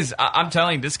 He is, I'm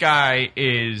telling you, this guy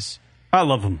is... I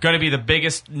love him. Going to be the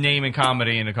biggest name in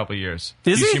comedy in a couple of years.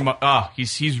 Is he?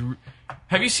 He's.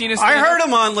 Have you seen his? I heard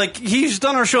him on, like, he's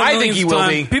done our show. I think he will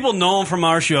be. People know him from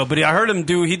our show, but I heard him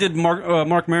he did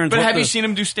Mark Maron's. But have you seen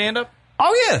him do stand up?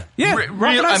 Oh yeah. Mark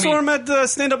and I saw mean, him at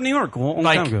Stand Up New York a long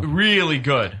time ago. Really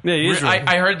good. Yeah, he is really good.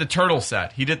 I heard the turtle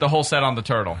set. He did the whole set on the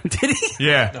turtle. Did he?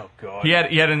 Yeah. Oh god. He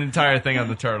had an entire thing on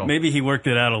the turtle. Maybe he worked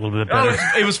it out a little bit better.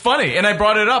 It was funny, and I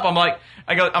brought it up. I'm like,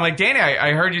 Danny,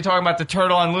 I heard you talking about the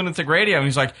turtle on Lunatic Radio, and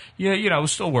he's like, yeah, I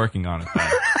was still working on it.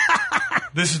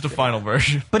 This is the final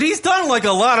version. But he's done like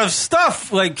a lot of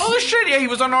stuff. Like, oh shit, yeah, he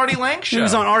was on Artie Lang's show. He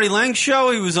was on Artie Lang's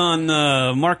show. He was on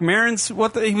Mark Maron's.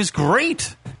 He was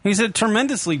great. He's a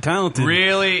tremendously talented.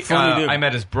 Really, funny dude. I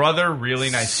met his brother. Really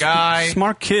nice guy.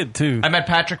 Smart kid too. I met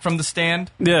Patrick from The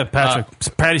Stand. Yeah, Patrick.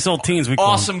 Patty Saltines. We call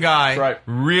awesome him. guy. Right.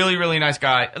 Really, really nice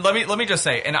guy. Let me just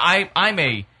say, and I'm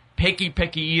a picky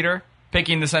eater.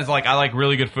 Picky in the sense like I like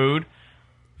really good food.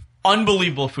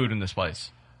 Unbelievable food in this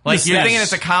place. Like you're thinking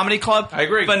it's a comedy club. I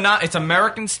agree. But not. It's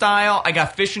American style. I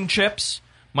got fish and chips.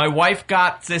 My wife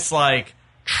got this like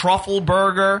truffle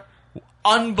burger.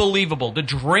 Unbelievable. The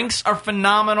drinks are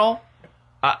phenomenal.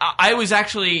 I was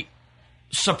actually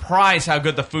surprised how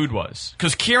good the food was.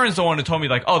 Because Kieran's the one who told me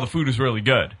like, oh, the food is really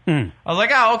good. I was like,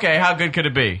 oh, okay. How good could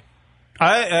it be?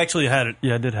 I actually had it.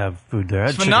 Yeah, I did have food there.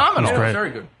 It's phenomenal. It was great.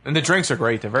 Very good. And the drinks are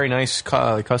great. They're very nice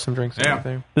custom drinks. And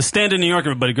everything. The Stand in New York,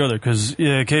 everybody go there because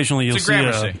occasionally you'll see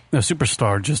a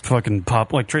superstar just fucking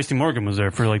pop. Like Tracy Morgan was there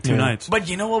for like 2 nights. But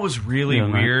you know what was really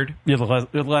weird? Yeah,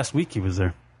 the last week he was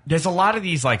there. There's a lot of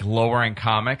these like lower end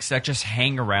comics that just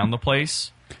hang around the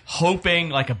place,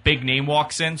 hoping like a big name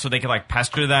walks in so they can like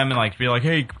pester them and like be like,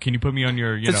 hey, can you put me on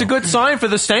your? It's a good sign for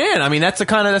The Stand. I mean, they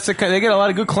get a lot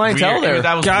of good clientele there.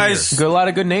 That was guys, a lot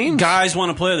of good names. Guys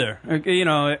want to play there.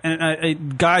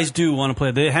 And guys do want to play.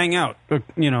 They hang out, at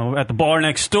the bar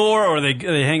next door, or they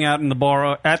hang out in the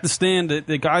bar at the Stand.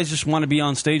 The guys just want to be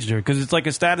on stage there because it's like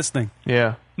a status thing.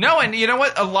 Yeah. No, and you know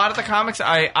what? A lot of the comics,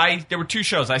 there were 2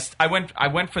 shows. I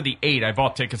went for the 8. I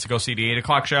bought tickets to go see the 8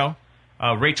 o'clock show.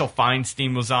 Rachel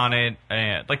Feinstein was on it,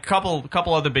 and like a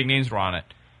couple other big names were on it.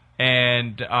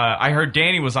 And I heard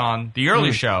Danny was on the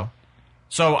early show.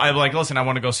 So I'm like, listen, I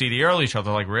want to go see the early show.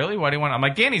 They're like, really? Why do you want? I'm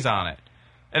like, Danny's on it.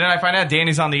 And then I find out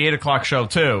Danny's on the 8 o'clock show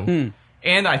too.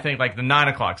 And I think like the 9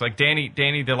 o'clock. Like Danny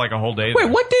did like a whole day. Wait,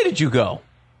 what day did you go?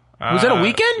 Was it a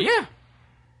weekend? Yeah.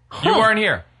 Huh. You weren't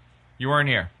here. You weren't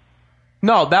here.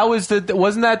 No, that was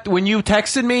wasn't that when you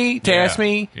texted me to ask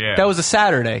me? Yeah. That was a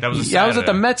Saturday. That was a Yeah, I was at the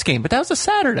Saturday. Mets game, but that was a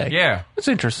Saturday. Yeah. That's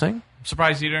interesting. I'm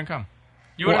surprised you didn't come.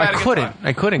 You Well, would have I had a good couldn't. time.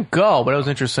 I couldn't go, but it was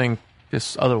interesting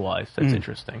just otherwise. That's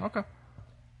interesting. Okay.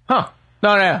 Huh.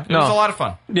 No. It was a lot of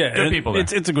fun. Yeah, Good people there.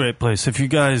 It's a great place. If you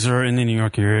guys are in the New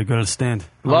York area, go to the Stand.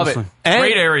 Love honestly. it. And,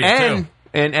 Great area, too.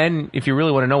 And if you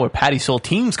really want to know where Patty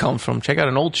Saltines comes from, check out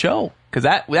an old show because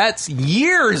that's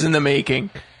years in the making.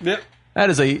 Yep. That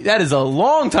is a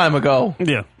long time ago.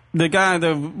 Yeah. One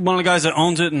of the guys that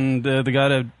owns it and the guy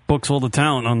that books all the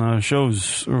talent on the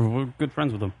shows, we're good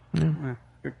friends with them. Yeah.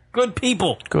 They're good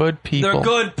people. Good people. They're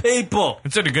good people.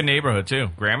 It's in a good neighborhood too.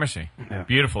 Gramercy,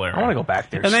 beautiful area. I want to go back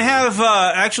there. And they have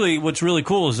actually, what's really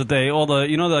cool is that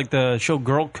like the show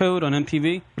Girl Code on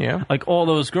MTV. Yeah. Like all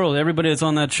those girls, everybody that's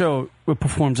on that show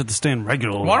performs at the Stand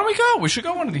regularly. Why don't we go? We should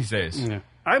go one of these days. Yeah.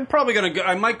 I'm probably gonna go.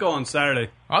 I might go on Saturday.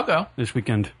 I'll go this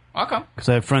weekend. I'll come Because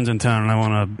I have friends in town and I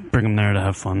want to bring them there to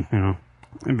have fun.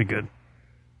 It'd be good.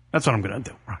 That's what I'm going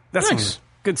to do. That's Nice.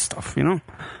 good stuff, you know?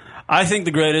 I think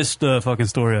the greatest fucking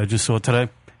story I just saw today,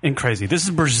 and crazy. This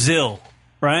is Brazil,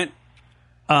 right?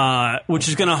 Which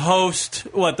is going to host,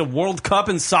 the World Cup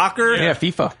in soccer? Yeah,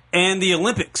 FIFA. And the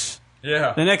Olympics.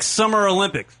 Yeah. The next Summer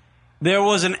Olympics. There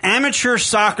was an amateur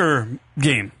soccer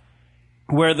game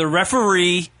where the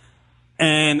referee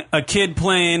and a kid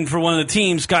playing for one of the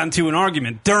teams got into an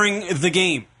argument during the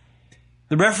game.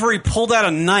 The referee pulled out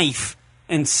a knife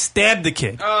and stabbed the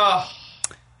kid.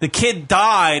 The kid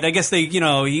died. I guess he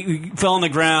fell on the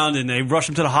ground and they rushed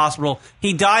him to the hospital.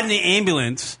 He died in the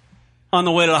ambulance on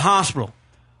the way to the hospital.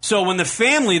 So when the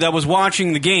family that was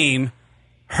watching the game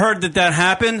heard that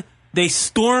happened, they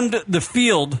stormed the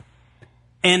field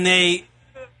and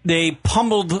they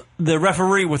pummeled the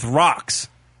referee with rocks,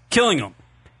 killing him.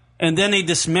 And then they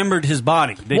dismembered his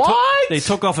body. They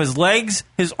took off his legs,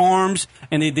 his arms,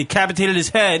 and they decapitated his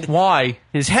head. Why?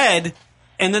 His head,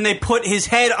 and then they put his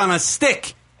head on a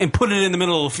stick and put it in the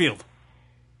middle of the field.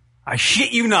 I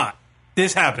shit you not.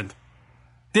 This happened.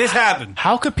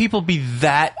 How could people be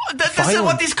that This is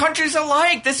what these countries are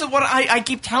like. This is what I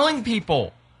keep telling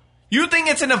people. You think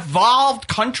it's an evolved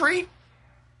country?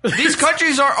 These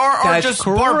countries are just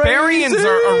crazy. barbarians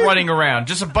are running around.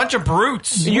 Just a bunch of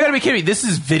brutes. You gotta be kidding me. This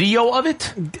is video of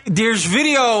it? There's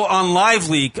video on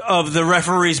LiveLeak of the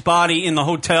referee's body in the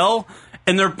hotel,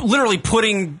 and they're literally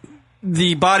putting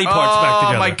the body parts back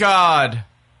together. Oh, my God.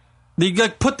 They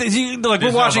put There's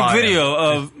we're watching no volume. video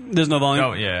of... There's no volume.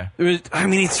 Oh, yeah. It's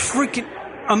freaking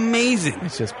amazing.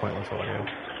 It's just pointless audio.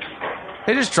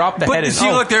 They just dropped the But head in. see,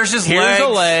 look, there's his here's legs. a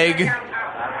leg.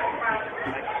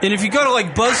 And if you go to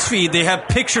BuzzFeed, they have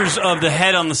pictures of the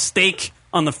head on the stake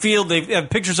on the field. They have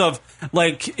pictures of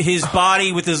his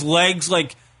body with his legs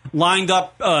lined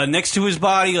up next to his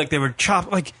body, like they were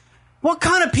chopped. What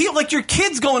kind of people? Your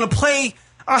kid's going to play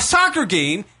a soccer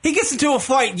game. He gets into a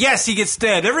fight. Yes, he gets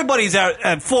stabbed. Everybody's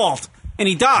at fault, and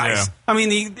he dies. Yeah. I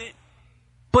mean,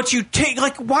 but you take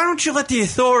why don't you let the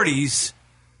authorities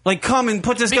come and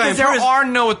put this guy in Because there prison? are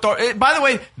no authorities. By the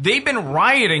way, they've been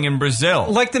rioting in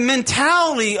Brazil. The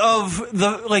mentality of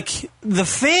the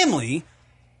family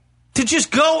to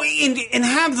just go and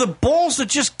have the balls to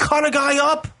just cut a guy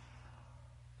up.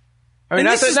 I mean,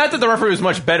 not that the referee was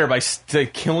much better by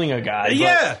killing a guy.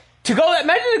 Yeah. But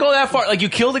imagine to go that far. You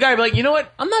kill the guy, but you know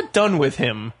what? I'm not done with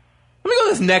him. Let me go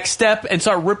this next step and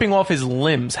start ripping off his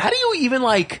limbs. How do you even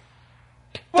Well,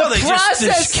 they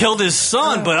just killed his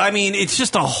son, but I mean, it's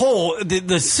just a whole.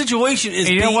 The situation is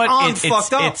beyond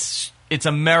fucked up. It's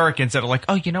Americans that are like,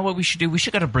 oh, you know what we should do? We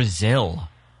should go to Brazil.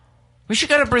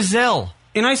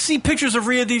 And I see pictures of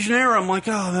Rio de Janeiro. I'm like,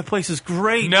 oh, that place is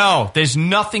great. No, there's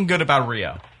nothing good about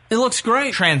Rio. It looks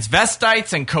great.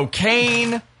 Transvestites and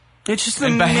cocaine. It's just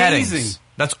and amazing. beheadings.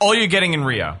 That's all you're getting in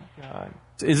Rio.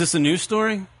 Is this a news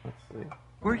story?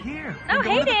 We're here. Oh,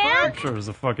 hey, Dan. I'm sure it was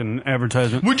a fucking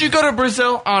advertisement. Would you go to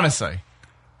Brazil? Honestly.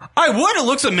 I would. It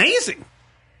looks amazing.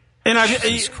 And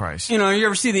Jesus Christ. You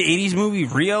ever see the 80s movie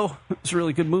Rio? It's a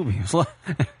really good movie.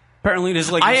 Apparently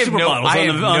there's I have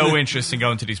supermodels no interest in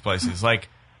going to these places.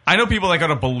 I know people that go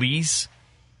to Belize.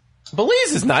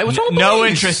 Belize is nice. What's wrong with No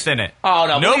Belize? interest in it. Oh,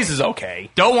 no. Nope. Belize is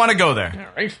okay. Don't want to go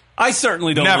there. Right. I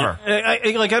certainly don't. Never.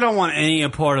 I don't want any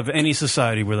part of any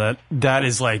society where that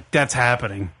is that's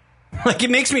happening. It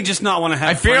makes me just not want to have.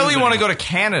 I barely friends want to anymore. go to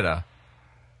Canada.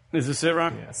 Is this it,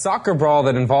 Rock? Soccer brawl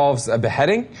that involves a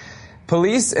beheading.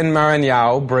 Police in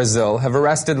Maranhão, Brazil, have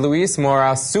arrested Luis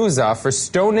Moura Souza for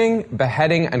stoning,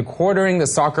 beheading, and quartering the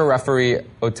soccer referee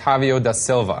Otávio da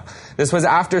Silva. This was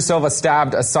after Silva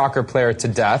stabbed a soccer player to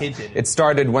death. It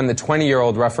started when the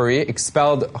 20-year-old referee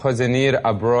expelled Josenir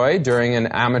Abreu during an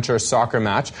amateur soccer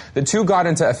match. The two got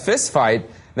into a fist fight.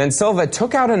 Then Silva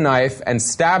took out a knife and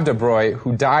stabbed Abreu,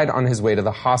 who died on his way to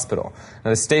the hospital.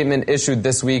 Now, the statement issued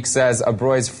this week says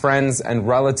Abreu's friends and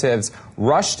relatives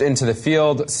rushed into the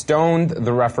field, stoned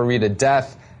the referee to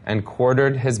death, and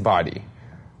quartered his body.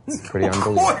 It's pretty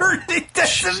unbelievable.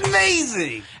 That's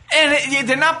amazing. And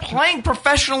they're not playing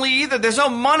professionally either. There's no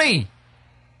money.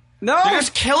 No. They're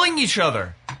just killing each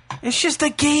other. It's just a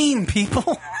game,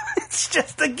 people. It's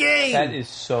just a game. That is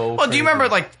so. Well, do you remember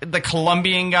the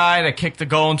Colombian guy that kicked the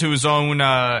goal into his own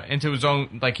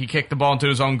he kicked the ball into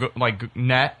his own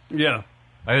net? Yeah.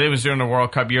 It was during the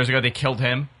World Cup years ago. They killed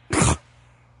him.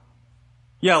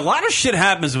 Yeah, a lot of shit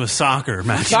happens with soccer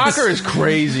matches. Soccer is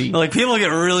crazy. People get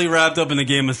really wrapped up in the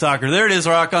game of soccer. There it is,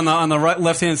 Rock, on the right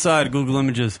left hand side of Google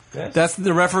Images. Yes. That's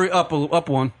the referee up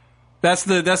one. That's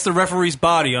the referee's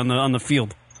body on the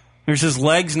field. There's his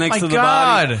legs next to the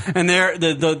body, and there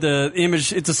the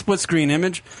image. It's a split screen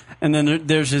image, and then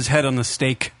there's his head on the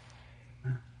stake.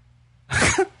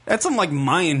 That's some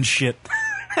Mayan shit.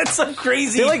 That's so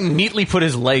crazy. They like neatly put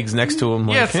his legs next to him.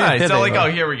 Like, Yeah, it's nice. there So they like, are.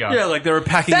 oh, here we go. Yeah, like they were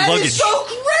packing That luggage. is so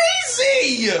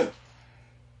crazy.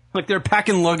 Like they're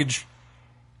packing luggage.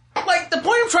 Like, the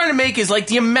point I'm trying to make is, like,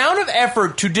 the amount of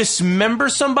effort to dismember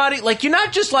somebody, like, you're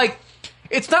not just, like,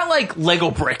 it's not like Lego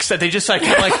bricks that they just, like,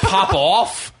 pop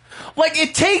off. Like,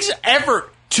 it takes effort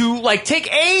to, like,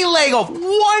 take a leg off,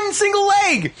 one single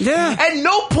leg. Yeah. At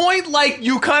no point, like,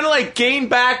 you kind of, like, gain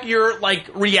back your,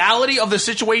 like, reality of the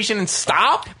situation and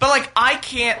stop. But, like, I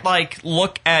can't, like,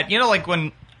 look at, you know, like,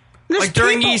 when, like,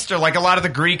 during Easter, like, a lot of the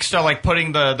Greeks are, like,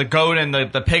 putting the goat and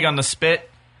the pig on the spit.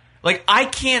 Like, I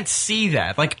can't see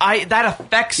that. Like, that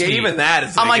affects me. Even that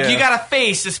is I'm like, yeah. you got a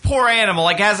face. This poor animal,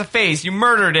 like, has a face. You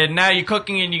murdered it, and now you're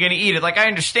cooking it and you're going to eat it. Like, I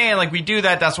understand, like, we do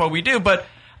that. That's what we do. But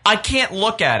I can't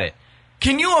look at it.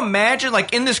 Can you imagine,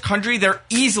 like, in this country, they're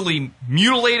easily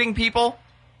mutilating people?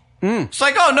 It's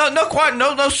like, oh,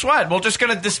 no sweat. We're just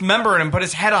going to dismember it and put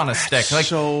his head on a stick. Like,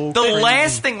 the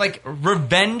last thing, like,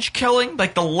 revenge killing,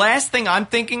 like, the last thing I'm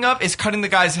thinking of is cutting the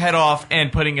guy's head off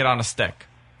and putting it on a stick.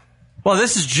 Well,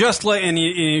 this is just like, and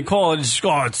you call it,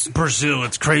 it's Brazil,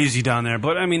 it's crazy down there.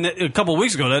 But I mean, a couple of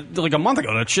weeks ago, like a month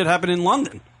ago, that shit happened in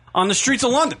London, on the streets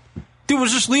of London. Dude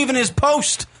was just leaving his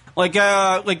post, like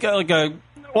a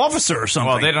officer or something.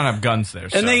 Well, they don't have guns there.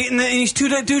 So. And these two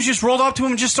dudes just rolled up to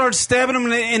him and just started stabbing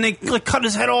him, and they like cut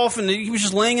his head off, and he was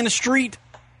just laying in the street.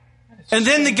 And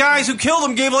then the guys who killed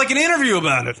him gave like an interview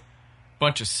about it.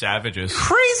 Bunch of savages.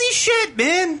 Crazy shit,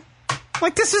 man.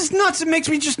 Like, this is nuts. It makes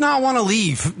me just not want to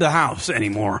leave the house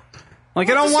anymore. Like,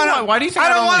 I don't want to. Why do you think I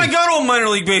don't want to leave? go to a minor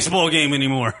league baseball game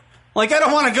anymore. Like, I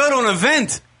don't want to go to an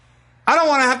event. I don't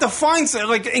want to have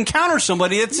to encounter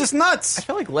somebody. It's just nuts. I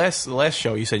feel like the last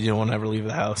show you said you don't want to ever leave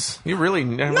the house. You really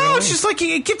never. No, it's just like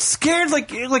you get scared.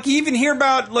 Like you even hear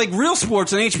about like Real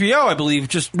Sports on HBO. I believe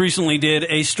just recently did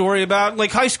a story about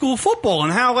like high school football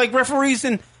and how like referees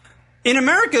in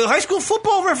America, high school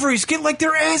football referees get like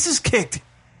their asses kicked.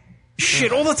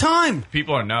 Shit all the time.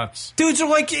 People are nuts. Dudes are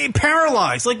like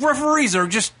paralyzed. Like referees are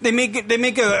just they make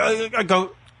a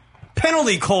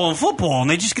penalty call in football and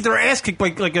they just get their ass kicked by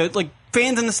like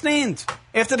fans in the stands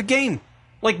after the game,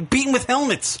 like beaten with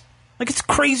helmets. Like it's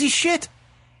crazy shit.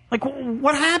 Like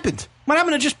what happened? What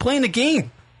happened to just playing the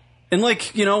game and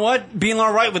like you know what, being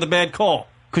all right with a bad call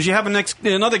because you have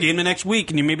another game the next week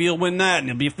and maybe you'll win that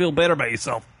and you'll feel better about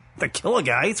yourself. To kill a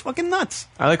guy, it's fucking nuts.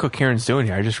 I like what Karen's doing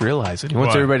here. I just realized it. He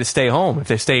wants everybody to stay home. If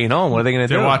they're staying home, what are they going to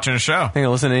do? They're watching a show. They're going to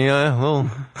listen to a little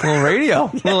radio,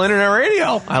 little internet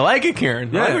radio. I like it,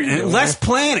 Karen. Yeah, less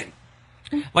planning.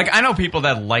 Like, I know people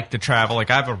that like to travel. Like,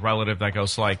 I have a relative that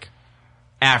goes to, like,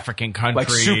 African countries. Like,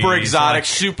 super exotic. Like,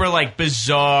 super, like,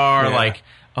 bizarre. Yeah. Like,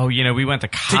 oh, you know, we went to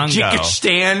Congo.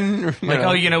 Tajikistan. Like,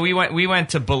 oh, you know, we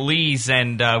went to Belize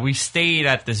and we stayed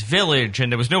at this village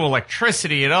and there was no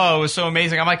electricity and oh, it was so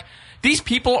amazing. I'm like, these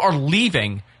people are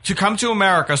leaving to come to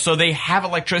America so they have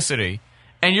electricity.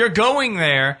 And you're going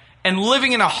there and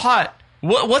living in a hut.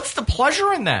 What's the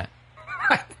pleasure in that?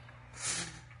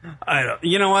 I don't.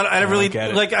 You know what? I really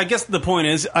like. I guess the point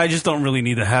is, I just don't really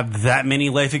need to have that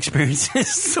many life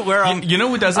experiences. Where you know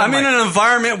who doesn't? I'm in an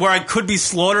environment where I could be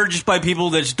slaughtered just by people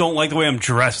that just don't like the way I'm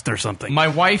dressed or something. My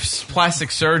wife's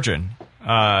plastic surgeon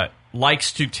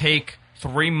likes to take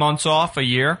 3 months off a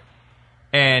year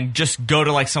and just go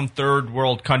to like some third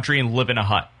world country and live in a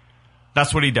hut.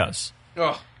 That's what he does.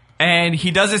 Ugh. And he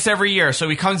does this every year. So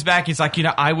he comes back. He's like, you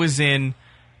know, I was in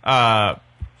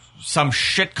some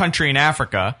shit country in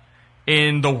Africa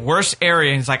in the worst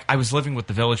area. He's like, I was living with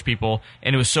the village people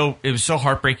and it was so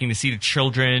heartbreaking to see the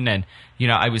children. And, you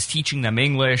know, I was teaching them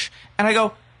English. And I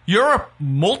go, you're a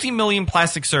multi-million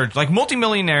plastic surgeon, like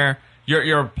multi-millionaire.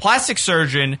 You're a plastic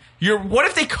surgeon. What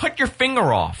if they cut your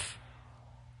finger off?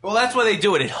 Well, that's why they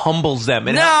do it. It humbles them.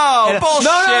 Bullshit.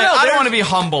 I don't want to be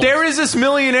humbled. There is this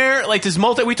millionaire, like this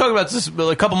we talked about this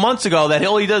a couple months ago, that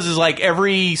all he does is like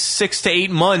every 6 to 8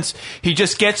 months, he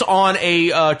just gets on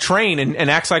a train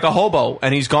and acts like a hobo,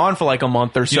 and he's gone for like a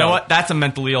month or so. You know what? That's a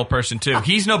mentally ill person, too.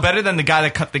 He's no better than the guy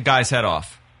that cut the guy's head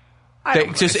off.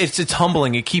 It's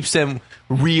humbling. It keeps them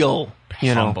real.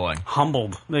 You know,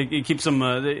 humbled. It keeps them.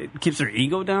 It keeps their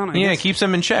ego down. I guess. It keeps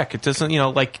them in check. It doesn't,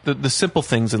 like the simple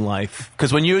things in life.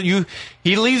 Because when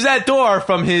he leaves that door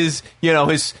from his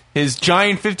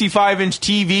giant 55-inch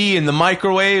TV and the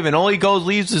microwave, and all he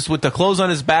leaves is with the clothes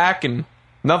on his back and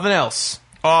nothing else.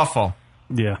 Awful.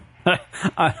 Yeah,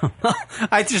 I don't know.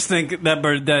 I just think that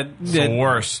it's the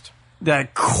worst.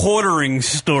 That quartering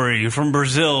story from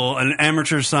Brazil and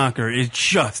amateur soccer is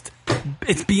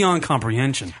it's beyond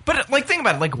comprehension. But, like, think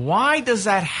about it. Like, why does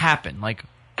that happen? Like,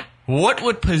 what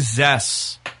would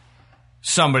possess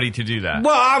somebody to do that.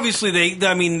 Well, obviously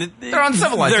they're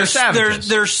uncivilized. They're savages.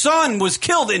 Their son was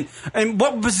killed, and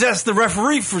what possessed the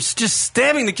referee for just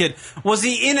stabbing the kid? Was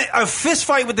he in a fist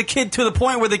fight with the kid to the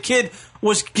point where the kid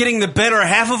was getting the better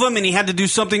half of him, and he had to do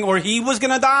something, or he was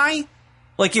going to die?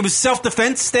 Like it was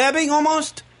self-defense stabbing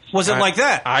almost? Was it like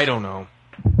that? I don't know.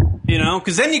 You know,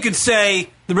 because then you could say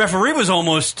the referee was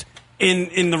almost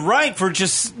in the right for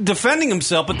just defending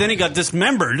himself, but then he got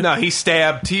dismembered. No, he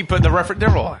stabbed. He put the referee.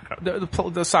 They're all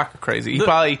the soccer crazy. He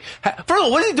probably. First of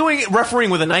all, what is he doing refereeing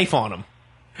with a knife on him?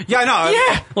 Yeah, I know.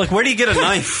 Yeah, like where do you get a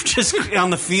knife just on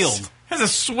the field? Has a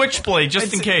switchblade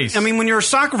just in case. I mean, when you're a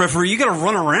soccer referee, you got to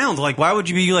run around. Like, why would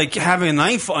you be like having a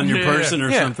knife on your person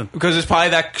or something? Because it's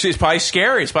probably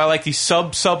scary. It's probably like these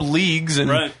sub leagues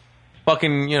and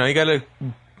fucking. You know, you got to.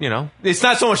 You know, it's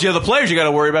not so much the other players you got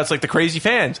to worry about. It's like the crazy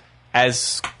fans,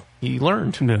 as he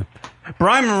learned. Yeah.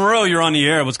 Brian Monroe, you're on the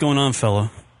air. What's going on, fella?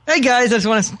 Hey guys, I just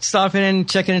want to stop in and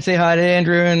check in and say hi to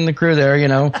Andrew and the crew there. You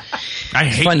know, I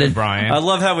hate you, Brian. I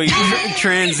love how we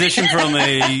transition from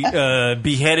a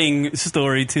beheading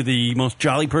story to the most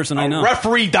jolly person I know.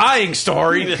 Referee dying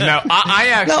story. No, I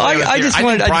actually. No, I just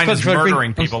wanted. think Brian is bring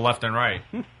murdering people left and right.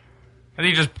 I think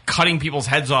he's just cutting people's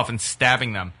heads off and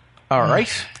stabbing them. All right.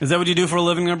 Is that what you do for a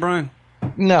living, there, Brian?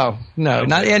 No, not.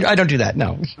 I don't do that.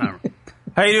 No.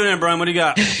 How you doing there, Brian? What do you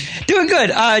got? Doing good.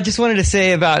 I just wanted to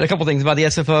say about a couple things about the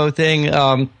SFO thing.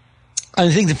 The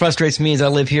thing that frustrates me is I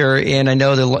live here and I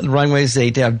know the runways,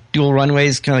 they have dual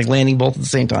runways, kind of like landing both at the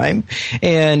same time.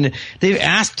 And they've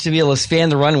asked to be able to span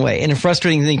the runway. And the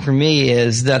frustrating thing for me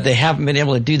is that they haven't been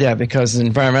able to do that because the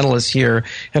environmentalists here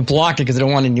have blocked it because they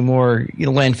don't want any more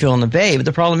landfill in the bay. But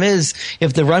the problem is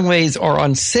if the runways are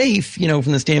unsafe,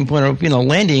 from the standpoint of,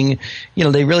 landing,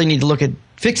 they really need to look at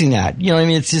fixing that. I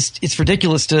mean, it's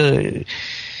ridiculous to...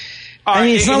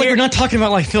 it's not like we're not talking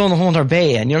about like filling the whole entire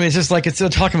bay in. It's just like it's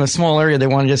talking about a small area they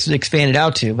want to just expand it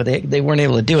out to, but they weren't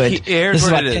able to do it.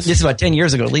 This is about 10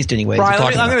 years ago, at least, anyway. Brian,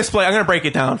 I'm going to break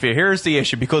it down for you. Here's the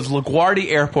issue because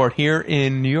LaGuardia Airport here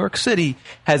in New York City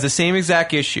has the same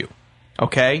exact issue.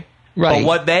 Okay, right. But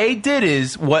what they did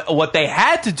is what they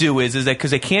had to do is that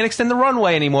because they can't extend the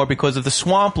runway anymore because of the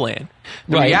swampland.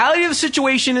 The reality of the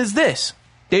situation is this: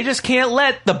 they just can't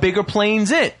let the bigger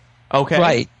planes in. Okay,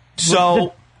 right.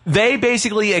 So. They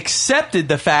basically accepted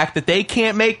the fact that they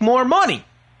can't make more money.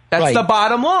 That's the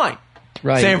bottom line.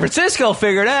 Right. San Francisco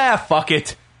figured, fuck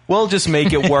it. We'll just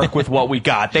make it work with what we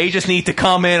got. They just need to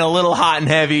come in a little hot and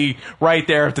heavy right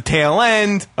there at the tail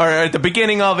end or at the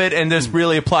beginning of it and just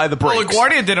really apply the brakes. Well,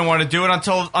 LaGuardia didn't want to do it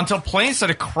until planes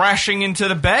started crashing into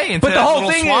the bay. But the whole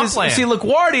thing is, see,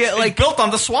 LaGuardia, it's built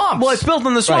on the swamps. Well, it's built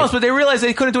on the swamps, but they realized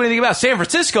they couldn't do anything about it. San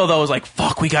Francisco, though, was like,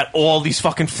 fuck, we got all these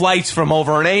fucking flights from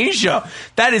over in Asia.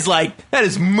 That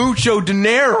is mucho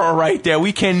dinero right there.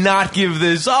 We cannot give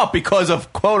this up because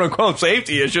of quote unquote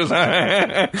safety issues.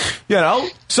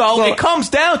 So it comes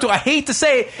down to, I hate to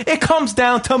say it comes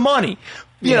down to money.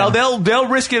 You know, they'll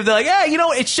risk it. They're like,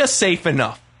 it's just safe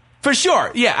enough. For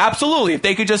sure. Yeah, absolutely. If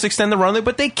they could just extend the runway,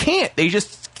 but they can't.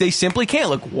 They simply can't.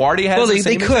 Look, LaGuardia has the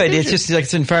same they could. It's just like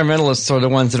environmentalists are the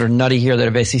ones that are nutty here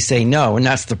that basically say no, and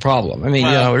that's the problem. I mean,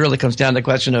 it really comes down to the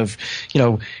question of,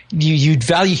 you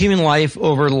value human life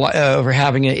over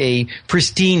having a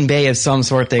pristine bay of some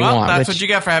sort they want. That's what you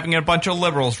get for having a bunch of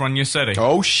liberals run your city.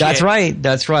 Oh, shit.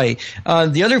 That's right.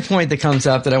 The other point that comes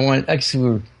up that I want, actually, we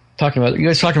were talking about, you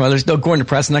guys talking about, there's no going to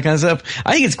press and that kind of stuff.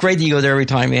 I think it's great that you go there every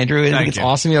time, Andrew. I think it's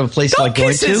awesome. You have a place to like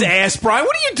going to. Don't kiss his ass, Brian.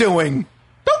 What are you doing?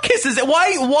 Don't kiss his ass.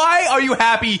 Why are you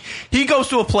happy he goes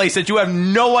to a place that you have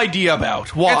no idea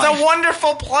about? Why? It's a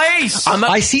wonderful place. I'm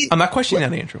not questioning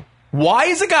that, Andrew. Why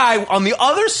is a guy on the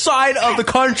other side of the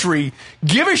country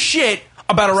give a shit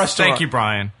about a restaurant? Thank you,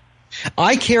 Brian.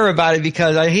 I care about it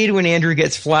because I hate when Andrew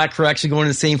gets flack for actually going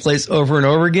to the same place over and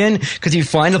over again because you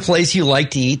find a place you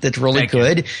like to eat that's really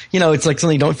good. It's like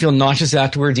something you don't feel nauseous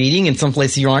afterwards eating, and some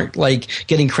places you aren't like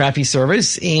getting crappy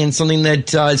service, and something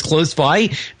that is close by.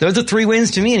 Those are 3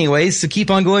 wins to me anyways, so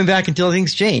keep on going back until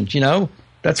things change,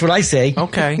 That's what I say.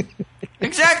 Okay.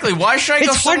 Exactly. Why should I go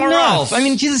hard somewhere enough. else? I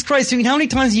mean, Jesus Christ. I mean, how many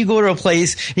times do you go to a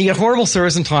place and you get horrible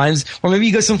service sometimes, or maybe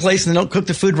you go someplace and they don't cook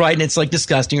the food right and it's like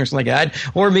disgusting or something like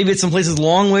that, or maybe it's some places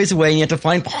long ways away and you have to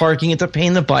find parking, you have to pay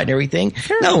in the butt and everything.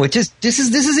 No, it just, this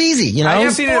is easy, I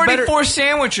have 44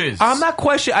 sandwiches. I'm not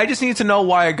questioning. I just need to know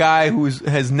why a guy who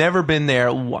has never been there,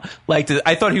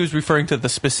 I thought he was referring to the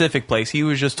specific place. He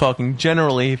was just talking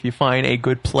generally. If you find a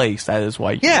good place, that is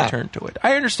why you return to it.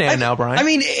 I understand now, Brian. I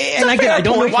mean, and I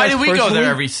don't know why do we go there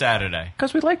every Saturday?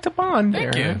 Because we like to bond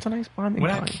there. Thank you. It's a nice bonding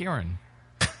Without time. Kieran.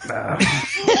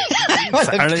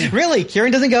 Really?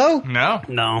 Kieran doesn't go? No.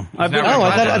 I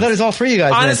thought it was all three of you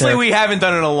guys. Honestly, we haven't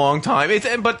done it in a long time.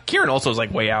 But Kieran also is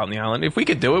like way out in the island. If we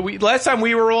could do it, last time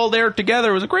we were all there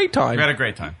together, it was a great time. We had a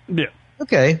great time. Yeah.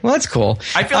 Okay, well that's cool.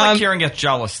 I feel like Kieran gets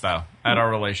jealous though at our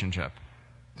relationship.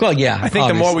 Well, yeah. I think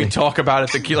the more we talk about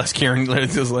it, the less Kieran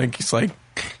is like. He's like,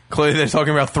 clearly they're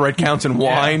talking about thread counts and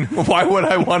wine. Yeah. Why would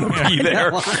I want to be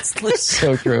there?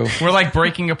 So true. We're like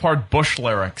breaking apart Bush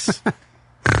lyrics.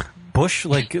 Bush,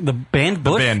 like the band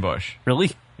Bush. The band Bush.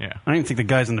 Really? Yeah. I don't even think the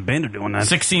guys in the band are doing that.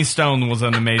 16 Stone was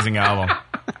an amazing album.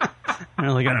 I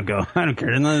don't go. I don't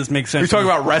care. None of this makes sense. You're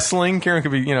talking about wrestling. Kieran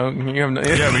could be,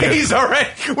 he's all right.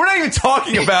 We're not even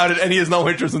talking about it, and he has no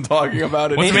interest in talking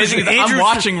about it. What's amazing is I'm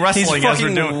watching wrestling as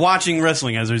we're doing. Watching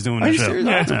wrestling as we're doing the show. Serious?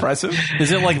 That's impressive.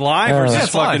 Is it like live or is it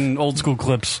fucking live. old school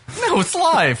clips? No, it's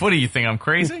live. What do you think? I'm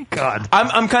crazy? God.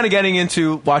 I'm kind of getting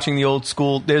into watching the old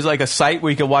school. There's like a site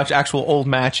where you can watch actual old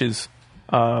matches.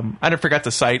 I forgot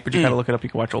the site, but you gotta look it up. You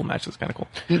can watch old matches. It's kind of cool.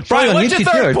 Brian, what's your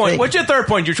third point? What's your third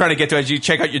point you're trying to get to as you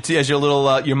check out your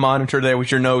little your monitor there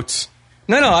with your notes?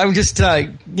 No, I'm just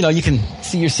you can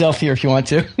see yourself here if you want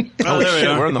to. Holy shit,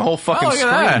 we're on the whole fucking screen.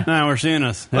 That. Now we're seeing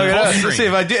us. Look at us. Let's see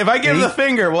if I give him the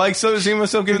finger. Will I see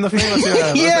myself giving the finger? Let's see what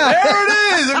happens. Yeah. There it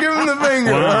is. I'm giving him the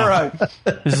finger. Wow. All right.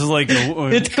 This is like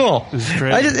it's cool.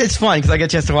 It's fun because I get a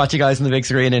chance to watch you guys in the big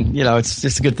screen, and it's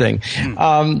just a good thing.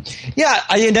 I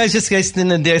was just in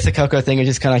the Dice Coco thing. And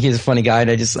just kind of he's a funny guy,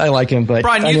 and I like him. But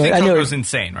Brian, you think Coco's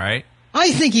insane, right?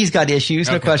 I think he's got issues.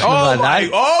 No question about that.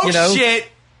 Oh shit.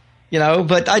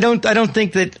 But I don't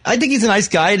think that. I think he's a nice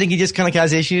guy. I think he just kind of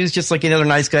has issues, just like any other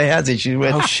nice guy has issues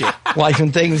with life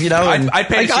and things. And I'd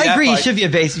pay to see I agree. that He should be a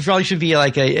bass. He probably should be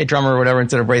like a drummer or whatever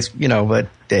instead of bass. But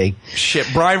shit,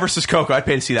 Brian versus Coco. I'd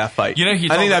pay to see that fight. I think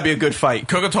that'd be a good fight.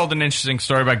 Coco told an interesting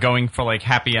story about going for like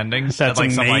happy endings. That's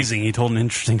like amazing. He told an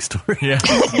interesting story. Yeah.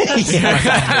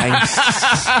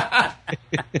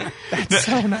 That's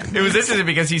so nice. It was interesting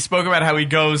because he spoke about how he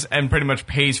goes and pretty much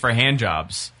pays for hand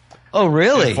jobs. Oh,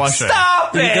 really?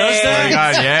 Stop it! He does that? Oh my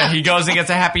God, yeah. He goes and gets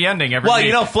a happy ending every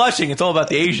week. Flushing, it's all about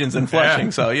the Asians and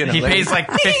Flushing, so, He pays like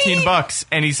 $15,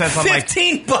 and he says something like...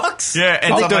 $15? Yeah,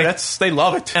 and they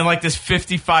love it. And like this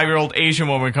 55-year-old Asian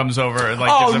woman comes over and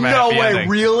like gives him a happy ending.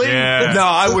 Really? Yeah. No,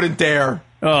 I wouldn't dare.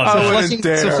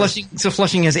 So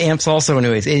Flushing has amps also,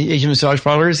 anyways. Asian massage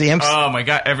parlors, amps. Oh my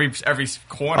God, every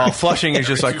corner. Oh, Flushing is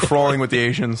just like crawling with the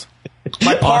Asians.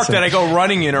 My park that I go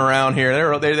running in around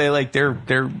here,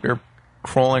 they're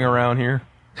crawling around here.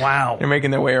 Wow, they're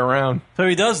making their way around. So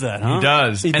he does that, huh? He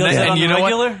does. He does that on the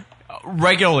regular?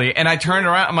 Regularly, and I turned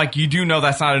around. I'm like, you do know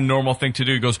that's not a normal thing to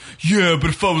do. He goes, yeah,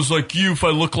 but if I was like you, if I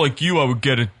looked like you, I would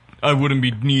get it. I wouldn't be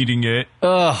needing it.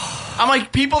 Ugh. I'm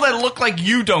like, people that look like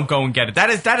you don't go and get it.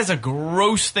 That is a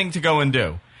gross thing to go and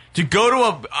do. To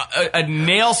go to a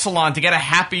nail salon to get a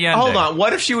happy ending. Hold on,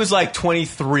 what if she was like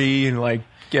 23 and like,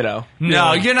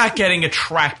 No, you're not getting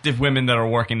attractive women that are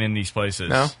working in these places.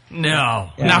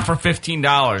 No, not for $15.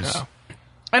 No.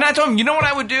 And I told him, you know what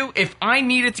I would do if I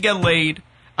needed to get laid?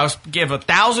 I would give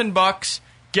 $1,000,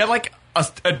 get like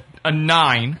a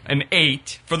 9, an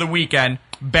 8 for the weekend.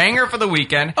 Bang her for the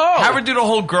weekend. Have her do the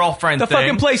whole girlfriend the thing.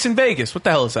 fucking place in Vegas. What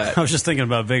the hell is that? I was just thinking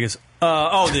about Vegas.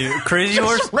 The Crazy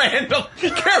Horse? Random.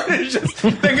 Karen is just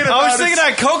thinking about I was thinking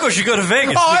that Coco should go to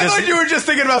Vegas. Oh, I thought you were just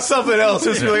thinking about something else.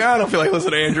 Just be like, I don't feel like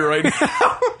listening to Andrew right now.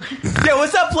 Yeah,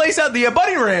 what's that place out the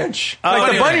Bunny Ranch?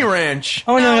 The Bunny Ranch.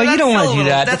 Oh, no, you don't want to do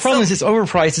that. The problem is it's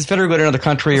overpriced. It's better to go to another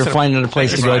country or find another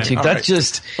place to go to. That's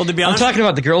just... Well, to be honest, I'm talking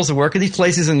about the girls that work at these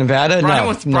places in Nevada. Brian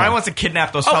wants to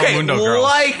kidnap those Telemundo girls.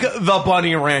 Like the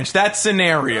Bunny Ranch. That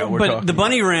scenario we're talking. But the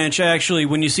Bunny Ranch, actually,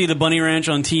 when you see the Bunny Ranch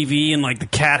on TV and like the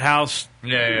cat house...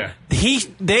 Yeah.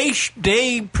 They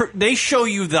show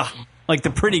you the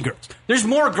pretty girls. There's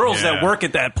more girls that work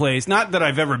at that place. Not that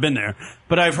I've ever been there,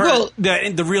 but I've heard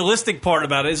that the realistic part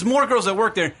about it is more girls that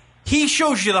work there. He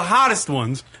shows you the hottest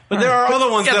ones, but there are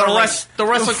other ones that are the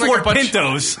rest look like a bunch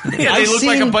Pintos. Yeah, they look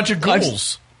like a bunch of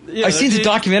ghouls. I've seen the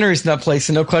documentaries in that place,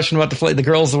 and no question about the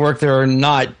girls that work there are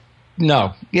not.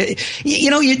 No.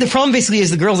 The problem basically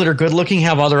is the girls that are good looking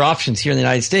have other options here in the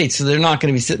United States, so they're not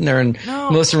going to be sitting there, and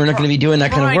most of them are not going to be doing that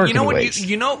kind of work.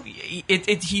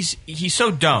 He's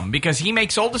so dumb because he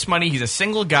makes all this money. He's a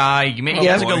single guy. He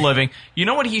has a good living. You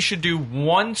know what he should do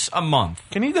once a month?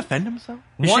 Can he defend himself?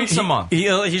 Once a month.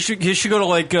 He should go to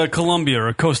like Colombia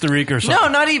or Costa Rica or something. No,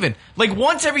 not even. Like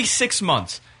once every 6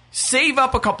 months. Save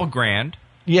up a couple grand.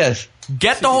 Yes.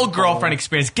 Get the whole girlfriend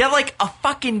experience. Get like a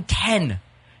fucking 10.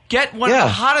 Get one of the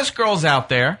hottest girls out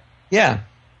there. Yeah.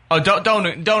 Oh,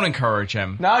 don't encourage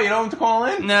him. No, you don't want to call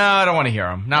in? No, I don't want to hear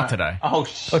him. Not today. Oh,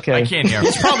 okay. I can't hear him.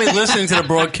 He's probably listening to the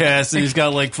broadcast and he's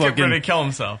got like Get ready to fucking kill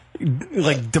himself.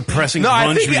 like depressing. No, I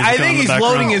grunge think music on in he's the loading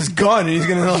background. his gun and he's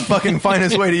gonna fucking find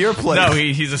his way to your place. No,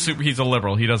 he's a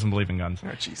liberal. He doesn't believe in guns. Oh,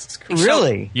 Jesus Christ.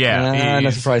 Really? Yeah. No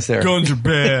surprise there. Guns are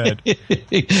bad. Guns are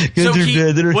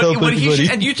bad. They don't help what he anybody.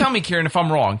 should, and you tell me, Kieran, if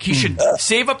I'm wrong, he should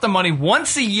save up the money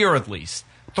once a year at least,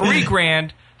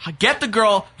 $3,000. Get the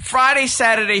girl Friday,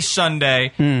 Saturday,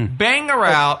 Sunday, bang her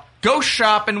out, go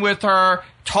shopping with her,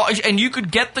 and you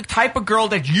could get the type of girl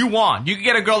that you want. You could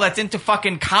get a girl that's into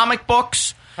fucking comic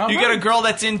books. You get a girl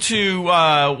that's into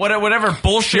whatever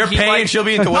bullshit You're he paying, likes. she'll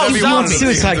be into whatever you want.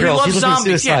 Suicide He girls. loves He's looking for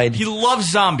zombies. Yeah, suicide. he loves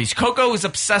zombies. Coco is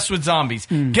obsessed with zombies.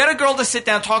 Get a girl to sit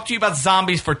down, talk to you about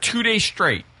zombies for 2 days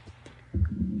straight.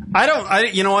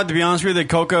 You know what? To be honest with you,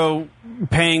 Coco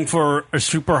paying for a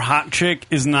super hot chick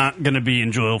is not going to be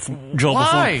enjoyable.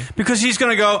 Why? For him. Because he's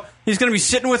going to be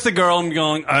sitting with the girl and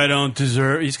going, I don't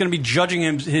deserve. He's going to be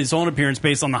judging his own appearance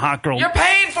based on the hot girl. You're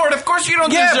paying for it. Of course you don't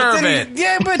deserve it.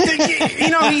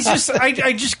 He's just.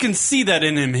 I just can see that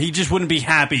in him. He just wouldn't be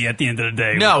happy at the end of the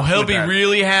day. No, he'll be that.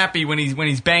 really happy when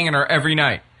he's banging her every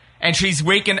night. And she's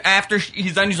waking after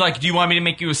he's done. He's like, "Do you want me to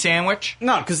make you a sandwich?"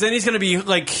 No, because then he's going to be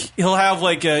like, he'll have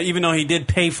like, even though he did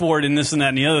pay for it and this and that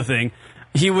and the other thing,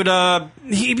 he'd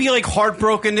be like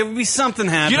heartbroken. There would be something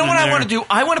happening. You know what there. I want to do?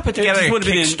 I want to put together a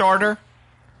Kickstarter.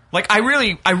 Like I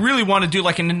really want to do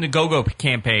like an Indiegogo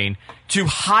campaign to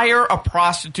hire a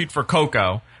prostitute for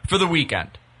Coco for the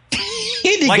weekend.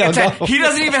 He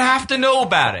doesn't even have to know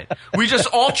about it. We just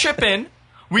all chip in.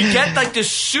 We get like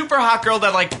this super hot girl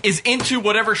that like is into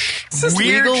whatever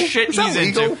weird legal? shit Is he's that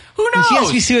legal? into. Who knows? She has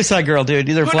to be suicide girl, dude.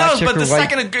 Either Who black knows? chick But or the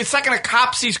white. second a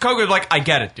cop sees Coco, like I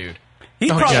get it, dude.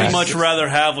 He'd Oh, probably yes. much rather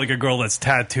have like a girl that's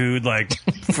tattooed like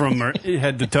from her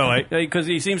head to toe because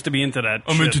he seems to be into that.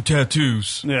 I'm shit. into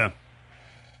tattoos. Yeah.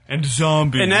 And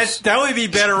zombies. And that would be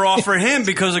better off for him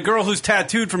because a girl who's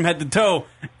tattooed from head to toe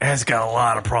has got a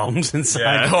lot of problems inside.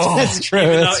 Yeah. Oh. That's true.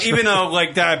 Even though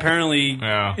like that apparently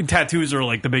tattoos are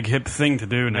like the big hip thing to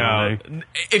do nowadays.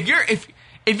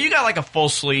 If you got like a full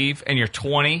sleeve and you're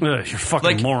 20, you're fucking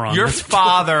like moron. your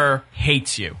father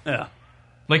hates you. Yeah.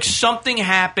 Like something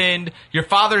happened, your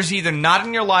father's either not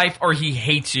in your life or he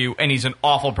hates you and he's an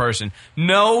awful person.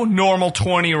 No normal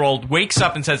 20-year-old wakes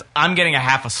up and says, I'm getting a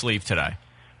half a sleeve today.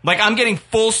 Like, I'm getting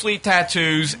full sleeve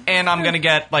tattoos, and I'm going to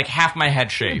get, like, half my head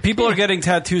shaved. People are getting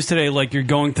tattoos today like you're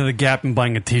going to the Gap and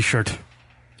buying a T-shirt.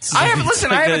 I have a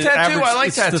tattoo. I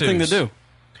like tattoos. It's the thing to do.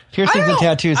 Piercings and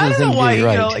tattoos is I the don't thing know to why. do,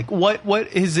 right? You know, like what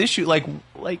his issue? Like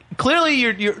clearly,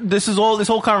 you're this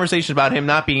whole conversation about him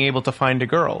not being able to find a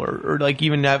girl or like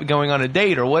even going on a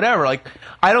date or whatever. Like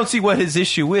I don't see what his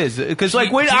issue is because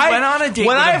like when he went on a date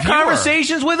when with I a have viewer.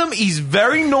 conversations with him, he's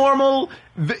very normal.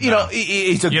 You know,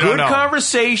 it's a You don't good know.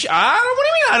 conversation. What do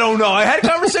you mean? I don't know. I had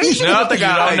conversations No, with the you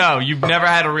guy. don't know. You've never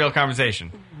had a real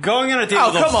conversation. Going on a date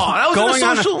Oh, with come on. I was in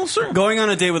a social circle. going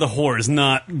on a date with a whore is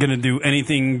not going to do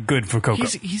anything good for Coco.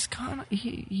 He's kind of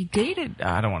he dated.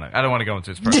 I don't want to go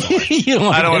into his personal life. You don't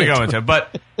wanna I don't want to get go into into it,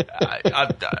 but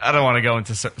I don't want to go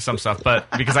into some stuff. But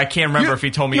because I can't remember if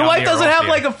he told me Your on wife the air or doesn't off have the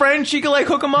like air. a friend she could like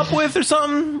hook him up with or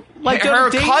something. Like her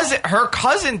a date?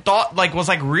 cousin thought like was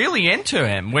like really into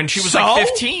him when she was So? like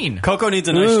 15. Coco needs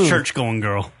a nice church-going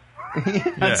girl.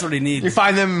 That's what he needs. You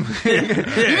find them. You're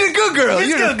a good girl. He's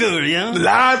You're got good, yeah.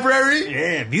 Library.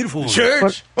 Yeah, beautiful.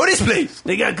 Church. Oh, this place.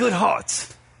 They got good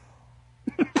hearts.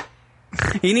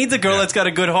 He needs a girl that's got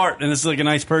a good heart and is like a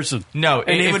nice person. No,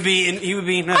 and he would be.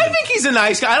 I think he's a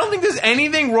nice guy. I don't think there's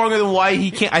anything wrong with him why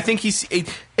he can't. I think he's,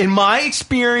 in my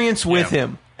experience with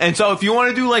him. And so if you want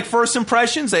to do like first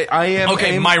impressions, I am.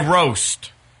 Okay, my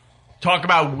roast. Talk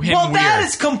about him Well, that weird.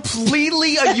 is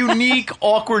completely a unique,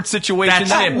 awkward situation.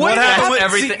 That's That it. would What happen- happened?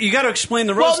 Everything- You got to explain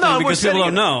the Well, roast no, thing we're because people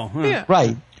setting don't know. Yeah.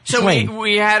 Right. So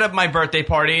we had my birthday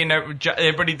party, and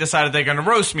everybody decided they're going to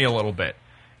roast me a little bit.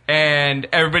 And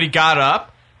everybody got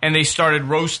up, and they started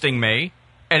roasting me.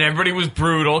 And everybody was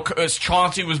brutal.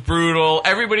 Chauncey was brutal.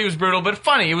 Everybody was brutal, but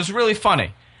funny. It was really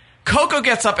funny. Coco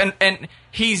gets up, and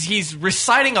he's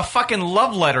reciting a fucking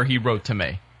love letter he wrote to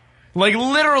me. Like,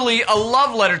 literally a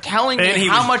love letter telling And me he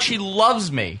how was- much he loves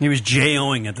me. He was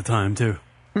J-O-ing at the time too.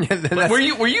 Were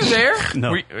you there?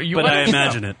 No, Were you but I went?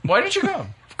 imagine it. Why didn't you go?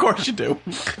 Of course you do.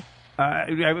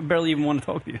 I barely even want to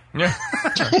talk to you. Yeah.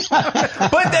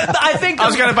 But I think I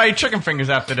was going to buy you chicken fingers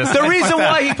after this. the reason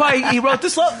why he wrote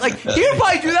this love, like he'd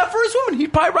probably do that for his woman.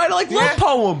 He'd probably write like love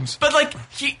poems. But like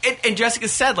and Jessica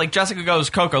said, like Jessica goes,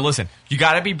 Coco, listen, you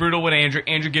got to be brutal with Andrew.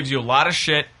 Andrew gives you a lot of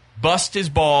shit. Bust his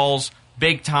balls.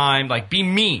 big time, like be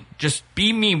mean, just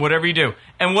be mean, whatever you do.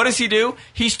 And what does he do?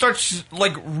 He starts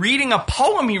like reading a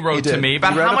poem he wrote to me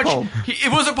about how much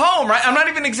it was a poem, right? I'm not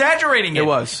even exaggerating it. It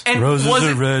was. And Roses was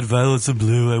are it, red, violets are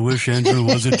blue. I wish Andrew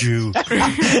was a Jew.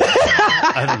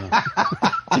 I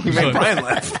don't know. You made Brian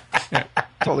laugh.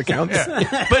 That's all that counts.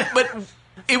 Yeah. But it was.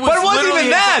 But it wasn't literally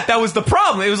even that. That was the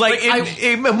problem. It was like,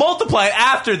 it multiplied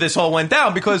after this all went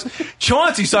down because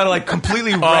Chauncey started like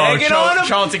completely ragging on him.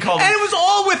 Chauncey called him. And it was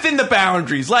all within the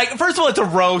boundaries. Like, first of all, it's a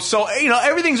roast, so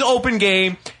everything's open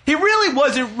game. He really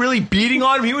wasn't really beating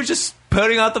on him. He was just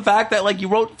putting out the fact that like you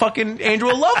wrote fucking Andrew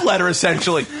a love letter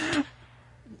essentially.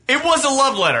 It was a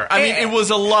love letter. I mean, it was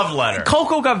a love letter.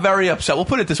 Coco got very upset. We'll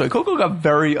put it this way. Coco got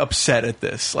very upset at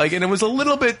this. Like, and it was a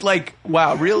little bit like,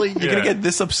 wow, really? You're going to get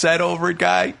this upset over it,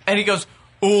 guy? And he goes,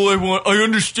 I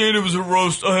understand it was a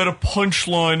roast. I had a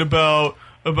punchline about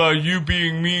you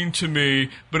being mean to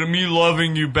me, but me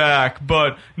loving you back,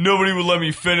 but nobody would let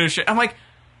me finish it. I'm like,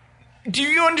 do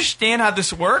you understand how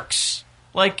this works?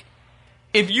 Like,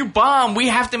 if you bomb, we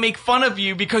have to make fun of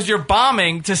you because you're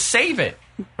bombing to save it.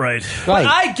 Right. But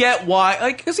I get why,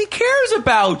 like, because he cares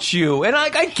about you, and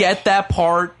I get that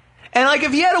part. And like,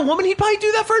 if he had a woman, he'd probably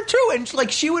do that for her too, and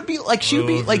like, she'd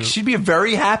be a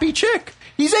very happy chick.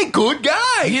 He's a good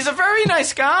guy. He's a very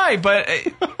nice guy, but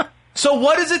so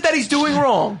what is it that he's doing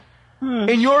wrong,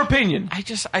 in your opinion? I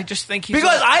just think he's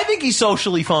because I think he's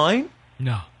socially fine.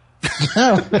 No.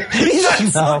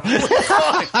 He's not.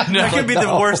 That could be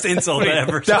the worst insult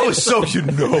ever. That was so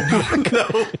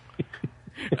no.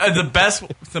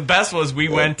 The best was we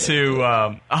went to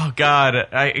oh god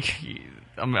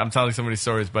I'm telling so many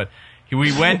stories, but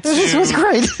we went to this was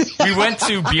great. We went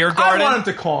to Beer Garden. I want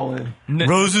him to call in.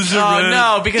 Roses are red.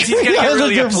 No, because he's gonna get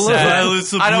really upset.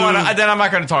 Violets are I don't blue. want to. Then I'm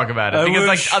not going to talk about it because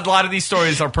like a lot of these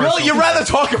stories are personal. Well, you'd rather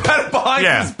talk about it behind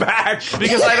his back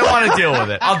because I don't want to deal with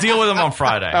it. I'll deal with them on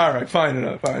Friday. All right, fine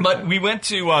enough. But we went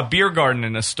to Beer Garden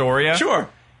in Astoria. Sure.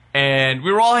 And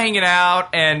we were all hanging out,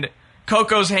 and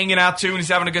Coco's hanging out too, and he's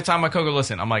having a good time. I'm like, Coco,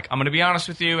 listen, I'm going to be honest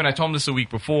with you, and I told him this a week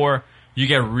before. You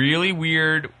get really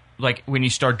weird, like, when you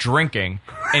start drinking,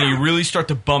 and you really start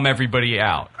to bum everybody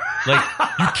out. Like,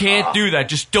 you can't do that.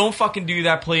 Just don't fucking do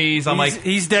that, please. I'm like...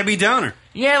 He's Debbie Downer.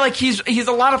 Yeah, like, he's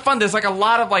a lot of fun. There's, like, a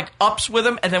lot of, like, ups with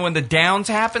him, and then when the downs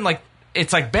happen, like,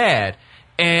 it's, like, bad.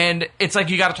 And it's like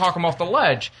you got to talk him off the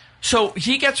ledge. So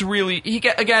he gets really...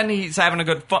 Again, he's having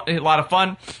a lot of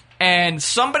fun. And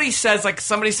somebody said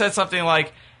something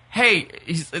like, "Hey,"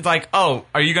 he's like, "Oh,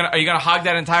 are you gonna hog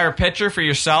that entire pitcher for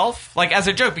yourself?" Like as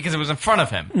a joke because it was in front of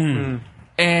him.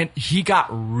 And he got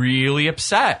really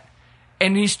upset.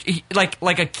 And he like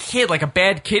a kid, like a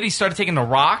bad kid. He started taking the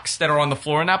rocks that are on the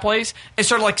floor in that place and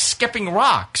started like skipping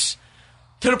rocks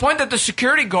to the point that the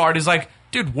security guard is like,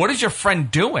 "Dude, what is your friend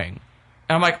doing?"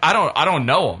 And I'm like, "I don't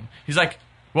know him." He's like,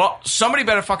 "Well, somebody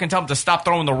better fucking tell him to stop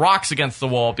throwing the rocks against the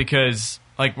wall because."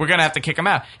 Like, we're going to have to kick him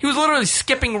out. He was literally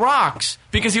skipping rocks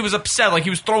because he was upset. Like,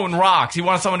 he was throwing rocks. He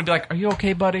wanted someone to be like, "Are you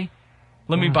okay, buddy?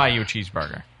 Let me buy you a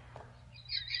cheeseburger."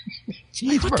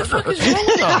 What the fuck is wrong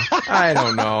with him? I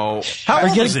don't know. How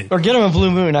old is he? Or get him a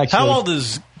Blue Moon, actually. How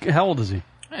old is he?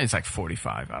 He's like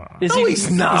 45. I don't know.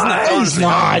 He's not. He's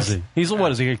not. He's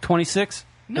what? Is he like 26?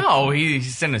 No,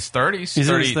 he's in his 30s. He's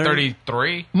 30, in his 30s?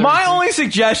 33. My only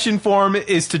suggestion for him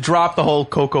is to drop the whole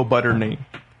Cocoa Butter name.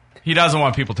 He doesn't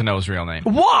want people to know his real name.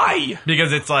 Why?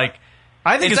 Because it's like...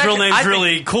 I think his real name's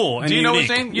really cool and Do you know unique.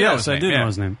 his name? You Yes, know I his do name, know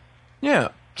his name. Yeah.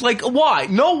 Like, why?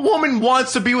 No woman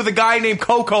wants to be with a guy named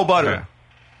Cocoa Butter. Yeah.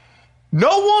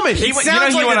 No woman. It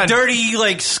sounds like a dirty,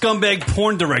 like, scumbag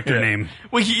porn director name.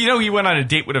 Well, he went on a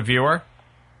date with a viewer.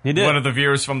 He did. One of the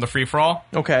viewers from the Free For All.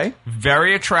 Okay.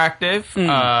 Very attractive.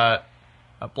 A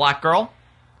black girl.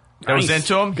 That was Nice.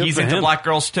 into him. Good He's for into him. black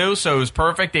girls too, so it was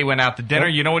perfect. They went out to dinner.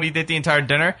 Yep. You know what he did the entire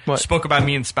dinner? What? Spoke about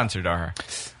me and Spencer to her.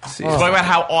 See, Spoke about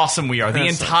how awesome we are. The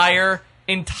That's entire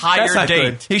That's not date.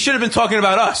 good. He should have been talking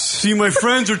about us. See, my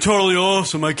friends are totally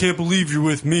awesome. I can't believe you're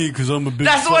with me because I'm a big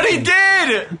That's what he fucking-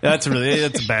 did!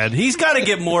 That's bad. He's got to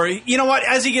get more. You know what?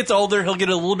 As he gets older, he'll get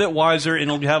a little bit wiser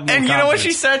and he'll have more And you know what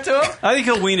she confidence. said to him? I think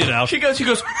he'll wean it out. She goes,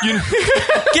 give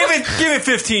it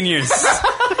 15 years.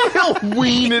 He'll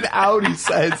wean it out, he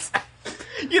says.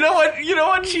 You know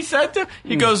what she said to him?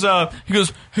 He goes,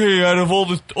 "Hey, out of all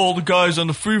the guys on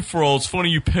the Free For All, it's funny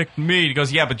you picked me." He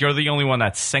goes, "Yeah, but you're the only one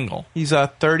that's single." He's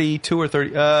 32 or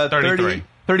 30. 33.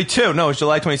 32. No, it's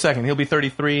July 22nd. He'll be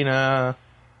 33 in a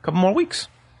couple more weeks.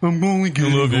 I'm only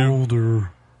getting older.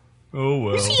 Oh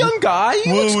well. He's a young guy.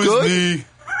 He looks Woe good. is me.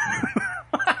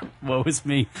 Woe is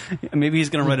me. Maybe he's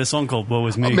going to write a song called Woe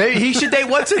is me. Maybe he should date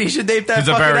what's it? He should date that He's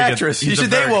a fucking very good- actress. He he's a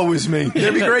should date very- Woe is me.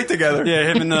 They'd be great together.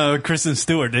 Yeah, him and Kristen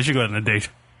Stewart. They should go on a date.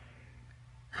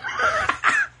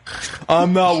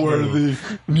 I'm not worthy.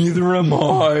 Neither am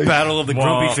I. Battle of the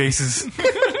grumpy faces.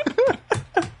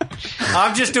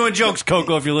 I'm just doing jokes,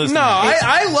 Coco, if you're listening. No,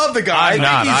 I love the guy.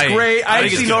 I think he's great. I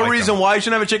think see it's no good. reason why he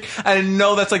shouldn't have a chick. I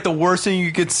know that's like the worst thing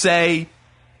you could say.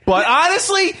 But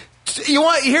honestly, you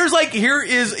want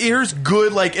here's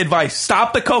good like advice.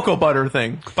 Stop the cocoa butter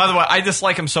thing. By the way, I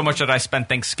dislike him so much that I spend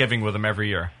Thanksgiving with him every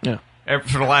year. Yeah.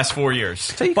 For the last 4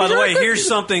 years. By the way, here's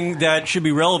something that should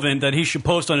be relevant that he should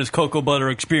post on his Cocoa Butter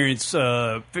Experience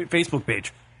Facebook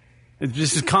page.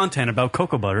 This is content about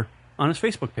cocoa butter on his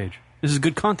Facebook page. This is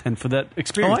good content for that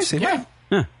experience. Oh, I see. Yeah.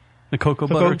 The Cocoa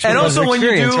Butter Experience. And also when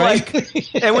you do right?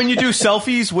 like, and when you do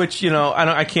selfies, which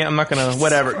I'm not gonna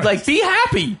whatever. Like, be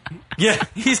happy. Yeah,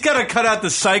 he's got to cut out the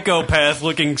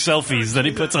psychopath-looking selfies that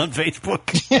he puts on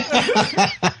Facebook.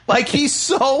 Like he's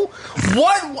so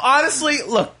what? Honestly,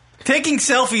 look. Taking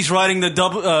selfies riding the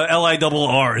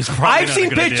LIRR is probably I've not seen a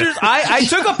good pictures. idea. I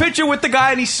took a picture with the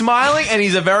guy and he's smiling and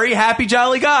he's a very happy,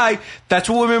 jolly guy. That's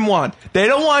what women want. They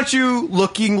don't want you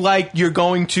looking like you're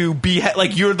going to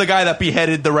like you're the guy that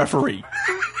beheaded the referee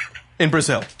in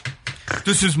Brazil.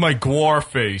 This is my guar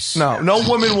face. No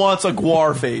woman wants a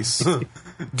guar face.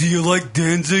 Do you like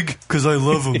Danzig? Because I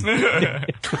love him.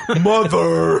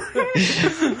 Mother,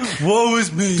 woe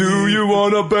is me. Do you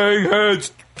want to bang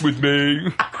heads with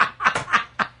me?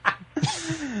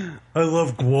 I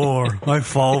love Guar. I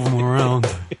follow him around.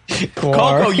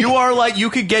 Coco, you are like, you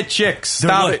could get chicks.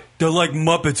 Stop it. They're like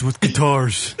Muppets with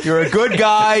guitars. You're a good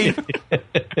guy.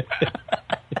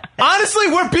 Honestly,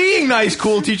 we're being nice,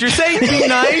 cool teacher. Say be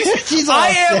nice. I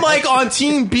am like on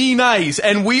team be nice,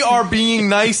 and we are being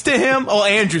nice to him. Oh,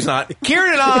 Andrew's not.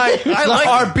 Kieran and I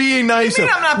are being nice. What do you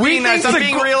mean I'm not being nice? I'm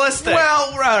being realistic.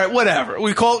 Well, right, whatever.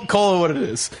 We call it what it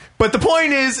is. But the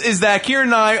point is that Kieran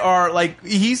and I are like,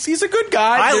 he's a good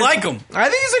guy. I like him. I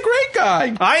think he's a great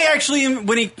guy. I actually,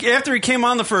 after he came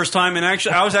on the first time, and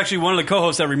actually, I was actually one of the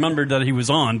co-hosts that remembered that he was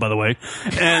on, by the way,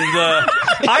 and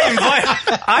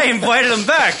I invited him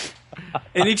back,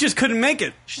 and he just couldn't make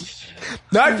it.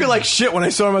 Now I feel like shit when I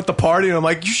saw him at the party, and I'm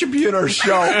like, you should be in our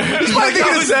show. He's Like, probably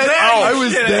gonna say, there. I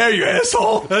was there, you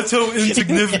asshole. That's how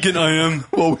insignificant I am.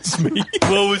 Woe is me.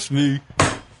 Woe is me.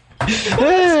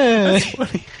 That's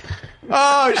funny.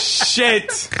 Oh,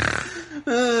 shit.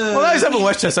 Well, I was up in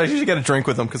Westchester. I usually get a drink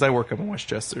with him because I work up in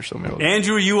Westchester. So maybe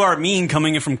Andrew, you are mean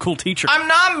coming in from Cool Teacher. I'm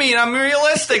not mean. I'm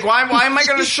realistic. Why am I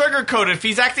going to sugarcoat it? If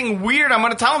he's acting weird, I'm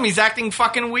going to tell him he's acting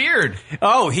fucking weird.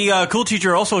 Oh, Cool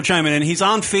Teacher also chiming in. He's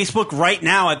on Facebook right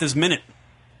now at this minute.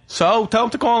 So tell him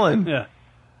to call in.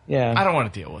 Yeah. I don't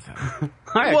want to deal with him.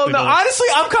 Well, no, honestly,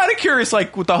 I'm kind of curious,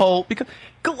 like, with the whole, because,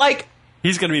 like,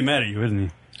 he's going to be mad at you, isn't he?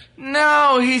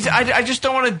 No, I just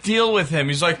don't want to deal with him.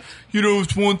 He's like,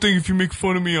 it's one thing if you make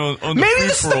fun of me on the maybe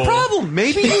this is the problem.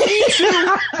 Maybe you need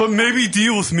to. But maybe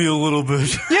deal with me a little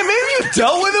bit. Yeah, maybe you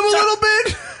dealt with him a little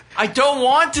bit. I don't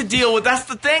want to deal with. That's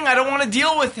the thing. I don't want to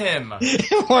deal with him.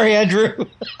 Or Andrew.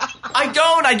 I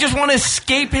don't. I just want to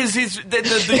escape the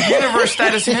universe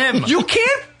that is him. You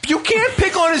can't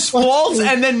pick on his faults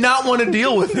and then not want to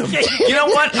deal with him. You know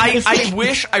what?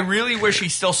 I really wish he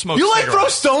still smoked You like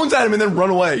cigarettes. throw stones at him and then run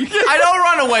away. I don't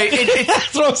run away.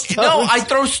 Throw stones. No, I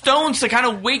throw stones to kind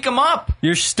of wake him up.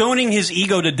 You're stoning his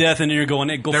ego to death, and then you're going,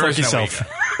 hey, go There fuck is no yourself.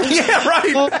 Yeah,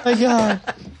 right. Oh my god.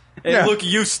 Hey, Yeah. look at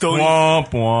you, stoning.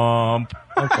 Womp womp.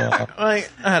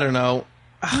 I don't know.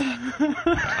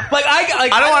 I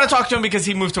don't want to talk to him because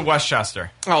he moved to Westchester.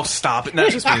 Oh, stop it.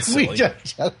 Not just being silly.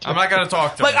 I'm not going to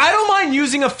talk to him. Like, I don't mind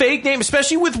using a fake name,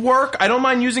 especially with work. I don't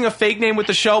mind using a fake name with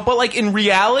the show, but like in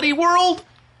reality world,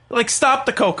 like stop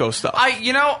the Coco stuff.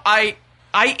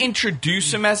 I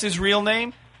introduce him as his real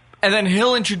name, and then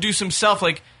he'll introduce himself.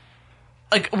 Like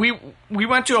we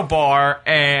went to a bar,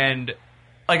 and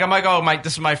like I'm like, oh,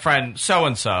 this is my friend so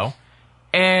and so,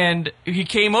 and he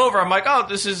came over. I'm like, oh,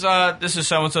 this is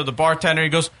so and so, the bartender. He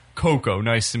goes, Coco,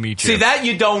 nice to meet you. See, that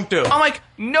you don't do. I'm like,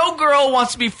 no girl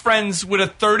wants to be friends with a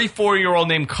 34-year-old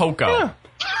named Coco. Yeah.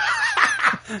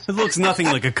 It looks nothing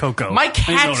like a Coco. My I don't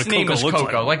know cat's what a name Coco is looks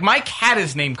Coco. Like, my cat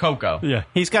is named Coco. Yeah,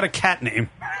 he's got a cat name.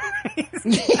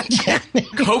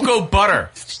 Cocoa Butter.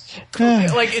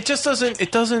 Like, it just doesn't.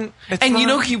 It doesn't. And you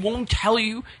know, he won't tell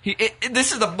you.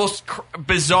 This is the most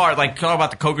bizarre. Like, talk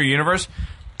about the Coco universe.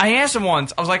 I asked him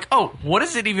once. I was like, "Oh, what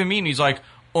does it even mean?" He's like,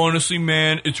 "Honestly,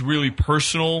 man, it's really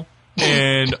personal,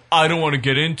 and I don't want to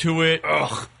get into it."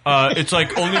 Ugh. It's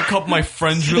like only a couple of my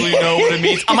friends really know what it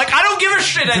means. I'm like, I don't give a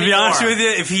shit anymore. To be honest with you,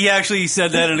 if he actually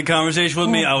said that in a conversation with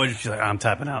me, I would just be like, I'm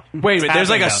tapping out. Wait, there's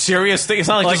like a serious thing. It's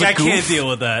not like, I just a can't goof? deal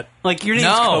with that. Like, your name's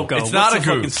No, Coco. it's not What's a the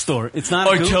fucking goof. story? It's not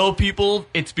a I goof? tell people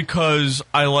it's because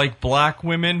I like black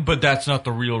women, but that's not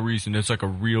the real reason. It's like a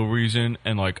real reason,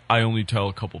 and like I only tell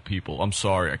a couple people. I'm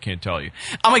sorry, I can't tell you.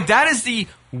 I'm like, that is the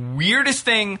weirdest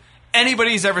thing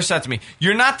anybody's ever said to me.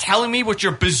 You're not telling me what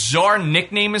your bizarre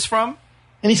nickname is from?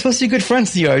 And he's supposed to be good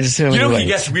friends to you, I would assume. You know, anyway. he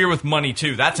gets weird with money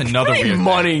too. That's another weird thing.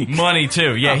 money? Money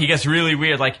too. Yeah, he gets really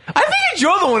weird. Like, I think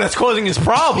you're the one that's causing his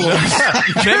problems.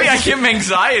 maybe I give him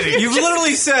anxiety. You've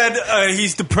literally said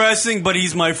he's depressing, but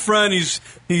he's my friend.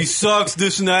 He sucks,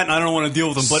 this and that, and I don't want to deal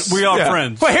with him. But we are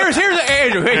friends. But here's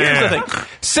Andrew. Here's the thing.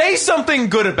 Say something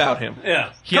good about him.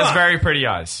 Yeah, he has very pretty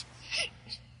eyes.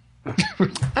 I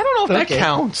don't know if that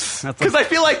counts because I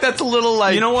feel like that's a little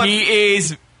like, you know what? He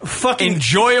is fucking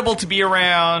enjoyable to be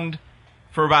around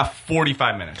for about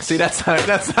 45 minutes. See, that's not.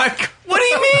 What do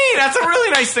you mean? That's a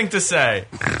really nice thing to say.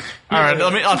 All right,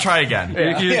 I'll try again.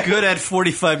 You're good at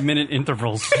 45-minute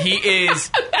intervals. He is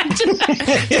kind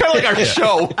of like our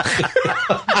show.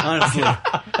 Honestly,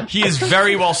 he is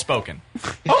very well spoken.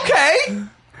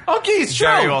 Okay, it's true.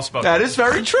 Very well spoken. That is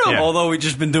very true. Yeah. Although we've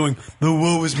just been doing the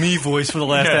 "woe is me" voice for the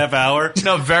last half hour.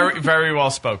 No, very, very well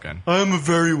spoken. I'm a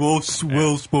very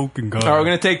well-spoken guy. All right, we're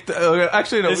gonna take.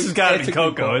 Actually, no. This has got to be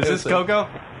Coco. Is this Coco?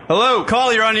 Hello,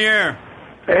 Call. You're on the air.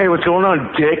 Hey, what's going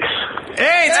on, dicks?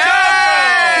 Hey, it's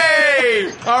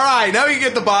All right, now you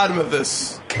get the bottom of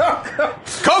this.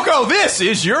 Coco, this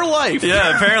is your life.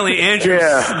 Yeah, apparently Andrew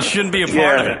shouldn't be a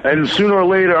part of it. And sooner or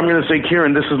later, I'm going to say,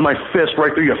 Kieran, this is my fist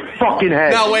right through your fucking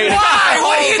head. Now wait. Why?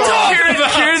 What are you talking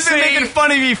about? Kieran's been making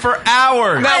fun of me for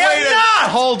hours. Now wait.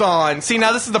 Hold on. See,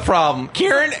 now this is the problem.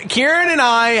 Kieran and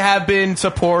I have been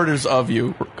supporters of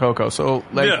you, Coco. So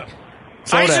slow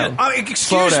down.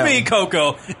 Excuse me,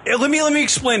 Coco. Let me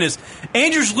explain this.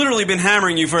 Andrew's literally been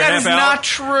hammering you for a half hour. That is not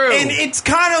true. And it's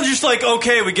kind of just like,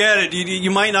 okay, we get it.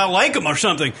 You might not like him or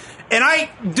something. And I,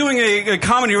 doing a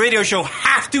comedy radio show,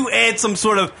 have to add some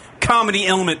sort of comedy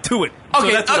element to it. So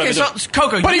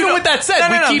Coco, but even with that said,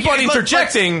 we keep on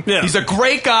interjecting. He's a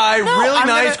great guy, really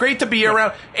nice, great to be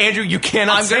around. Andrew, you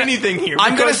cannot say anything here.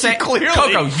 I'm going to say, clearly,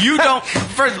 Coco, you don't.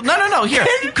 First, no. Here,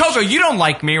 Coco, you don't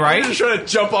like me, right? I'm just trying to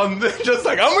jump on, just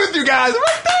like I'm with you guys.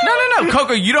 No,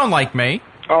 Coco, you don't like me.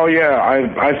 Oh, yeah,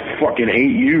 I fucking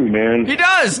hate you, man. He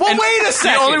does. Well, wait a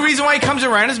second. The only reason why he comes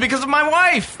around is because of my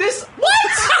wife. What?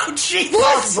 Oh, Jesus.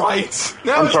 What? Right.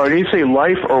 I'm sorry, did you say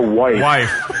life or wife?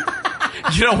 Wife.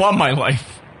 You don't want my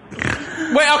life.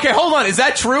 Wait, okay, hold on. Is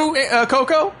that true,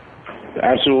 Coco?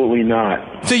 Absolutely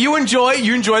not. So you enjoy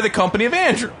the company of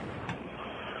Andrew?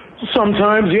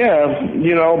 Sometimes, yeah,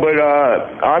 but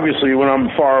obviously when I'm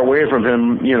far away from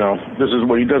him, this is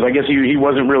what he does. I guess he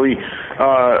wasn't really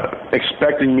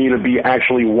expecting me to be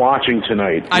actually watching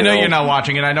tonight. I know you're not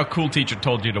watching it. I know Cool Teacher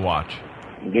told you to watch.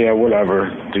 Yeah, whatever,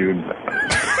 dude.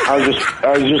 I was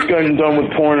just getting done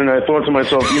with porn, and I thought to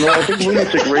myself, I think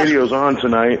Lunatic Radio's on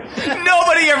tonight.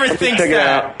 Nobody ever thinks check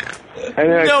that. It out.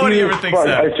 And Nobody ever thinks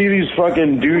that. I see these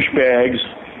fucking douchebags.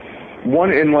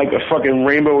 One in like a fucking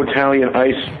rainbow Italian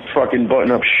ice fucking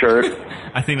button-up shirt.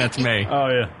 I think that's me. Oh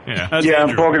yeah, yeah.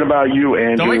 I'm talking about you,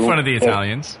 Andrew. Don't make fun of the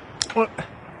Italians.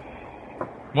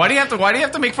 Why do you have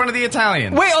to make fun of the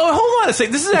Italians? Wait, hold on a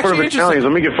second. This is actually interesting. Italians,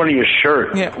 I'm making fun of your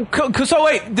shirt. Yeah. So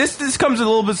wait, this comes a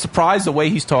little bit surprised the way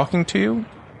he's talking to you.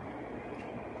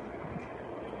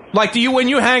 Like, do you when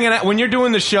you're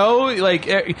doing the show, like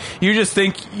you just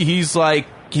think he's like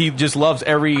he just loves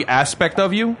every aspect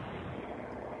of you?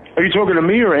 Are you talking to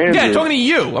me or Andrew? Yeah, talking to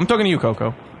you. I'm talking to you,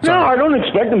 Coco. No, I don't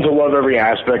expect him to love every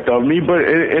aspect of me, but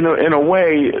in a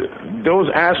way, those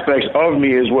aspects of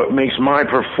me is what makes my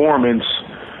performance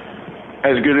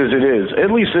as good as it is.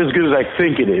 At least as good as I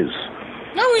think it is.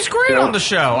 No, he's great on the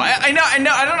show. I know. I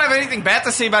don't have anything bad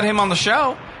to say about him on the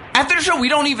show. After the show, we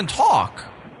don't even talk.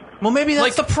 Well, maybe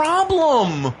that's the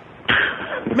problem.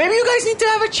 Maybe you guys need to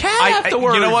have a chat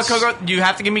afterwards. You know what, Coco? You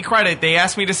have to give me credit. They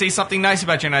asked me to say something nice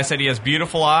about you, and I said he has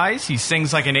beautiful eyes, he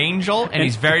sings like an angel, and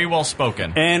he's very well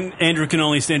spoken. And Andrew can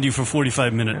only stand you for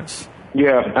 45 minutes.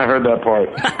 Yeah, I heard that part.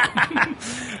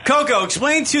 Coco,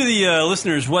 explain to the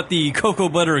listeners what the Cocoa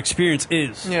Butter experience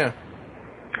is. Yeah.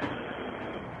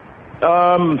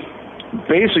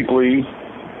 Basically,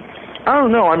 I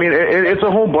don't know. I mean, it's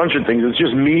a whole bunch of things. It's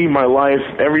just me, my life,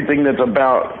 everything that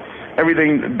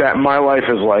my life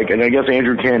is like, and I guess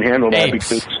Andrew can't handle that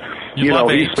because,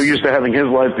 he's so used to having his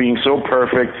life being so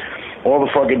perfect all the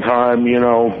fucking time,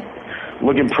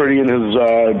 looking pretty in his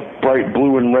bright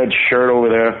blue and red shirt over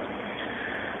there.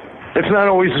 It's not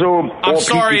always so. I'm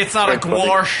sorry, it's not a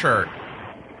Gwar shirt.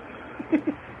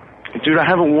 Dude, I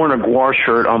haven't worn a Gwar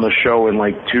shirt on the show in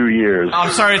like 2 years.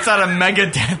 I'm sorry, it's not a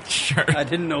Megadeth shirt. I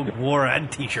didn't know Gwar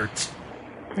had T-shirts.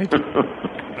 There's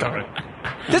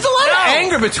a lot of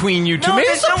anger between you two. No, Maybe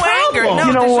there's it's a no anger. problem. No,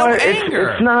 you know there's what? no It's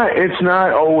anger. it's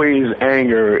not always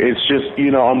anger. It's just,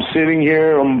 I'm sitting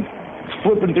here, I'm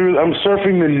flipping through, I'm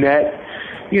surfing the net,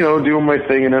 doing my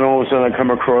thing, and then all of a sudden I come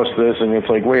across this, and it's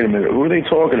like, wait a minute, who are they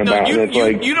talking about? You, and it's you,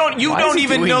 like, you don't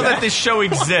even know that this show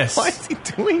exists. Why is he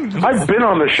doing this? I've been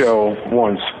on the show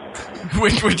once.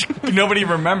 which nobody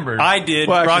remembers. I did.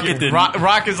 Well, Rocket didn't.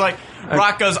 Rock is like,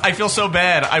 Rock goes, I feel so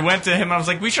bad. I went to him and I was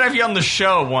like, we should have you on the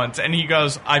show once. And he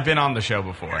goes, I've been on the show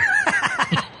before.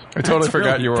 I totally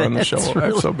forgot you were on the show.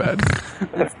 That's so bad.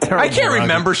 I can't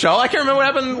remember show. I can't remember what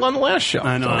happened on the last show.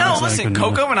 I know. No, listen,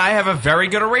 Coco and I have a very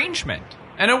good arrangement.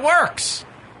 And it works.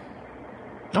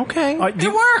 Okay.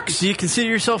 It works. Do you consider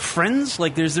yourself friends?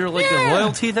 Like, is there like a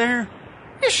loyalty there?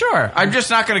 Yeah, sure. I'm just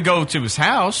not going to go to his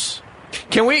house.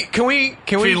 Can we? If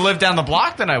he lived down the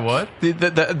block, then I would.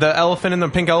 The elephant in the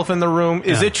pink elephant in the room.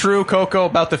 Is it true, Coco,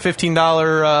 about the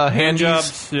 $15 hand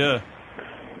jobs? Yeah.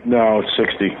 No,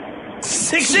 60.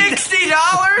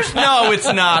 $60? No,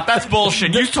 it's not. That's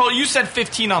bullshit. You said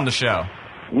 15 on the show.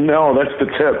 No, that's the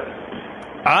tip.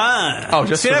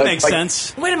 See, that makes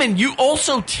sense. Wait a minute. You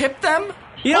also tip them?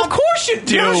 Of course you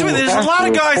do. There's a lot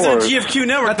of guys on course. GFQ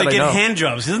Network that get hand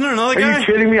jobs. Isn't there another Are guy? you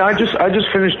kidding me? I just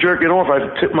finished jerking off. I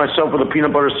tipped myself with a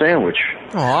peanut butter sandwich.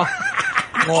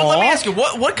 Aw. Well, let me ask you,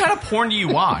 what kind of porn do you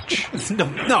watch? No.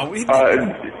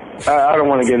 I don't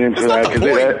want to get into that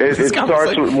because it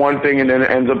starts with one thing and then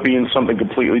it ends up being something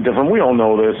completely different. We all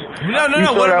know this.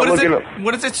 No.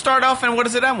 What does it start off and what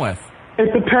does it end with?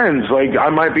 It depends. Like, I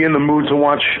might be in the mood to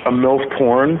watch a MILF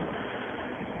porn,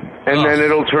 and then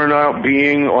it'll turn out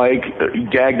being like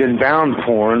gagged and bound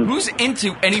porn. Who's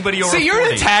into anybody over 40? See,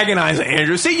 you're antagonizing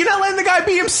Andrew. See, you're not letting the guy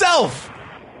be himself.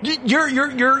 You're Why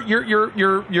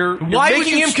would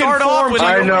making you him start conform off with to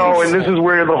I your know, beliefs. and this is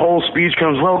where the whole speech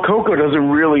comes. Well, Coco doesn't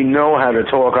really know how to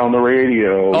talk on the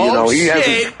radio. He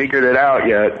hasn't figured it out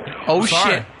yet. Oh,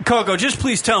 shit. Coco, just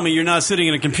please tell me you're not sitting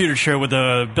in a computer chair with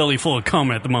a belly full of cum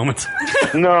at the moment.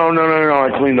 No. I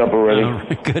cleaned up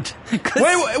already. Good.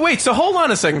 Wait. So hold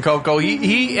on a second, Coco.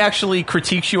 He actually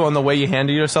critiques you on the way you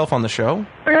handle yourself on the show?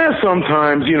 Yeah,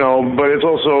 sometimes, but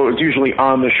it's usually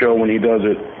on the show when he does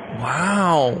it.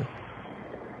 Wow.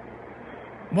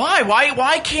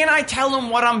 Why can't I tell him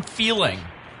what I'm feeling?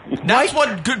 That's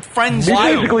what good friends He do.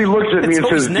 basically looks at me and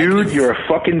says, dude, you're a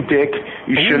fucking dick.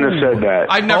 You shouldn't have said that.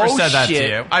 I've never said that to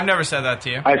you. I've never said that to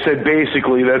you. I said,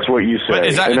 basically, that's what you said. But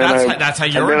is that- and then that's how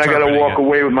you're And then I got to interpreting walk it.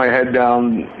 away with my head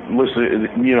down, listen,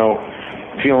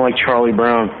 feeling like Charlie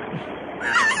Brown.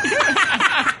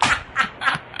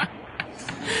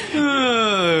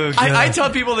 I tell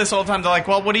people this all the time. They're like,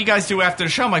 well, what do you guys do after the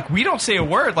show? I'm like, we don't say a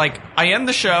word. Like, I end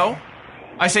the show.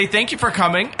 I say thank you for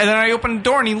coming, and then I open the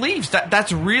door and he leaves.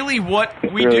 That's really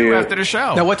what we do after the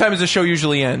show. Now, what time does the show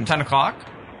usually end? 10 o'clock.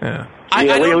 Yeah.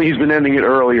 Lately he's been ending it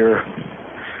earlier.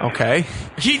 Okay.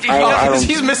 He's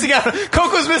missing out.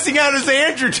 Coco's missing out his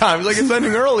Andrew time. He's like, it's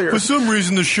ending earlier. For some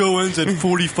reason, the show ends at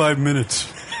 45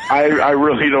 minutes. I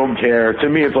really don't care. To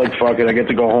me, it's like, fuck it. I get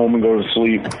to go home and go to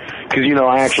sleep. Because,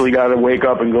 I actually got to wake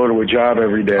up and go to a job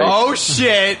every day. Oh,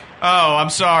 shit. Oh, I'm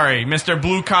sorry. Mr.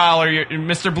 Blue Collar.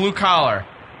 Mr. Blue Collar.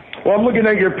 Well, I'm looking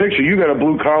at your picture. You got a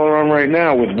blue collar on right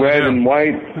now with red and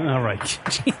white. All right.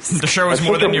 The show is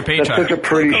more than your paycheck. That's such a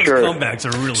pretty shirt. Comebacks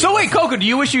are really So wait, Coco, do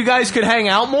you wish you guys could hang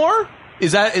out more?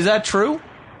 Is that true?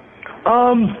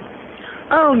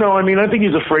 I don't know. I mean, I think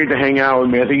he's afraid to hang out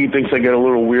with me. I think he thinks I get a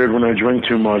little weird when I drink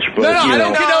too much. But, I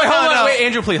don't. Hold on. no. Wait,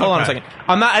 Andrew, please hold on a second.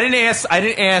 I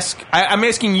didn't ask. I'm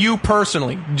asking you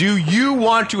personally. Do you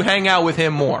want to hang out with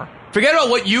him more? Forget about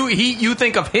what you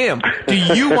think of him. Do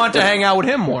you want to hang out with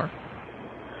him more?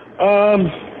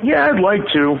 Yeah, I'd like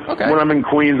to. Okay. When I'm in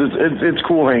Queens, it's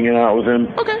cool hanging out with him.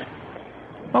 Okay.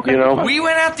 We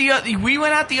went out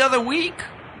the other week.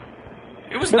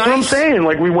 It was That's nice. what I'm saying.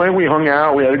 Like, we went, we hung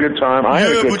out, we had a good time. I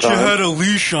had a good time. You had a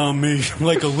leash on me,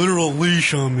 like a literal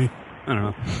leash on me. I don't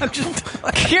know.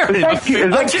 Kieran, is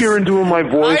that Kieran doing my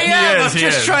voice? I'm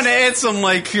just trying to add some,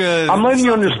 like... I'm letting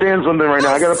you understand something right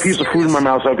now. I got a piece of food in my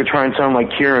mouth, so I could try and sound like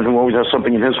Kieran, who always has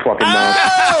something in his fucking mouth.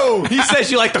 Oh! He says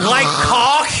you like the like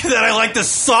cock, that I like to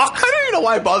suck. I don't even know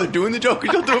why I bother doing the joke.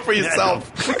 You don't do it for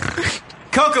yourself.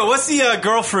 Coco, what's the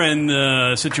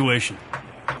girlfriend situation?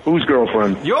 Whose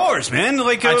girlfriend? Yours, man.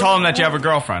 Like I told him that you have a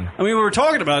girlfriend. I mean, we were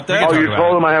talking about that. Oh, you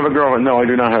told him I have a girlfriend? No, I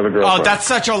do not have a girlfriend. Oh, that's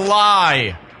such a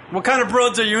lie. What kind of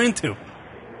broads are you into?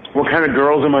 What kind of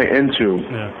girls am I into?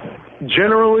 Yeah.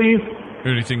 Generally,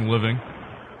 Anything living?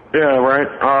 Yeah, right.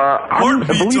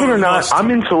 Believe it or not, I'm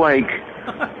into like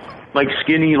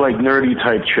skinny, like nerdy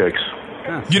type chicks.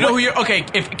 You know who you're... Okay,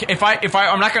 if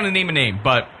I'm not going to name a name,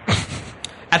 but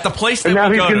at the place that And now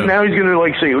we he's go gonna, to... now he's gonna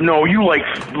like say, no, you like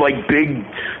big,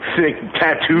 thick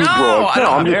tattoo No, girls. I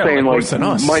don't I'm just care, saying like, like worse than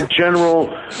us. my general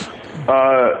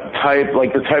type,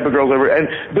 like the type of girls ever. And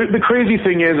the crazy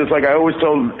thing is, it's like I always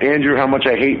tell Andrew how much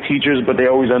I hate teachers, but they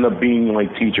always end up being like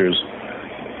teachers.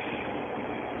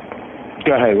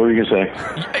 Go ahead. What were you gonna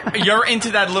say? You're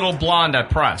into that little blonde at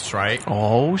press, right?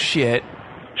 Oh, shit.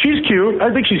 She's cute.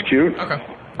 I think she's cute. Okay.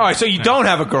 All right, so you don't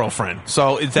have a girlfriend.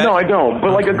 So is that... No, I don't.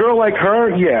 But like a girl like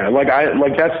her, yeah. Like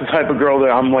that's the type of girl that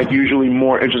I'm like usually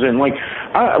more interested in. Like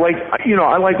I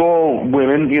like all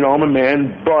women. You know, I'm a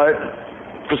man, but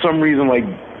for some reason, like,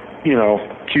 you know,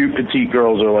 cute petite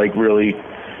girls are like really,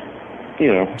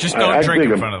 you know. Just don't I drink dig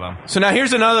in 'em. front of them. So now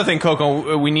here's another thing,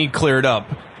 Coco, we need cleared up.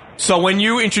 So when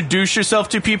you introduce yourself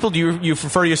to people, do you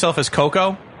refer to yourself as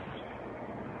Coco?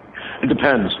 It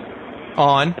depends.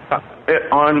 On?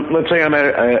 Let's say I'm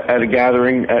at a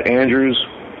gathering at Andrews,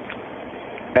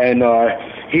 and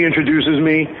he introduces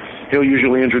me. He'll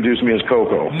usually introduce me as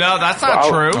Coco. No, that's not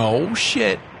true. Oh,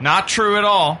 shit. Not true at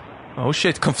all. Oh,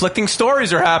 shit. Conflicting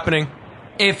stories are happening.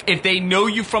 If they know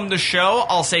you from the show,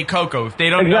 I'll say Coco. If they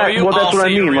don't Exactly. know you, Well, that's I'll what I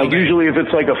say your mean. real Like name. usually, if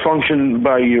it's like a function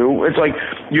by you, it's like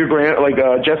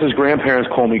Jess's grandparents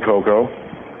call me Coco.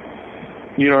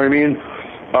 You know what I mean?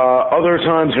 Other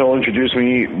times he'll introduce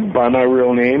me by my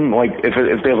real name. Like if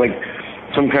there's like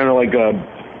some kind of like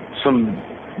some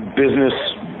business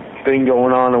thing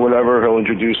going on or whatever, he'll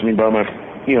introduce me by my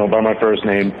first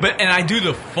name. And I do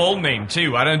the full name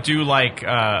too. I don't do like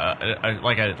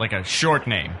a short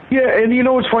name. Yeah, and you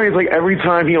know what's funny? It's like every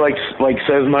time he like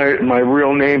says my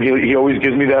real name, he always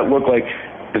gives me that look like,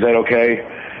 is that okay?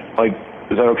 Like,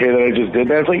 is that okay that I just did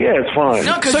that? It's like, yeah, it's fine.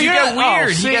 No, because So you you're get not-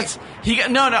 weird. oh, see?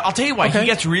 No. I'll tell you why. He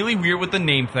gets really weird with the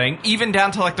name thing, even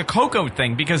down to like the Coco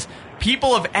thing, because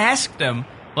people have asked him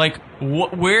like,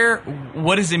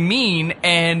 what does it mean?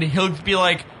 And he'll be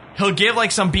like, he'll give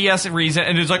like some BS reason,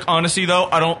 and it's like, honestly though,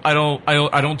 I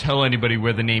don't tell anybody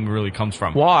where the name really comes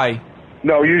from. Why?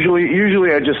 No,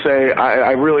 usually I just say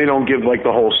I really don't give like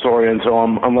the whole story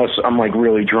unless I'm like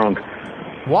really drunk.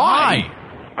 Why?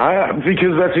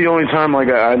 Because that's the only time like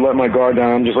I let my guard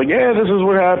down. I'm just like, yeah, this is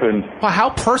what happened. Well,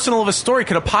 how personal of a story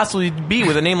could it possibly be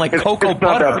with a name like Coco It's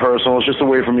not Butter? that personal. It's just a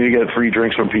way for me to get free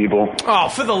drinks from people.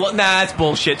 Oh, nah, that's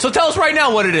bullshit. So tell us right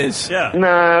now what it is. Yeah.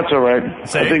 Nah, that's all right.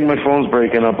 I think my phone's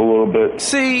breaking up a little bit.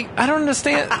 See, I don't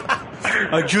understand.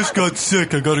 I just got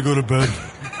sick. I gotta go to bed.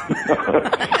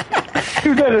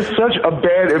 Dude, that is such a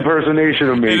bad impersonation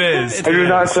of me. It is. I do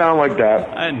not sound like that.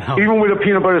 I know. Even with a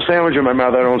peanut butter sandwich in my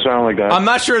mouth, I don't sound like that. I'm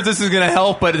not sure if this is going to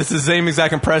help, but it's the same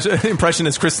exact impression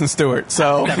as Kristen Stewart.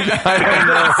 So I don't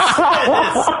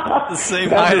know. The same.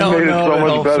 That just made it so if much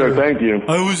helps better. her. Thank you.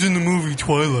 I was in the movie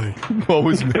Twilight. What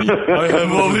was me?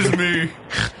 What was me?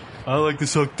 I like to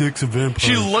suck dicks of vampires.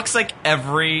 She looks like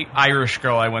every Irish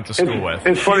girl I went to school with.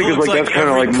 It's funny because like that's kind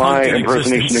of like my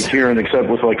impersonation of Kieran, except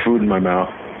with like food in my mouth.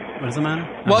 What does it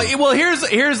matter? Well,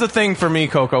 here's the thing for me,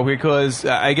 Coco, because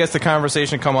I guess the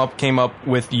conversation came up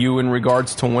with you in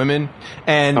regards to women,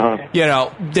 and you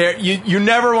know, you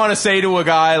never want to say to a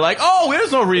guy like, "Oh,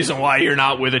 there's no reason why you're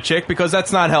not with a chick," because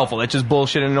that's not helpful. That's just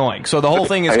bullshit and annoying. So the whole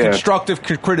thing is constructive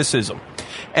criticism.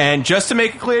 And just to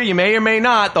make it clear, you may or may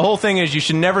not. The whole thing is you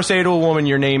should never say to a woman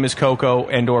your name is Coco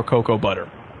and/or Coco Butter.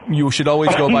 You should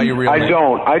always go by your real name. I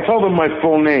don't. I tell them my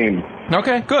full name.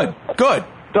 Okay, good.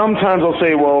 Sometimes I'll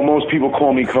say, well, most people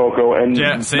call me Coco, and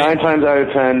 9 times out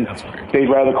of 10, they'd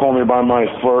rather call me by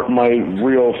my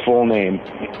real full name.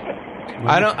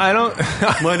 I don't.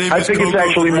 My name I is think Coco it's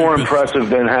actually the more Rapist. impressive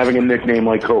than having a nickname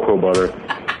like Coco Butter.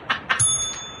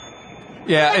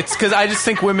 Yeah, it's because I just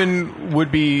think women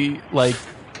would be like.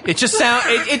 It just sound.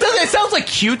 It doesn't. It sounds like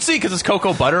cutesy because it's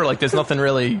cocoa butter. Like there's nothing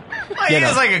really.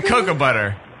 It's like a cocoa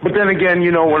butter. But then again,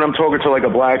 you know, when I'm talking to like a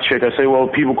black chick, I say, well,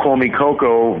 people call me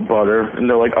Cocoa Butter, and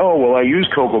they're like, oh, well, I use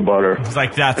cocoa butter. It's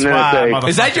like, that's And then I why. say-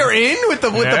 Is that your in with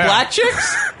the black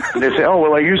chicks? They say, oh,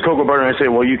 well, I use cocoa butter, and I say,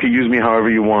 well, you can use me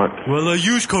however you want. Well, I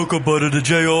use cocoa butter to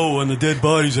J.O. on the dead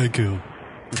bodies I killed.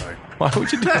 Why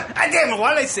would you do that? Damn it,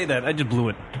 why did I say that? I just blew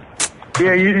it.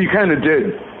 Yeah, you kind of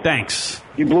did. Thanks.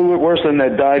 You blew it worse than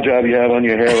that dye job you have on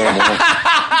your hair right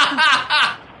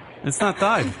now. It's not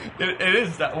dyed. It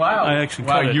is that. Wow. I actually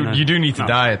wow. cut it. You do need to No.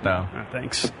 dye it though.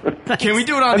 Thanks. Can we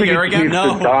do it I on the think air it again? needs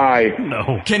to dye.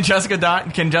 No. Can Jessica dye?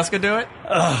 Can Jessica do it?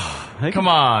 Come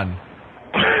on.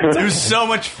 It was so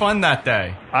much fun that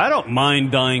day. I don't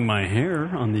mind dyeing my hair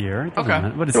on the air. It doesn't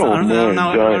matter. But it's Don't I don't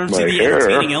mind see dyeing the my hair.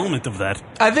 entertaining element of that.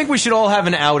 I think we should all have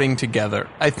an outing together.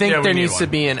 I think Yeah, we there need needs to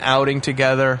one. be an outing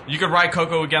together. You could ride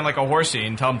Coco again like a horsey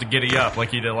and tell him to giddy up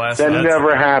like he did last That night.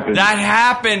 never happened. That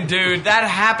happened, dude. That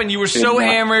happened. You were so Did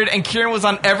not. hammered, and Kieran was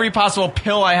on every possible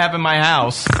pill I have in my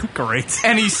house. Great.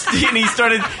 And he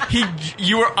started.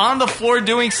 You were on the floor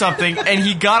doing something, and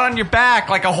he got on your back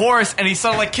like a horse, and he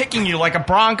started like kicking you like a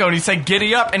bronco, and he said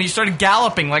giddy up, and he started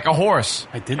galloping like a horse.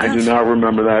 I did I do not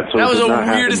remember that. So That it was did the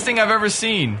not weirdest happen. thing I've ever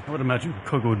seen. I would imagine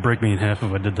Coco would break me in half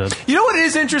if I did that. You know what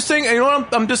is interesting? And you know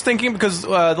what I'm just thinking because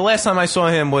the last time I saw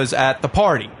him was at the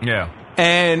party. Yeah.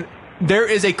 And there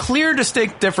is a clear,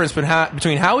 distinct difference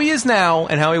between how he is now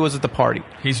and how he was at the party.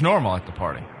 He's normal at the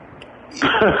party.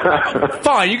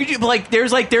 Fine, you could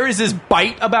there is this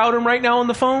bite about him right now on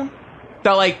the phone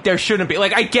that like there shouldn't be.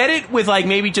 Like I get it with like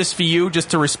maybe just for you,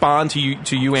 just to respond to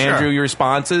you, Andrew, your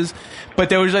responses. But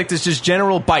there was like this just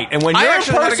general bite, and when I you're in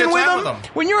actually had a person good with time him, with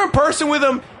him. when you're in person with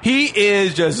him, he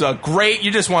is just a great.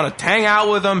 You just want to hang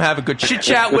out with him, have a good chit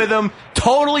chat with him.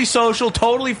 Totally social,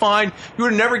 totally fine. You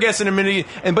would never guess in a minute.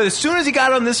 But as soon as he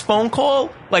got on this phone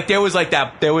call, like there was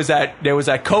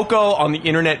that Coco on the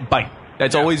internet bite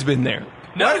that's always been there.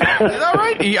 No, is that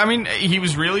right? He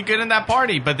was really good in that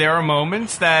party, but there are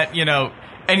moments that,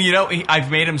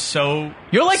 I've made him so...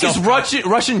 You're like his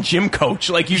Russian gym coach.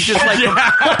 Like, you've just, like,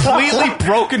 completely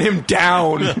broken him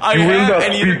down. You will not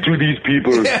speak to these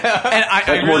people. And I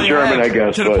That's more really German, have, I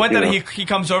guess. to the but, point you that know. he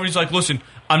comes over, he's like, listen,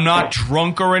 I'm not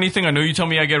drunk or anything. I know you tell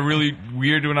me I get really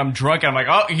weird when I'm drunk. And I'm like,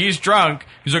 oh, he's drunk.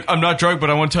 He's like, I'm not drunk, but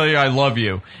I want to tell you I love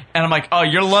you. And I'm like, oh,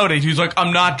 you're loaded. He's like,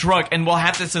 I'm not drunk. And we'll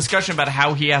have this discussion about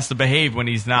how he has to behave when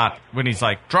he's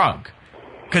like drunk.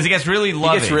 Because he gets really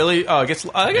lovey.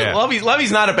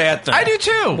 Lovy's not a bad thing. I do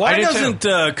too. Why I do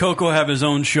doesn't Coco have his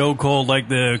own show called like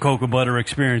the Cocoa Butter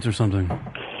Experience or something?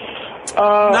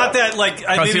 Not that like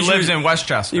I Because think he lives in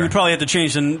Westchester. You would probably have to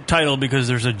change the title because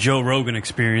there's a Joe Rogan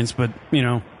Experience, but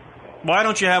why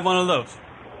don't you have one of those?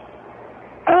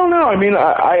 I don't know. I mean,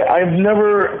 I've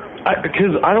never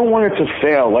because I don't want it to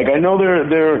fail. Like I know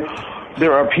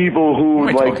there are people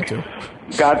who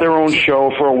got their own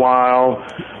show for a while,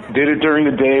 did it during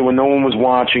the day when no one was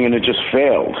watching, and it just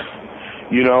failed.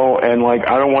 And like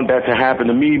I don't want that to happen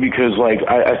to me because like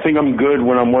I think I'm good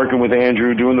when I'm working with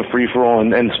Andrew doing the free for all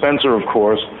and Spencer, of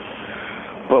course.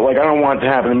 But like I don't want it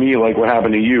to happen to me like what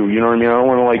happened to you. You know what I mean? I don't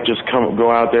want to like just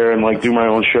go out there and like do my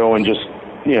own show and just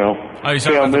you're talking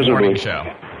fail about the morning miserably.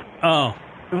 show. Oh.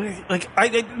 Like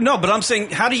no, but I'm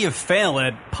saying, how do you fail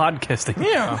at podcasting?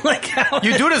 Yeah, like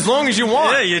you do it as long as you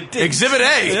want. Yeah, you did. Exhibit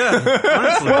A. Yeah,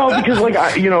 honestly. Well, because like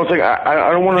it's like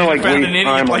I don't want to like found waste an idiot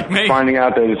time like me. finding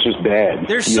out that it's just bad.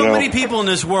 There's so many people in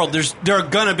this world. There are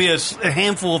gonna be a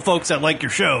handful of folks that like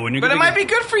your show, and But it might be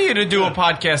good for you to do a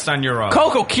podcast on your own.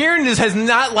 Coco, Kieran has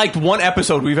not liked one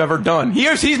episode we've ever done.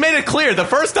 He's made it clear the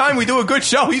first time we do a good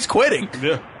show, he's quitting.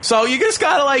 Yeah. So you just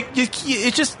gotta you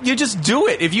just do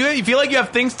it. If you feel like you have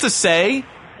things to say,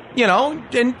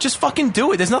 and just fucking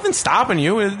do it. There's nothing stopping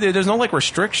you. There's no like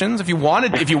restrictions. If you want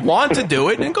to do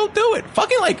it, then go do it.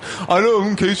 Fucking I know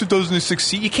in case it doesn't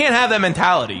succeed. You can't have that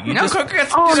mentality. You just,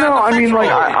 I mean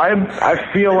like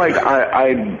I feel like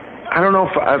I don't know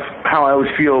how I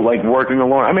would feel like working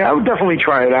alone. I mean I would definitely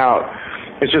try it out.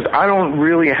 It's just I don't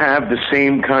really have the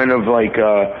same kind of like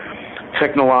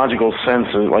technological sense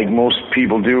like most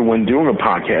people do when doing a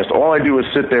podcast. All I do is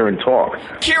sit there and talk.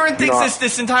 Kieran thinks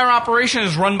this entire operation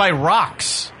is run by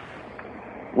rocks.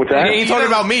 What's that? He ain't talking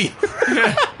about me.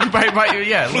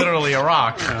 Yeah, literally a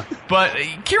rock. Yeah. But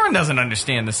Kieran doesn't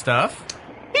understand this stuff.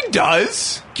 He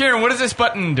does. Kieran, what does this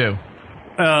button do?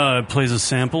 It plays a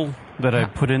sample that I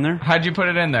put in there. How'd you put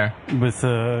it in there? With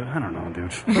I don't know,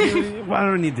 dude. Why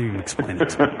do I need to explain it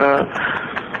to you?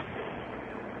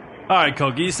 All right,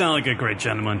 Coco, you sound like a great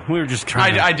gentleman. We were just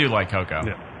trying. I do like Coco.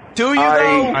 Yeah. Do you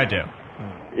though? I do.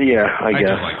 Yeah, I guess. do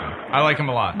like him. I like him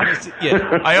a lot.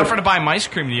 Yeah. I offered to buy him ice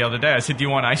cream the other day. I said, "Do you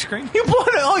want ice cream?" You bought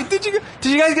it? Oh, did you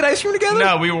guys get ice cream together?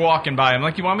 No, we were walking by. I'm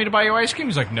like, "You want me to buy you ice cream?"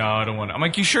 He's like, "No, I don't want it." I'm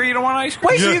like, "You sure you don't want ice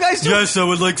cream?" Wait, so you guys do? Yes, I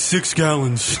would like 6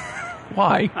 gallons.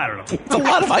 Why? I don't know. It's a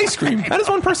lot of ice cream. How does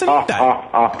one person eat that?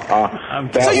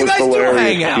 That So you was guys do hilarious,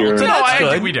 hang out. Kieran. So No, that's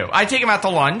good. we do. I take him out to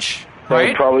lunch. That was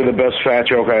Right? probably the best fat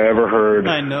joke I ever heard.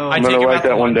 I know. I'm I take gonna him write out to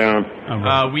that one lunch.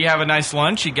 down. We have a nice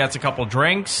lunch. He gets a couple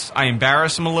drinks. I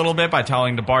embarrass him a little bit by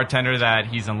telling the bartender that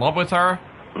he's in love with her.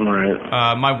 All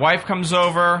right. My wife comes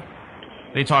over.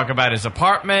 They talk about his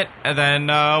apartment, and then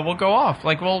we'll go off.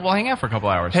 Like we'll hang out for a couple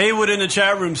hours. Haywood in the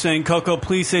chat room saying, "Coco,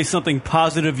 please say something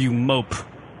positive, you mope."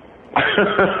 How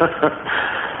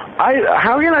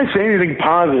can I say anything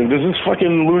positive? This is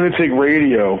fucking lunatic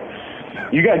radio.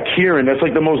 You got Kieran. That's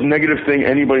like the most negative thing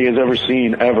anybody has ever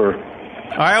seen, ever.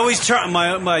 I always turn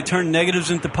I turn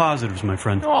negatives into positives, my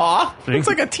friend. Aw, See? looks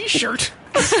like a T-shirt.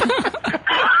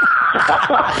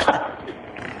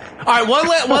 All right, one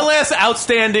last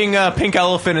outstanding pink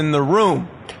elephant in the room.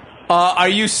 Are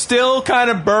you still kind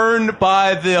of burned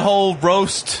by the whole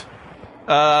roast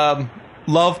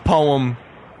love poem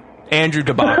Andrew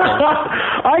debacle?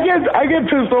 I get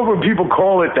pissed off when people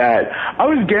call it that. I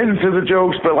was getting to the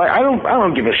jokes, but like I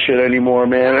don't give a shit anymore,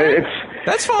 man.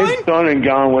 That's fine. It's done and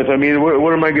gone with. I mean,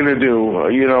 what am I gonna do?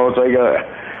 You know, it's like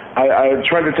I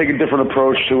tried to take a different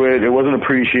approach to it. It wasn't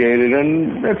appreciated,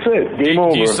 and that's it. Game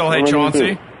over. Do you still hate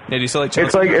Chauncey? Yeah, do you still hate Chauncey?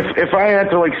 It's like if I had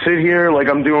to like sit here like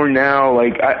I'm doing now,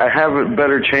 like I have a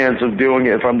better chance of doing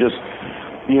it if I'm just,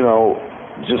 you know,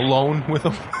 just alone with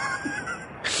him.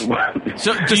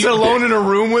 So, just alone in a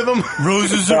room with him.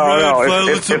 Roses are red,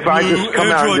 violets if are I blue. just come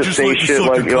out and just say shit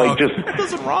like just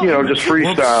you know, just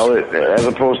freestyle it as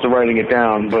opposed to writing it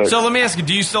down. But So let me ask you: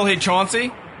 do you still hate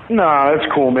Chauncey? nah, it's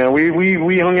cool, man.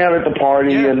 We hung out at the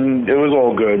party and it was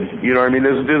all good. You know what I mean?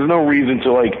 There's no reason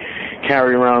to like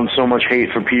carry around so much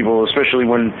hate for people, especially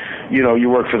when you know you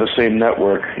work for the same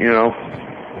network. You know,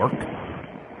 work.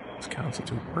 This counts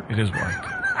as work. It is work.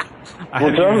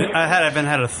 I haven't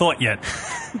had a thought yet.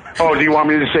 Oh, do you want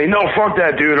me to say no? Fuck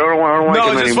that, dude. I don't want.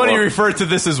 No, him it's just anymore. funny you refer to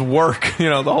this as work. You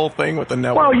know, the whole thing with the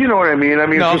network. Well, you know what I mean. I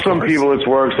mean, No, for of some course. people it's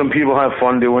work. Some people have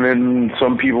fun doing it, and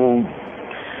some people,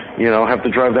 you know, have to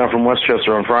drive down from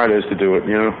Westchester on Fridays to do it.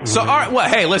 You know. So, all right, well,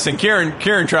 hey, listen,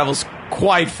 Kieran travels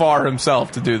quite far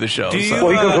himself to do the show. Do you, so.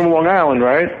 Well, he comes from Long Island,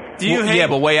 right? Do you hate? Yeah,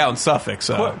 but way out in Suffolk.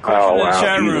 So. Question Oh, in the wow,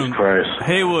 chat Jesus room. Christ.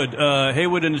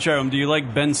 Haywood in the chat room. Do you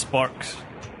like Ben Sparks?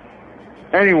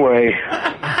 Anyway,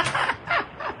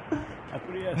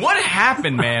 What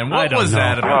happened, man? I What don't was know.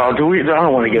 that about? I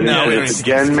don't want to get No, we into this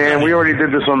don't again, man. We already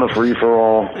did this on the free for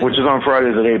all, which is on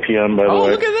Fridays at 8 p.m. By the Oh,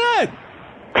 way. look at that.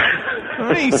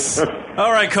 Nice.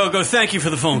 All right, Coco. Thank you for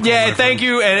the phone call. Yeah, my thank friend.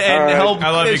 you, and All right. help I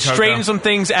love you, Coco. straighten some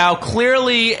things out.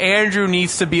 Clearly, Andrew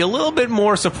needs to be a little bit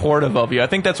more supportive of you. I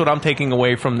think that's what I'm taking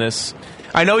away from this.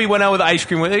 I know he went out with ice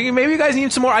cream. Maybe you guys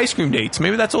need some more ice cream dates.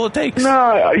 Maybe that's all it takes.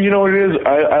 No, you know what it is?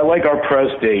 I like our press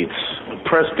dates.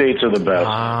 Press dates are the best.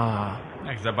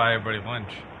 Because I buy everybody lunch.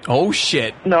 Oh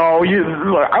shit! No,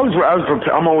 look,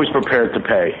 I'm always prepared to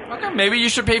pay. Okay, maybe you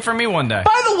should pay for me one day.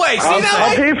 By the way, see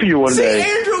I'll pay for you one day.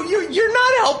 Andrew, you're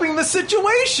not helping the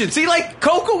situation. See, like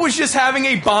Coco was just having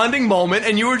a bonding moment,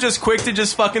 and you were just quick to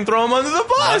just fucking throw him under the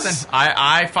bus. Listen,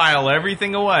 I file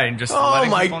everything away and just Oh letting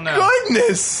my people know.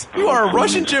 goodness! You are a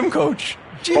Russian gym coach.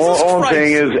 Jesus All I'm Christ!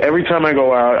 saying is, every time I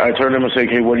go out, I turn to him and say,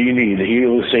 "Okay, what do you need?" He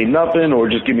will say nothing, or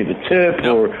just give me the tip,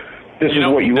 or this is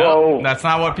what you owe. That's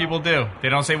not what people do. They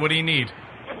don't say, "What do you need?"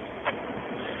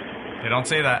 They don't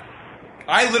say that.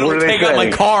 I What literally do they take out my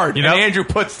say? card, You know? and Andrew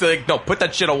puts put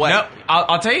that shit away. No,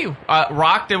 I'll tell you.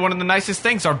 Rock did one of the nicest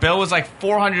things. Our bill was like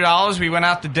 $400. We went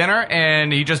out to dinner,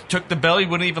 and he just took the bill. He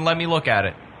wouldn't even let me look at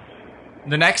it.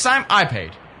 The next time, I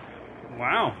paid.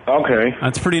 Wow. Okay.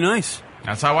 That's pretty nice.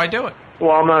 That's how I do it.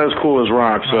 Well, I'm not as cool as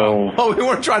Rock, so. Oh, we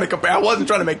weren't trying to compare. I wasn't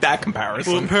trying to make that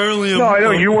comparison. Well, apparently, No, I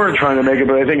know you weren't trying to make it,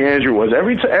 but I think Andrew was.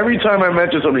 Every time I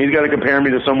mention something, he's got to compare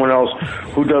me to someone else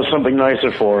who does something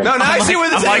nicer for him. No, I see where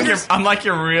this anger's. I'm like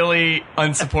your really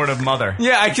unsupportive mother.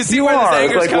 Yeah, I can see You where this are.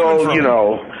 anger's It's like, coming well, from. you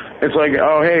know, it's like,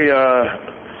 oh, hey,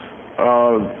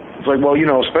 it's like, well, you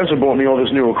know, Spencer bought me all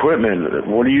this new equipment.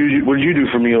 What did you do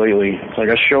for me lately? It's like,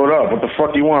 I showed up. What the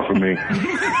fuck do you want from me?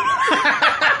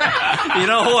 You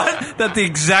know what? That's the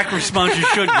exact response you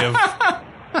should give.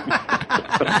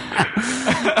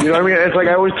 You know what I mean? It's like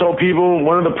I always tell people,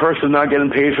 one of the perks of not getting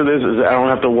paid for this is I don't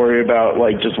have to worry about,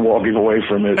 like, just walking away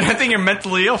from it. I think you're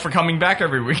mentally ill for coming back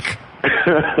every week.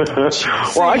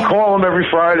 Well, I call him every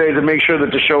Friday to make sure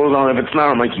that the show's on. If it's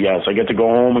not, I'm like, yes, I get to go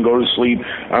home and go to sleep.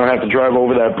 I don't have to drive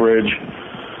over that bridge.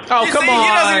 Oh, You come see, on! he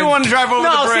doesn't even want to drive over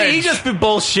the bridge. See, he's just been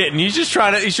bullshitting. He's just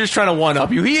trying to one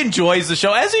up you. He enjoys the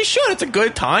show as he should. It's a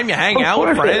good time. You hang out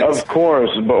with friends. Of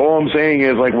course, but all I'm saying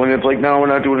is, like, when it's like, no, we're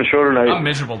not doing a show tonight. I'm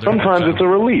miserable doing Sometimes that show. it's a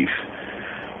relief.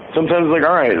 Sometimes it's like,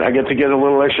 all right, I get to get a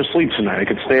little extra sleep tonight. I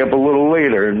could stay up a little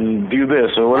later and do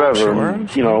this or whatever. Sure.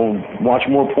 And, you know, watch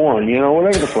more porn. You know,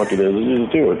 whatever the fuck it is,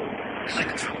 just do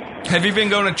it. Have you been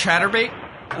going to Chatterbait?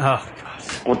 Oh,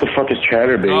 What the fuck is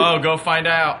Chatterbait? Oh, go find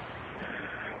out.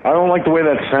 I don't like the way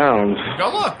that sounds. Go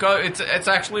look. Go. It's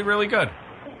actually really good.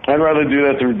 I'd rather do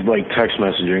that through, like, text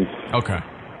messaging. Okay.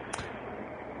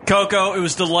 Coco, it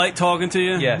was delight talking to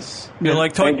you. Yes. You're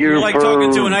like, Thank you you're like for,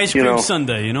 talking to an ice you cream know.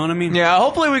 sundae. You know what I mean? Yeah,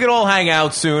 hopefully we can all hang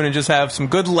out soon and just have some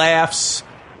good laughs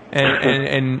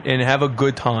and have a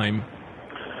good time.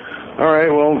 All right,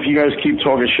 well, if you guys keep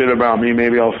talking shit about me,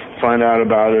 maybe I'll find out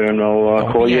about it, and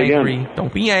I'll call you again.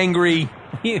 Don't be angry.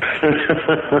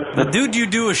 The dude you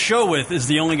do a show with is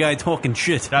the only guy talking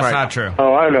shit. That's not true.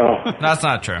 Oh, I know. That's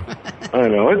not true. I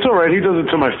know. It's all right. He does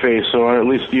it to my face, so at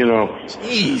least, you know.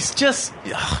 Jeez, just...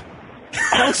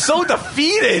 I'm so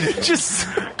defeated. Just...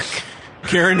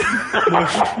 Karen,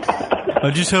 I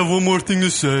just have one more thing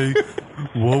to say.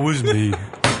 What was me?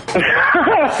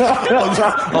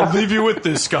 I'll leave you with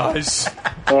this, guys.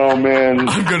 Oh, man.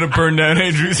 I'm going to burn down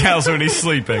Andrew's house when he's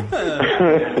sleeping. All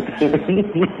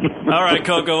right,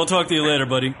 Coco. We'll talk to you later,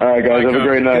 buddy. All right, guys. Have a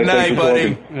great night. Good night, Thanks for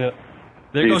buddy. talking. Yeah.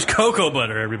 There goes Cocoa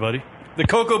Butter, everybody. The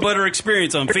Cocoa Butter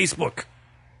Experience on Facebook.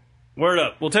 Word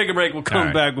up. We'll take a break. We'll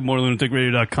come back with more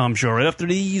lunaticradio.com show right after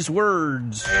these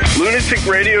words.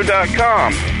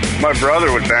 lunaticradio.com. My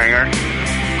brother would bang her.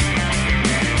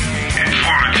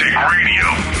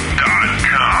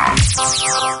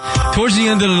 lunaticradio.com. Towards the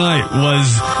end of the night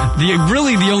was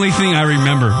really the only thing I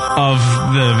remember of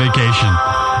the vacation.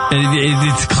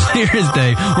 It's clear as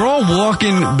day. We're all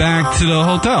walking back to the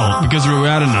hotel because we were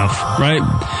at enough, right?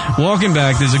 Walking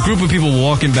back, there's a group of people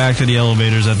walking back to the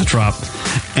elevators at the Trop.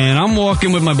 And I'm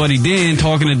walking with my buddy Dan,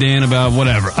 talking to Dan about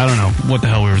whatever. I don't know what the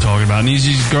hell we were talking about. And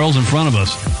these girls in front of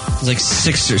us. It was like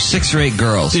six or eight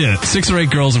girls. Yeah, 6 or 8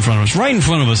 girls in front of us. Right in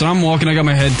front of us. And I'm walking, I got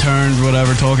my head turned,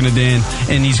 whatever, talking to Dan.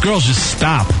 And these girls just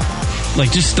stop.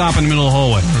 Like, just stop in the middle of the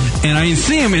hallway. And I didn't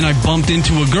see him, and I bumped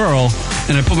into a girl,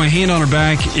 and I put my hand on her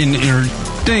back in her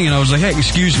thing, and I was like, hey,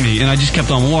 excuse me. And I just kept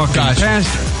on walking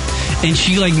past her. And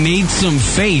she, like, made some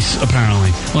face,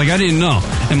 apparently. Like, I didn't know.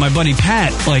 And my buddy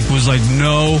Pat, like, was like,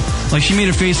 no. Like, she made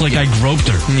a face like I groped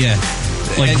her. Yeah.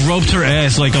 Like, groped her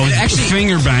ass like I was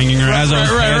finger banging her as I was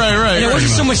Right. And it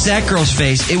wasn't so much that girl's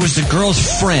face. It was the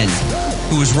girl's friend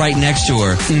who was right next to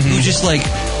her. Who was just like,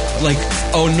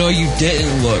 oh, no, you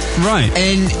didn't look. Right.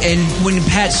 And when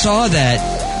Pat saw that,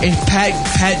 and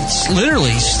Pat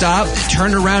literally stopped,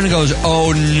 turned around and goes,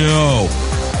 oh, no,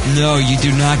 you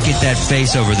do not get that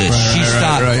face over this. She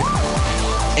stopped. Right.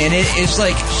 And it's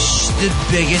like the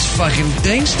biggest fucking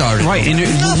thing started. Right, and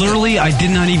literally, I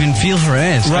did not even feel her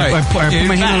ass. Right. I put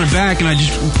my hand on her back and I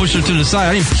just pushed her to the side.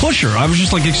 I didn't push her. I was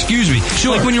just like, excuse me.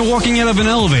 Sure. Like when you're walking out of an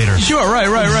elevator. Sure,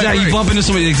 right. You bump into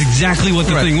somebody, that's exactly what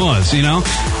the thing was, you know?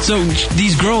 So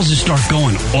these girls just start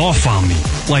going off on me.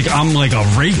 Like I'm like a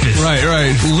rapist.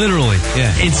 Right. Literally.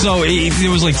 Yeah. And so it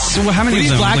was like, so how many Were of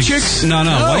these them? black Like, chicks? No,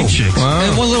 white chicks. Wow.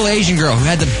 And one little Asian girl who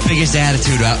had the biggest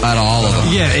attitude out of all of them.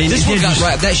 Yeah. This one got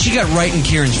right. She got right in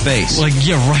Kieran's face. Like,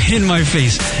 yeah, right in my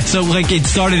face. So, like, it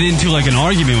started into, like, an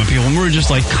argument with people. And we were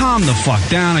just like, calm the fuck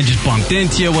down. I just bumped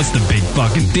into you. What's the big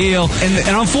fucking deal? And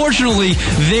unfortunately,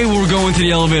 they were going to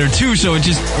the elevator, too. So it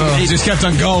just kept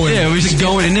on going. Yeah, it was just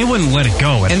going. And they wouldn't let it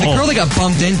go at all. And the girl that got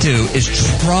bumped into is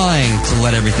trying to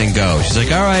let everything go. She's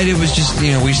like, all right, it was just,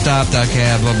 we stopped,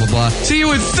 okay, blah, blah, blah. See, you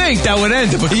would think that would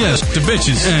end, but yes, the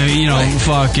bitches.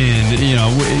 Fucking,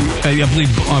 I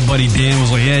believe our buddy Dan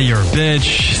was like, yeah, you're a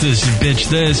bitch. This bitch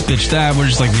that. We're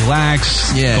just like,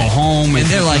 relax, go home. And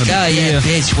they're like, oh, yeah,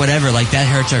 bitch, whatever. Like, that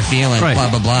hurts our feelings, blah,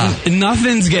 blah, blah. And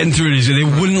nothing's getting through this. They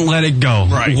wouldn't let it go.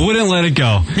 Right. Wouldn't let it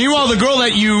go. Meanwhile, the girl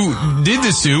that you did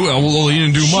this to, well, you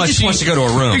didn't do much. She just wants to go to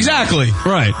her room. Exactly.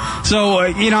 Right. So,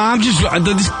 I'm just,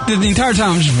 the entire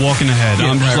time I'm just walking ahead.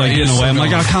 I'm just like getting away. I'm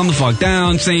like, I'll calm the fuck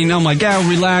down, I'm like, yeah,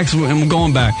 relax, and we're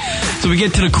going back. So we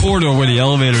get to the corridor where the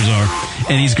elevators are,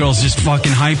 and these girls just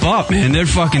fucking hype up, man. They're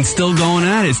fucking still going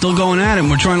at it. And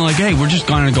we're trying to like, hey, we're just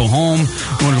going to go home.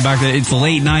 We're going to go back there. It's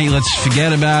late night. Let's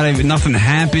forget about it. Nothing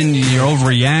happened. You're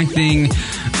overreacting.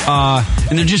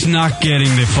 And they're just not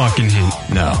getting the fucking hint.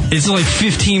 No. It's like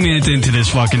 15 minutes into this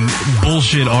fucking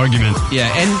bullshit argument.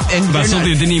 Yeah, and about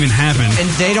something that didn't even happen. And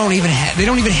they don't even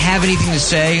have anything to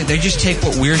say. They just take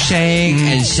what we're saying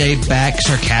and say back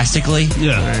sarcastically.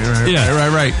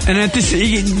 Yeah. Right. And at this,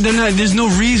 there's no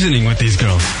reasoning with these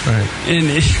girls. Right.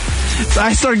 And so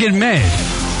I start getting mad.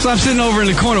 So I'm sitting over in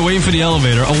the corner waiting for the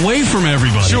elevator, away from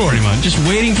everybody. Sure. Pretty much. Just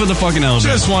waiting for the fucking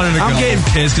elevator. Just wanted to go. I'm getting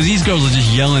pissed because these girls are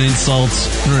just yelling insults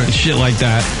and shit like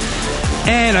that.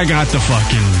 And I got a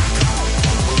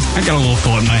little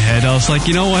thought in my head. I was like,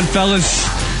 you know what, fellas?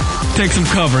 Take some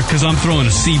cover because I'm throwing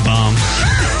a C-bomb.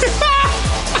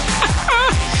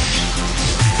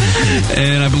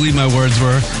 And I believe my words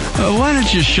were, why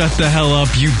don't you shut the hell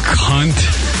up, you cunt?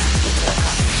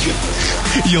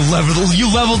 You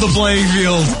leveled the playing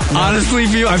field. Honestly,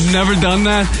 I've never done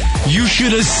that. You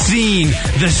should have seen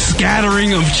the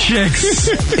scattering of chicks.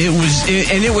 It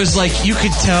was like you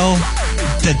could tell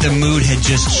that the mood had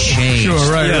just changed.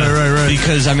 Sure, right.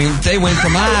 because, I mean, they went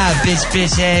from,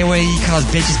 bitch, hey, what he calls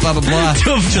bitches, blah, blah, blah.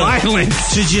 To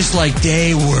violence. To just like,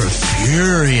 they were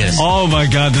furious. Oh my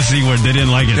God, the C word. They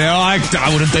didn't like it. I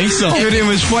wouldn't think so. Dude, it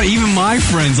was funny. Even my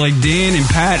friends, like Dan and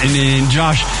Pat and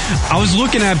Josh, I was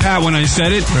looking at Pat when I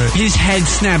said it. Right. His head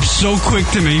snapped so quick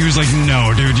to me. He was like,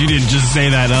 no, dude, you didn't just say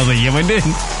that. I was like, yeah, I did.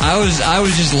 I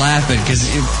was just laughing because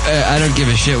I don't give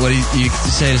a shit what you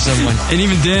say to someone. And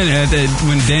even Dan,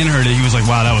 when Dan heard it, he was like,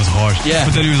 wow, that was harsh. Yeah.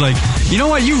 But then he was like, you know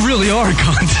what? You really are a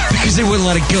cunt. Because they wouldn't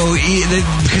let it go.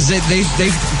 Because they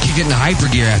kicked it into hyper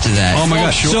gear after that. Oh my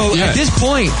gosh. Sure. So at this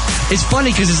point, it's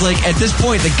funny because it's like, at this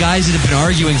point, the guys that have been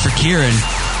arguing for Kieran,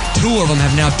 2 of them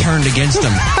have now turned against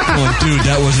him. Going, dude,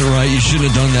 that wasn't right. You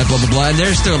shouldn't have done that, blah, blah, blah. And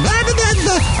they're still, blah, blah, blah,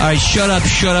 blah. All right, shut up.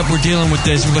 We're dealing with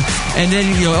this. And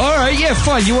then you go, all right, yeah,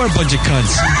 fine. You are a bunch of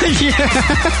cunts. Yeah.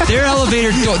 The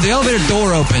elevator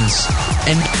door opens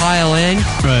and pile in.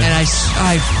 Right. And I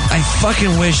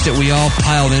fucking wish that we all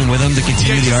piled in with them to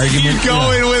continue the argument. Keep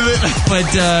going with it.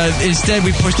 But instead,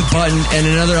 we pushed the button and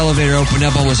another elevator opened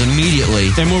up almost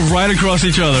immediately. And we're right across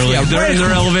each other. Like, they're in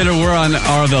their elevator. We're on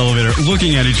our elevator,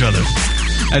 looking at each other.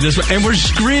 And we're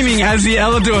screaming as the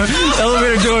elevator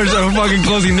doors are fucking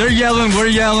closing. They're yelling, we're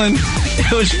yelling.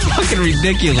 It was fucking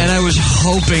ridiculous. And I was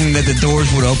hoping that the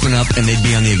doors would open up and they'd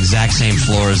be on the exact same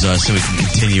floor as us so we can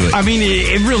continue it. I mean,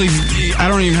 it really, I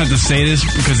don't even have to say this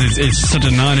because it's such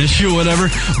a non-issue or whatever,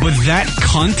 but that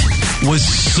cunt was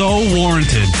so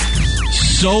warranted.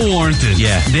 So warranted.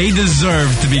 Yeah. They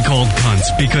deserve to be called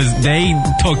cunts because they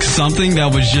took something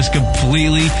that was just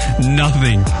completely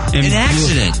nothing. An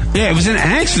accident. Yeah, it was an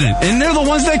accident. And they're the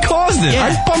ones that caused it.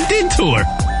 Yeah. I bumped into her.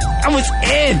 I was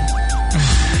in.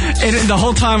 And the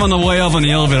whole time on the way up on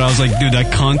the elevator, I was like, dude,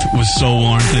 that cunt was so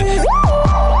warranted.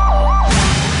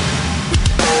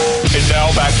 And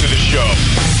now back to the show.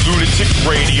 Lunatic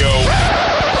Radio.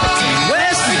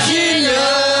 West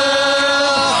Virginia.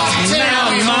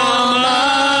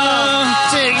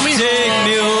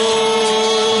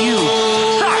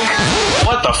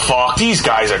 What the fuck? These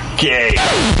guys are gay.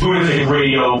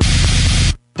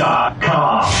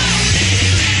 LunaticRadio.com.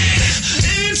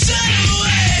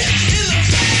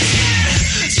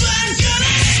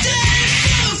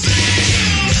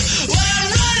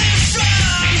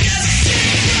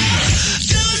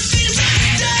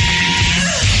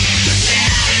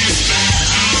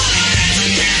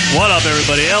 What up,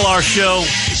 everybody? LR Show.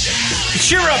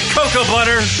 Cheer up, Cocoa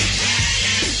Butter.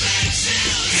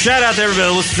 Shout out to everybody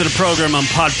that listens to the program on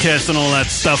podcast and all that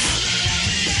stuff.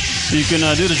 You can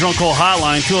do the drunk call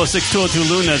hotline,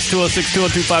 206-202-LUN. That's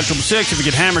 206-202-5666. If you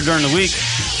get hammered during the week,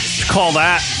 just call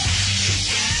that.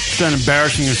 Start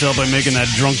embarrassing yourself by making that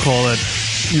drunk call that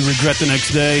you regret the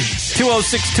next day.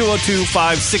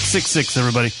 206-202-5666,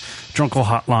 everybody. Drunk call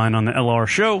hotline on the LR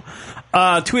Show.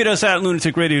 Tweet us at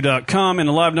lunaticradio.com and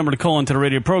the live number to call into the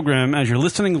radio program as you're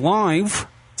listening live,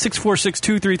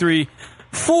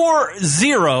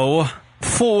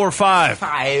 646-233-4045.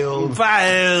 Five.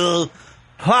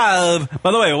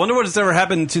 By the way, I wonder what's ever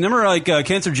happened to, remember like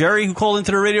Cancer Jerry who called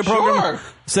into the radio program? Sure.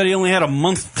 Said he only had a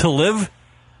month to live?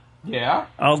 Yeah.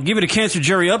 I'll give it a Cancer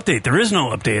Jerry update. There is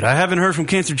no update. I haven't heard from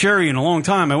Cancer Jerry in a long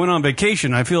time. I went on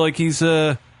vacation. I feel like he's,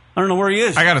 I don't know where he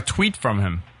is. I got a tweet from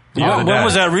him. When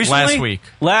was that, recently? Last week.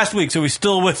 Last week, so he's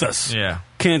still with us. Yeah.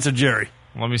 Cancer Jerry.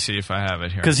 Let me see if I have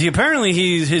it here. Because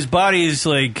his body is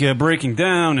like breaking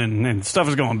down and stuff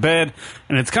is going bad.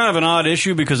 And it's kind of an odd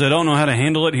issue because I don't know how to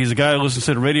handle it. He's a guy who listens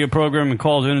to the radio program and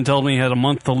calls in and tells me he had a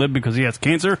month to live because he has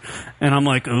cancer. And I'm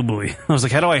like, oh boy. I was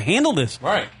like, how do I handle this?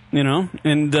 Right. You know?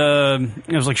 And I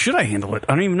was like, should I handle it?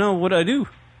 I don't even know what I do.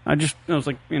 I was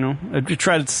like, you know, I just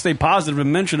try to stay positive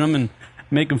and mention him and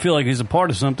make him feel like he's a part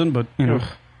of something. But, you know.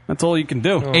 That's all you can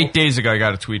do. 8 days ago, I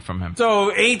got a tweet from him.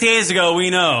 So 8 days ago, we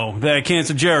know that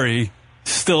Cancer Jerry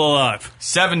is still alive.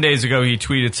 7 days ago, he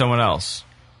tweeted someone else.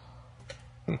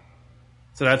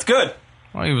 So that's good.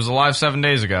 Well, he was alive 7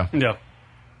 days ago. Yeah.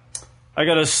 I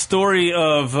got a story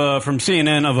of from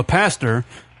CNN of a pastor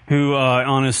who,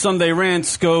 on his Sunday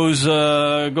rants, goes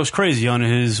crazy on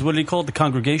his, what did he call it, the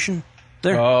congregation?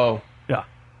 There. Oh. Yeah.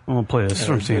 I'm going to play this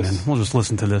from CNN. We'll just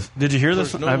listen to this. Did you hear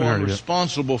this? No I haven't one heard it yet.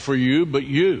 responsible for you, but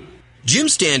you. Jim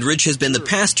Standridge has been the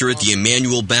pastor at the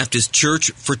Emmanuel Baptist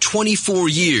Church for 24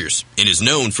 years and is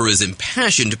known for his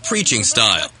impassioned preaching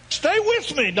style. Stay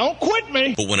with me. Don't quit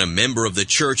me. But when a member of the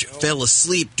church fell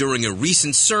asleep during a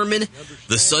recent sermon,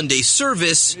 the Sunday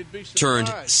service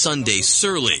turned Sunday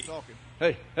surly.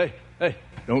 Hey.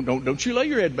 Don't you lay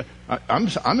your head back.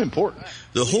 I'm important.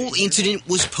 The whole incident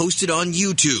was posted on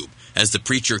YouTube, as the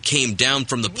preacher came down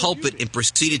from the pulpit and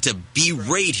proceeded to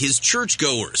berate his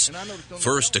churchgoers.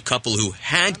 First, a couple who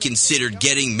had considered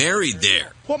getting married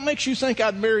there. What makes you think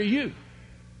I'd marry you?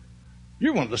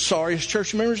 You're one of the sorriest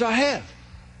church members I have.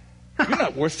 You're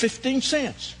not worth 15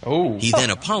 cents. Oh. He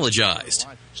then apologized.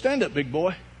 Stand up, big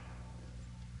boy.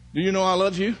 Do you know I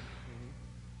love you?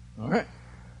 All right.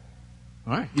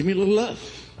 All right, give me a little love.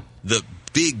 The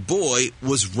big boy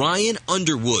was Ryan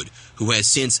Underwood, who has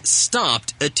since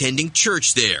stopped attending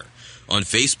church there. On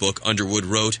Facebook, Underwood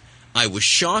wrote, "I was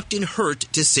shocked and hurt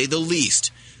to say the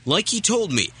least. Like he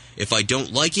told me, if I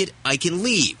don't like it, I can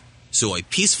leave. So I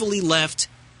peacefully left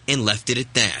and left it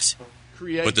at that."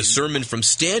 But the sermon from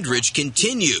Standridge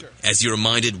continued as he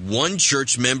reminded one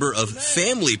church member of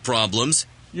family problems.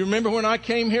 You remember when I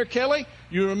came here, Kelly?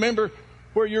 You remember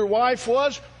where your wife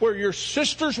was, where your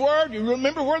sisters were? You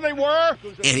remember where they were?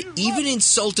 And even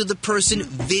insulted the person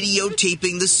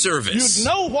videotaping the service. You'd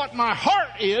know what my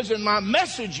heart is and my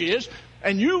message is,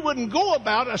 and you wouldn't go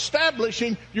about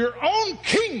establishing your own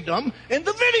kingdom in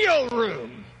the video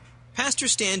room. Pastor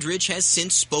Standridge has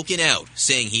since spoken out,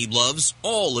 saying he loves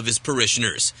all of his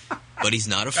parishioners, but he's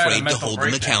not afraid to hold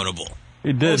them accountable.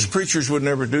 Most preachers would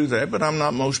never do that, but I'm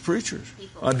not most preachers.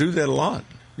 I do that a lot.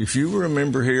 If you were a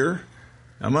member here,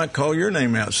 I might call your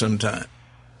name out sometime.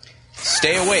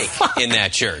 Stay awake in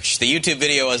that church. The YouTube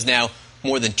video has now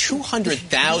more than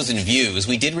 200,000 views.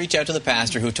 We did reach out to the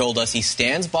pastor, who told us he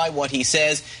stands by what he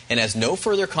says and has no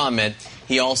further comment.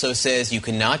 He also says you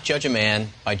cannot judge a man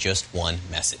by just one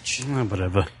message.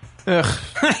 Whatever. Ugh.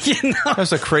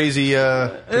 That's a crazy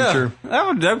picture. That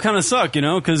would kind of suck,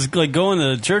 because like going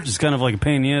to church is kind of like a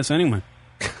pain in the ass anyway.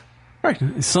 Right.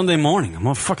 It's Sunday morning. I'm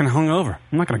all fucking hungover.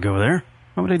 I'm not going to go there.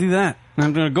 Why would I do that?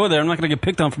 I'm going to go there. I'm not going to get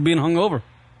picked on for being hungover.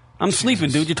 I'm sleeping,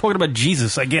 dude. You're talking about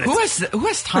Jesus. I get it. Who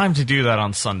has time to do that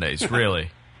on Sundays, really?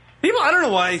 People, I don't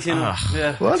know why.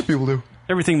 Yeah. A lot of people do.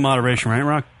 Everything in moderation, right,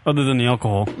 Rock? Other than the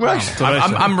alcohol. Right.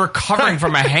 I'm recovering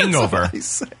from a hangover.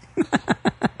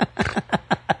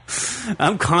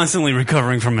 I'm constantly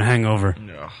recovering from a hangover.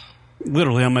 No.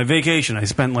 Literally, on my vacation, I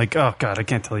spent oh, God, I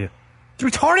can't tell you. It's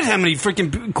retarded how many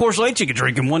freaking Coors Lights you could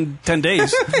drink in 10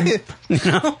 days.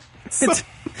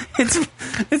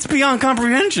 It's beyond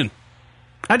comprehension.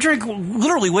 I drank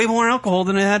literally way more alcohol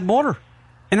than I had water.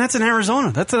 And that's in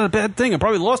Arizona. That's a bad thing. I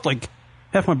probably lost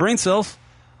half my brain cells.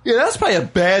 Yeah, that's probably a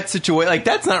bad situation.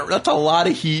 That's a lot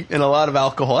of heat and a lot of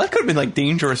alcohol. That could have been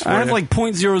dangerous for you. I have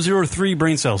 0.003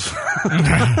 brain cells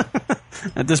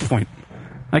at this point.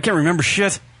 I can't remember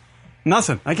shit.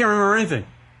 Nothing. I can't remember anything.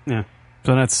 Yeah.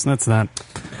 So that's that.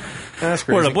 That's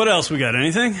crazy. What else we got?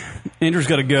 Anything? Andrew's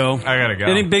got to go. I got to go.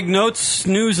 Any big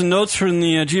news and notes from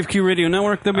the GFQ Radio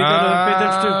Network that we got to pay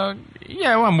attention to?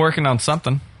 Yeah, well, I'm working on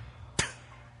something.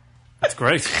 That's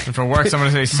great. If it works, I'm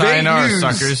going to say sayonara,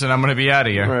 suckers, and I'm going to be out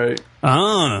of here. Right.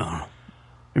 Oh.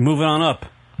 You're moving on up.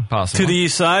 Possibly. To the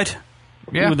east side?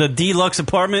 Yeah. With a deluxe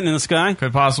apartment in the sky?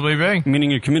 Could possibly be. Meaning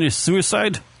you're committing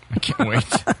suicide? I can't wait.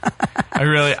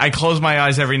 I close my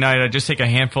eyes every night. I just take a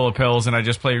handful of pills and I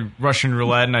just play Russian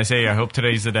roulette and I say, I hope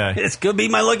today's the day. It's going to be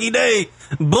my lucky day.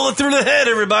 Bullet through the head,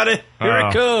 everybody. Here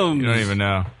it comes. You don't even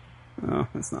know. Oh,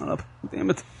 it's not up.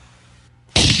 Damn it.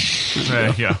 There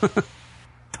you go.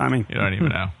 Timing. You don't even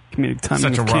know. Comedic timing.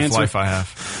 Such a rough cancer. life I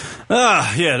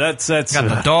have. Yeah, that's. Got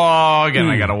the dog and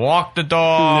I got to walk the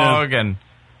dog and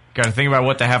got to think about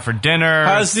what to have for dinner.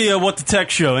 How's the What the Tech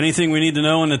show? Anything we need to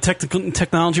know in the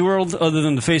technology world other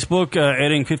than the Facebook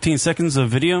adding 15 seconds of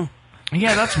video?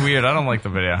 Yeah, that's weird. I don't like the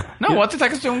video. No, What the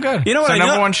Tech is doing good. You know what? It's our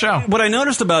number one show. What I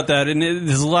noticed about that, and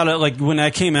there's a lot of when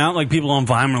that came out, people on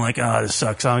Vine were like, "Oh, this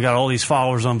sucks. I got all these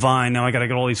followers on Vine. Now I got to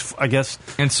get all these." I guess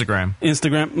Instagram.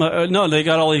 No, they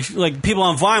got all these people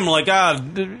on Vine were like,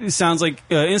 it sounds like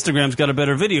Instagram's got a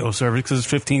better video service because it's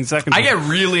 15 seconds. I get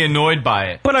really annoyed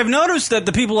by it. But I've noticed that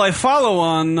the people I follow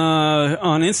on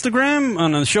Instagram,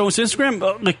 on the show's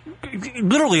Instagram,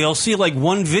 literally, I'll see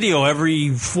one video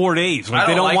every 4 days.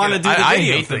 They don't want to do the video. I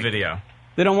hate thing. the video.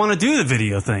 They don't want to do the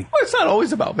video thing. Well, it's not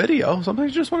always about video.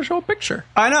 Sometimes you just want to show a picture.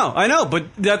 I know, but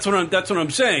that's what I'm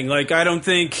saying. I don't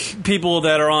think people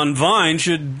that are on Vine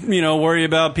should, worry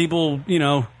about people,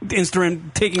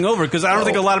 Instagram taking over because I don't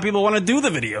think a lot of people want to do the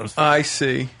videos. I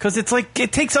see. Because it's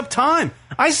it takes up time.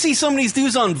 I see some of these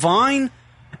dudes on Vine.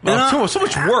 So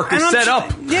much work is set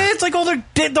up. Yeah, it's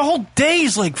the whole day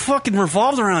is fucking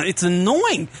revolved around it. It's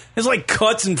annoying. It's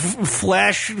cuts and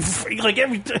flash,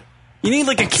 every. You need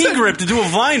a key grip to do a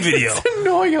Vine video. It's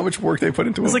annoying how much work they put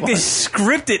into it. It's they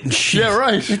script it and shit. Yeah,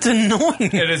 right. It's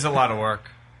annoying. It is a lot of work.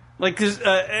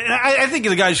 I think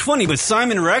the guy's funny, but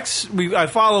Simon Rex, I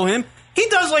follow him. He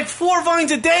does 4 Vines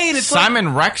a day, and it's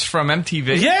Simon Rex from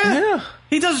MTV. Yeah.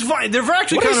 He does Vine. They're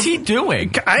actually What kind is of he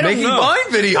doing? I don't Making know.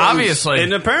 Vine videos. Obviously.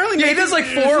 And apparently, Yeah, he does like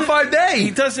 4 or 5 days.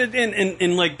 He does it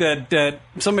in like that.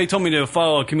 Somebody told me to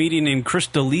follow a comedian named Chris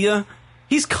D'Elia.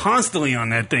 He's constantly on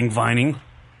that thing vining.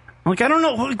 I'm like, I don't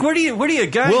know. Where do you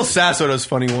guys? Will Sasso does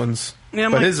funny ones, Yeah,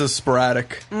 I'm but like- his is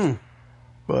sporadic. Mm.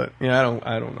 But yeah, I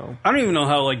don't know. I don't even know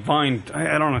how like Vine.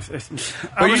 I don't know.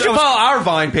 But you should follow our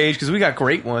Vine page because we got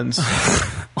great ones.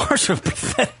 Ours are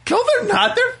pathetic. No, they're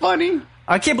not. They're funny.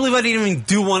 I can't believe I didn't even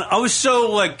do one. I was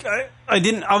so like I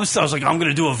was like I'm going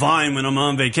to do a Vine when I'm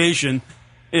on vacation,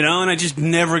 and I just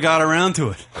never got around to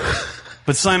it.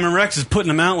 But Simon Rex is putting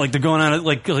them out like they're going out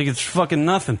like it's fucking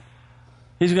nothing.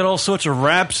 He's got all sorts of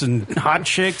raps and hot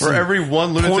chicks. For and every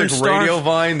one porn Lunatic stars. Radio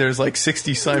Vine, there's like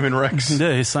 60 Simon Rex.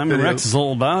 Yeah, Simon videos. Rex is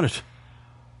all about it.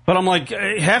 But I'm like,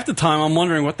 half the time I'm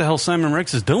wondering what the hell Simon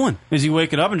Rex is doing. Is he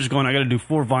waking up and just going, I got to do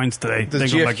 4 Vines today? Does then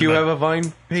go back to GFQ bed? have a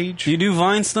Vine page? Do you do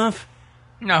Vine stuff?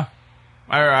 No,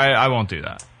 I won't do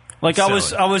that. Like Silly.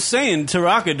 I was saying to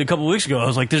Rocket a couple weeks ago, I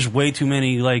was like, there's way too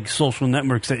many like social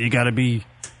networks that you got to be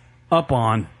up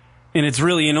on, and it's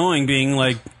really annoying being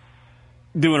like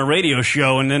doing a radio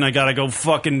show, and then I got to go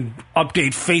fucking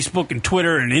update Facebook and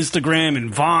Twitter and Instagram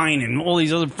and Vine and all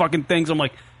these other fucking things. I'm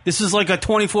like, this is like a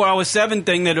 24/7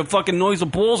 thing that fucking annoys the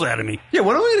balls out of me. Yeah,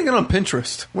 when are we going to get on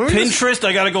Pinterest? Pinterest,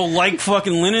 I got to go like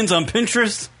fucking linens on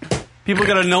Pinterest. People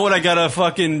got to know what I got to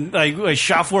fucking like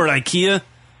shop for at IKEA.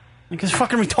 Like, it's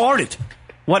fucking retarded.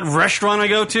 What restaurant I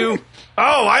go to?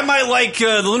 Oh, I might like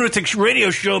the Lunatic Radio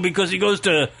Show because he goes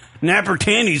to Napper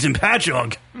Tandy's in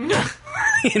Patchogue.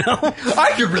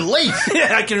 I can relate.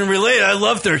 Yeah, I can relate. I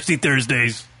love Thirsty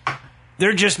Thursdays.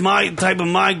 They're just my type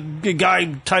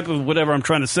of whatever I'm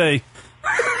trying to say.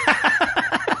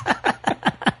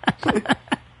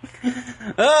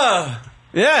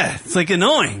 Yeah, it's like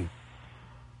annoying.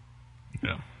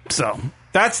 Yeah. So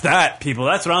that's that, people.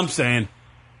 That's what I'm saying.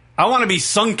 I want to be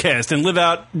Suncast and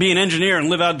be an engineer and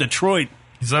live out in Detroit.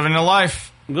 He's living a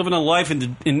life. Living a life in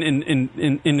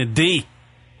the D.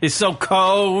 It's so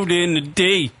cold in the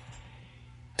D.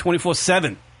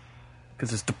 24/7.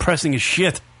 Because it's depressing as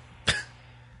shit.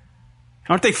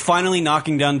 Aren't they finally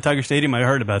knocking down the Tiger Stadium? I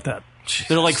heard about that. Jesus.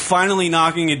 They're like finally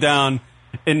knocking it down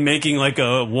and making like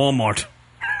a Walmart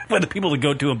for the people to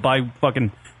go to and buy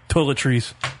fucking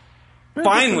toiletries.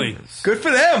 Finally. Good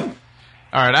for them.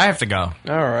 All right, I have to go.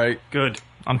 All right. Good.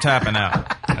 I'm tapping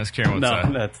out. As Karen would say.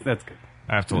 No, that's good.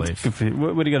 I have to leave. Good for you.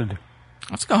 What do you got to do?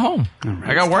 Let's go home.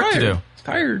 I got work to do. It's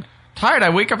tired. Tired. I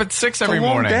wake up at 6 every It's a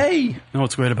long morning. day. You know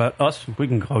what's great about us? We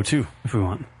can go too if we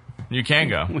want. You can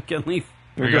go. We can leave.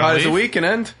 You do high as a week and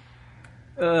end?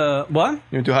 What?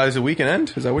 You do high as a week and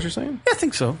end? Is that what you're saying? Yeah, I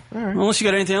think so. All right. Unless you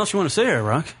got anything else you want to say here,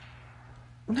 Rock.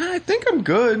 Nah, I think I'm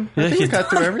good. I think we got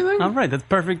through everything. All right, that's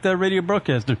perfect radio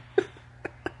broadcaster.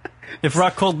 If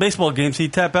Rock called baseball games,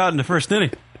 he'd tap out in the first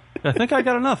inning. I think I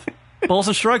got enough. Balls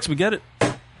and strikes, we get it.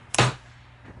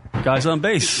 Guys on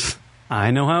base.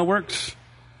 I know how it works.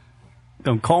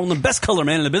 Don't call him the best color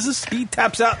man in the business. He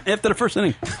taps out after the first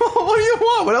inning. What do you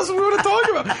want? What else are we going to talk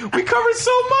about? We covered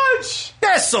so much.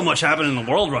 There's so much happening in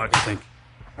the world, Rock, I think.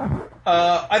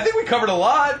 I think we covered a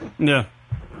lot. Yeah.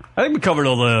 I think we covered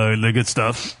all the good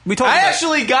stuff. We talked I about-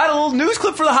 actually got a little news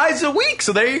clip for the highs of the week,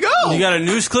 so there you go. You got a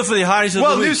news clip for the hotties of the week?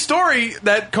 Well, news story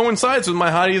that coincides with my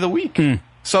hottie of the week.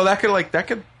 So that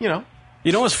could,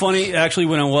 You know what's funny? Actually,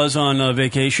 when I was on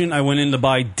vacation, I went in to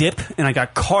buy dip, and I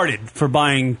got carded for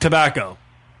buying tobacco.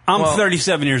 I'm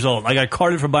 37 years old. I got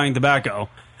carded for buying tobacco.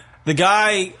 The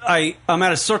guy, I'm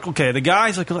at a Circle K. The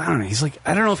guy's like, I don't know. He's like,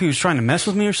 I don't know if he was trying to mess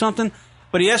with me or something,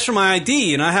 but he asked for my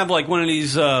ID, and I have like one of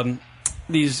these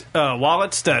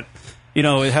wallets that,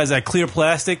 it has that clear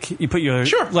plastic. You put your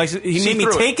license. He made me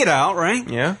take it out, right?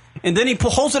 Yeah. And then he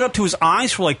holds it up to his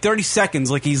eyes for like 30 seconds,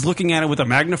 like he's looking at it with a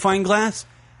magnifying glass.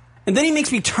 And then he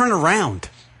makes me turn around.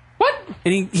 What?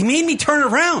 And he made me turn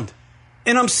around.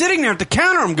 And I'm sitting there at the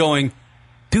counter. I'm going,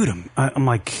 dude, I'm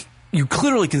like, you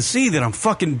clearly can see that I'm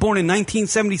fucking born in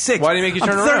 1976. Why did he make you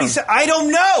turn around? I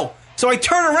don't know. So I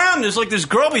turn around. There's like this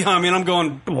girl behind me. And I'm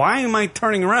going, why am I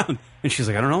turning around? And she's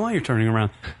like, I don't know why you're turning around.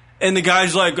 And the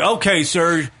guy's like, okay,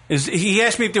 sir. He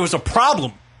asked me if there was a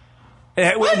problem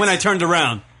when I turned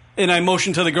around. And I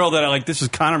motioned to the girl that this is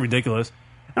kind of ridiculous.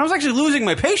 And I was actually losing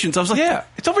my patience. I was like, yeah,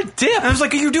 it's over dip. I was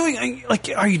like, are you doing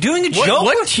a joke?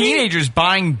 What teenager's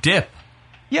buying dip?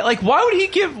 Yeah, why would he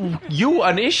give you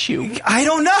an issue? I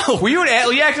don't know. Were you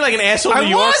acting like an asshole New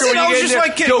Yorker? I was just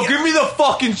like, yo, give me the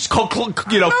fucking, what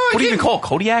do you even call it?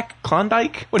 Kodiak?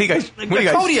 Klondike? What do you guys?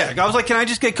 Kodiak. I was like, can I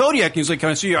just get Kodiak? He was like, can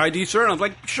I see your ID, sir? And I was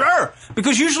like, sure.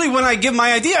 Because usually when I give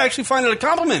my ID, I actually find it a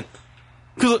compliment.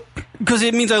 Because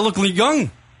it means I look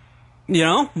young,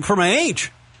 for my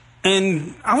age.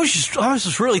 And I was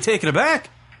just really taken aback.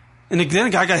 And then a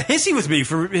guy got hissy with me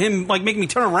for him like making me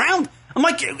turn around. I'm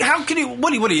like, how can you?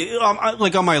 What do you?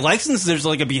 Like on my license, there's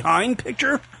like a behind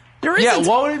picture. There isn't. Yeah,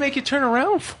 what would he make you turn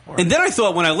around for? And then I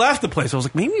thought when I left the place, I was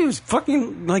like, maybe he was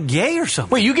fucking like gay or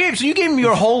something. Wait, you gave him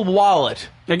your whole wallet?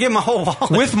 I gave him my whole wallet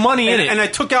with money in it, and I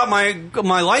took out my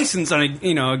license and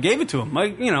I gave it to him.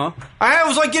 I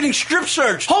was like getting strip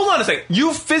searched. Hold on a second.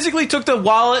 You physically took the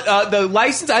wallet, the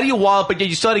license out of your wallet, but yet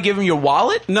you still had to give him your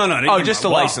wallet? No, Oh, just the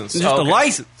license. Just the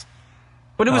license.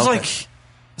 But it was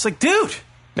it's like, dude,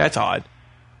 that's odd.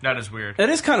 That is weird. That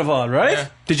is kind of odd, right? Yeah.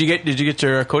 Did you get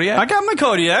your Kodiak? I got my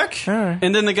Kodiak. All right.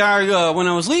 And then the guy, when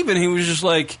I was leaving, he was just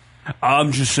like,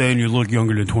 I'm just saying you look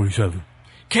younger than 27.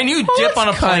 Can you dip on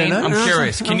a plane? kinda I'm nice.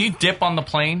 curious. Can you dip on the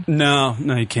plane? No,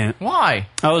 you can't. Why?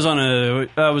 I was on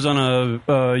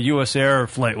a U.S. Air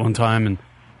flight one time, and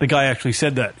the guy actually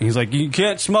said that. He's like, you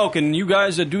can't smoke, and you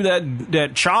guys that do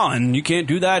that chawing, you can't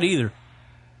do that either.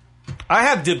 I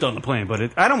have dipped on the plane,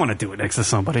 but I don't want to do it next to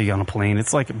somebody on a plane.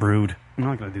 It's like a brood. I'm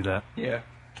not going to do that. Yeah.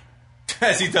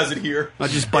 As he does it here. I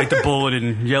just bite the bullet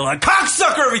and yell at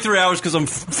cocksucker every 3 hours because I'm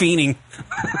fiending.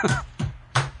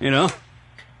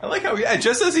 I like how,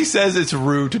 just as he says it's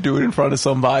rude to do it in front of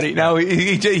somebody, now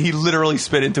he literally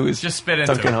spit into his... Just spit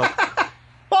into it.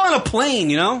 Well, on a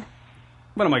plane,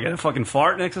 What am I going to fucking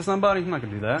fart next to somebody? I'm not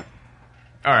going to do that.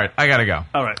 All right, I got to go.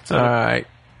 All right. All right.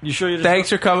 You sure you just... Thanks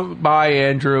for coming by,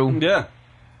 Andrew. Yeah.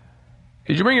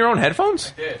 Did you bring your own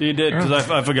headphones? I did. You did, because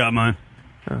I forgot mine.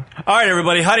 Oh. All right,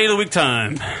 everybody. Hottie of the Week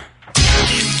time. Do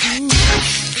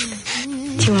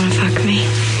you want to fuck me?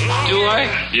 Do I?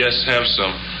 Yes, have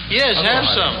some. Yes, have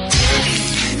some.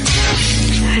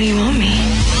 How do you want me?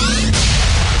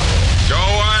 Go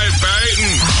away,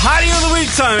 Peyton. Hottie of the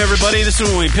Week time, everybody. This is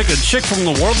when we pick a chick from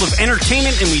the world of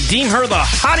entertainment and we deem her the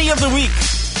Hottie of the Week.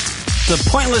 The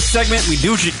pointless segment we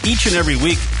do each and every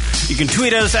week. You can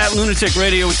tweet at us at Lunatic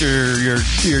Radio with your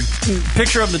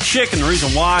picture of the chick and the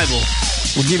reason why.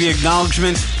 We'll give you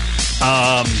acknowledgement.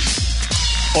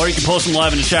 Or you can post them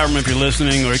live in the chat room if you're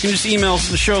listening. Or you can just email us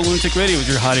to the show, Lunatic Radio, with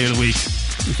your Hottie of the Week.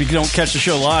 If you don't catch the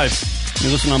show live,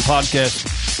 you listen on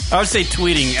podcast. I would say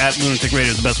tweeting at Lunatic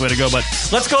Radio is the best way to go. But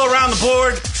let's go around the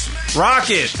board.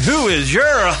 Rocket, who is your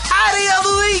Hottie of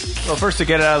the Week? Well, first to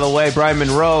get it out of the way, Brian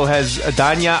Monroe has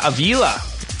Dania Avila.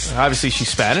 Obviously, she's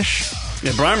Spanish.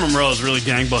 Yeah, Brian Monroe is really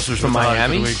gangbusters from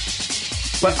Miami. Week.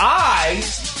 But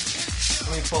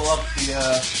let me pull up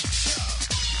the...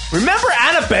 Remember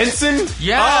Anna Benson?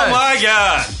 Yeah. Oh, my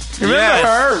God. Remember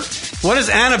her? What is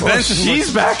Anna Benson?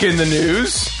 She's back in the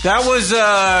news. That was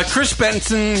Chris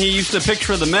Benson. He used to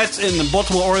picture the Mets and the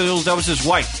Baltimore Orioles. That was his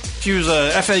wife. She was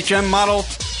a FHM model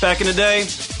back in the day.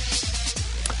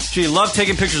 She loved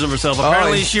taking pictures of herself.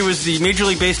 Apparently, she was the Major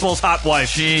League Baseball's hot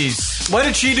wife. Jeez. What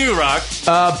did she do, Rock?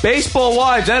 Baseball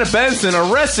wives, Anna Benson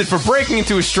arrested for breaking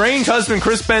into a strange husband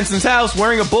Chris Benson's house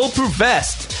wearing a bulletproof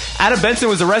vest. Anna Benson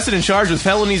was arrested and charged with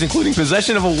felonies, including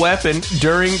possession of a weapon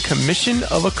during commission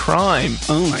of a crime.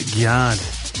 Oh, my God.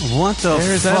 What the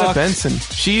There's fuck? Anna Benson.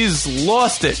 She's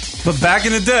lost it. But back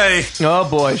in the day... Oh,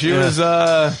 boy. She was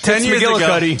 10 years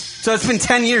McGillicuddy. ago. So it's been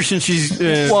 10 years since she's...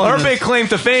 well, her big claim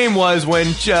to fame was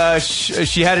when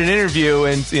she had an interview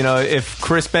and, if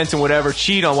Chris Benson would ever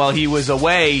cheat on while he was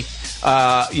away,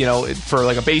 for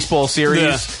like a baseball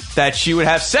series, that she would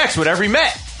have sex with every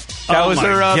Met. That was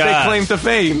her big claim to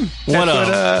fame. What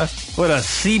a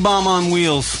C-bomb on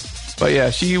wheels. But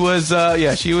yeah, she was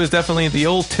definitely the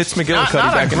old Tits McGillicuddy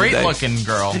back in the day. Not a great-looking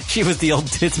girl. She was the old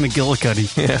Tits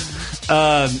McGillicuddy.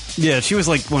 Yeah. She was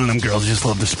like one of them girls who just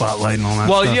loved the spotlight and all that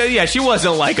stuff. Well, yeah, she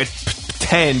wasn't like a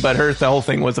 10, but the whole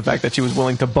thing was the fact that she was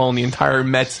willing to bone the entire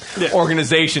Mets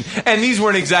organization. And these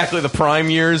weren't exactly the prime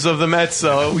years of the Mets,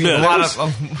 so... What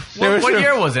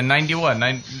year was it?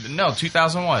 91?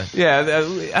 2001. Yeah,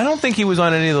 I don't think he was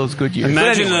on any of those good years.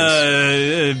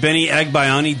 Imagine Benny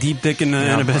Agbayani deep dick in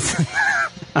Anna Benson.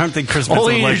 I don't think Chris Benson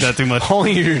would like that too much.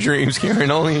 Only in your dreams, Karen.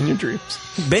 Only in your dreams.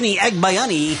 Benny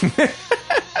Agbayani.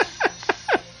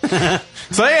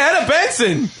 So, hey, Anna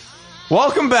Benson.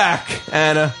 Welcome back,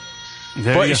 Anna.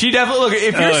 But she definitely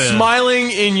if you're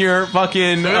smiling in your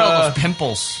fucking look at all those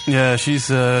pimples. Yeah, she's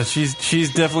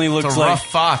definitely looks it's a like rough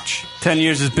fotch. 10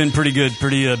 years has been pretty good,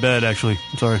 pretty bad actually.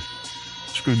 I'm sorry,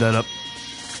 screwed that up.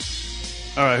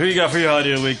 All right, who you got for your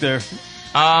Hottie of the Week there?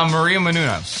 Maria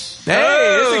Menounos. Hey,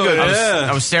 that's a good one.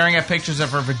 I was staring at pictures of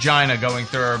her vagina going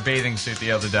through her bathing suit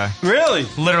the other day. Really?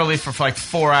 Literally for like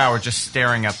 4 hours, just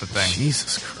staring at the thing.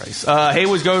 Jesus Christ. Hay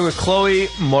was going with Chloe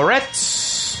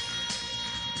Moretz.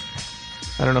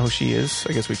 I don't know who she is.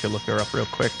 I guess we could look her up real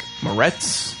quick.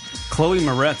 Moretz? Chloe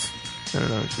Moretz. I don't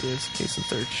know who she is. Case and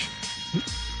search.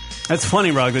 That's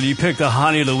funny, Rock, that you picked a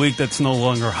hottie of the week that's no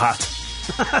longer hot.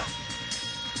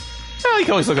 Well, you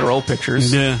can always look at her old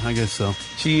pictures. Yeah, I guess so.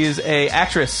 She is a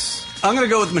actress. I'm going to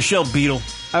go with Michelle Beadle.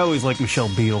 I always like Michelle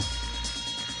Beadle.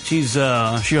 She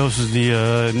hosts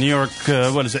the New York,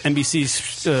 what is it,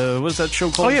 NBC's, what is that show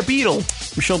called? Oh, yeah, Beadle.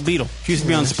 Michelle Beadle. She used to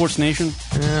be on Sports Nation.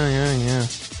 Yeah.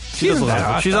 She does a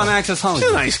lot. She's on Access Hollywood.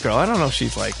 She's a nice girl. I don't know if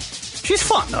she's like... She's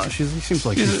fun, though. She seems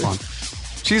like she's fun.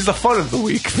 She's the fun of the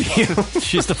week.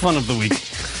 She's the fun of the week.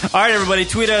 All right, everybody,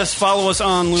 tweet us, follow us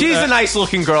on... She's a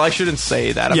nice-looking girl. I shouldn't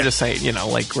say that. I'm Yeah. just saying,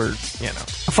 we're.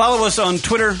 Follow us on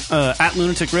Twitter, at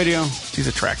Lunatic Radio. She's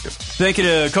attractive. Thank you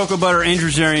to Cocoa Butter, Andrew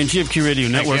Zarian, GFQ Radio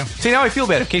Network. See, now I feel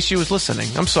bad in case she was listening.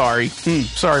 I'm sorry.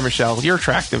 Sorry, Michelle. You're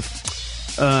attractive.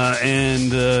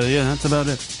 That's about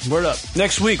it. Word up.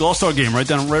 Next week, All-Star Game, right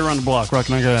around the block. Rock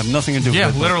and I have nothing to do with it.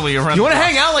 Yeah, literally around You the want to block.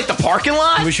 hang out like the parking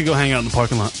lot? We should go hang out in the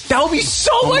parking lot. That would be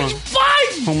so much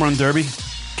fun! Home run derby.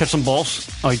 Catch some balls.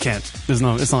 Oh, you can't. It's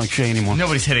not like Shea anymore.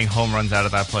 Nobody's hitting home runs out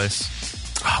of that place.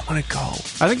 I want to go.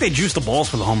 I think they juice the balls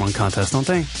for the home run contest, don't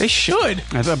they? They should.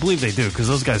 I believe they do, because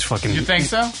those guys fucking... You think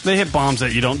so? They hit bombs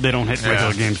that they don't hit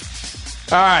regular games.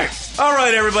 All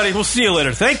right, everybody. We'll see you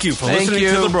later. Thank you for listening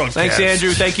to the broadcast. Thanks,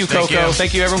 Andrew. Thank you, Coco.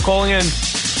 Thank you, everyone calling in.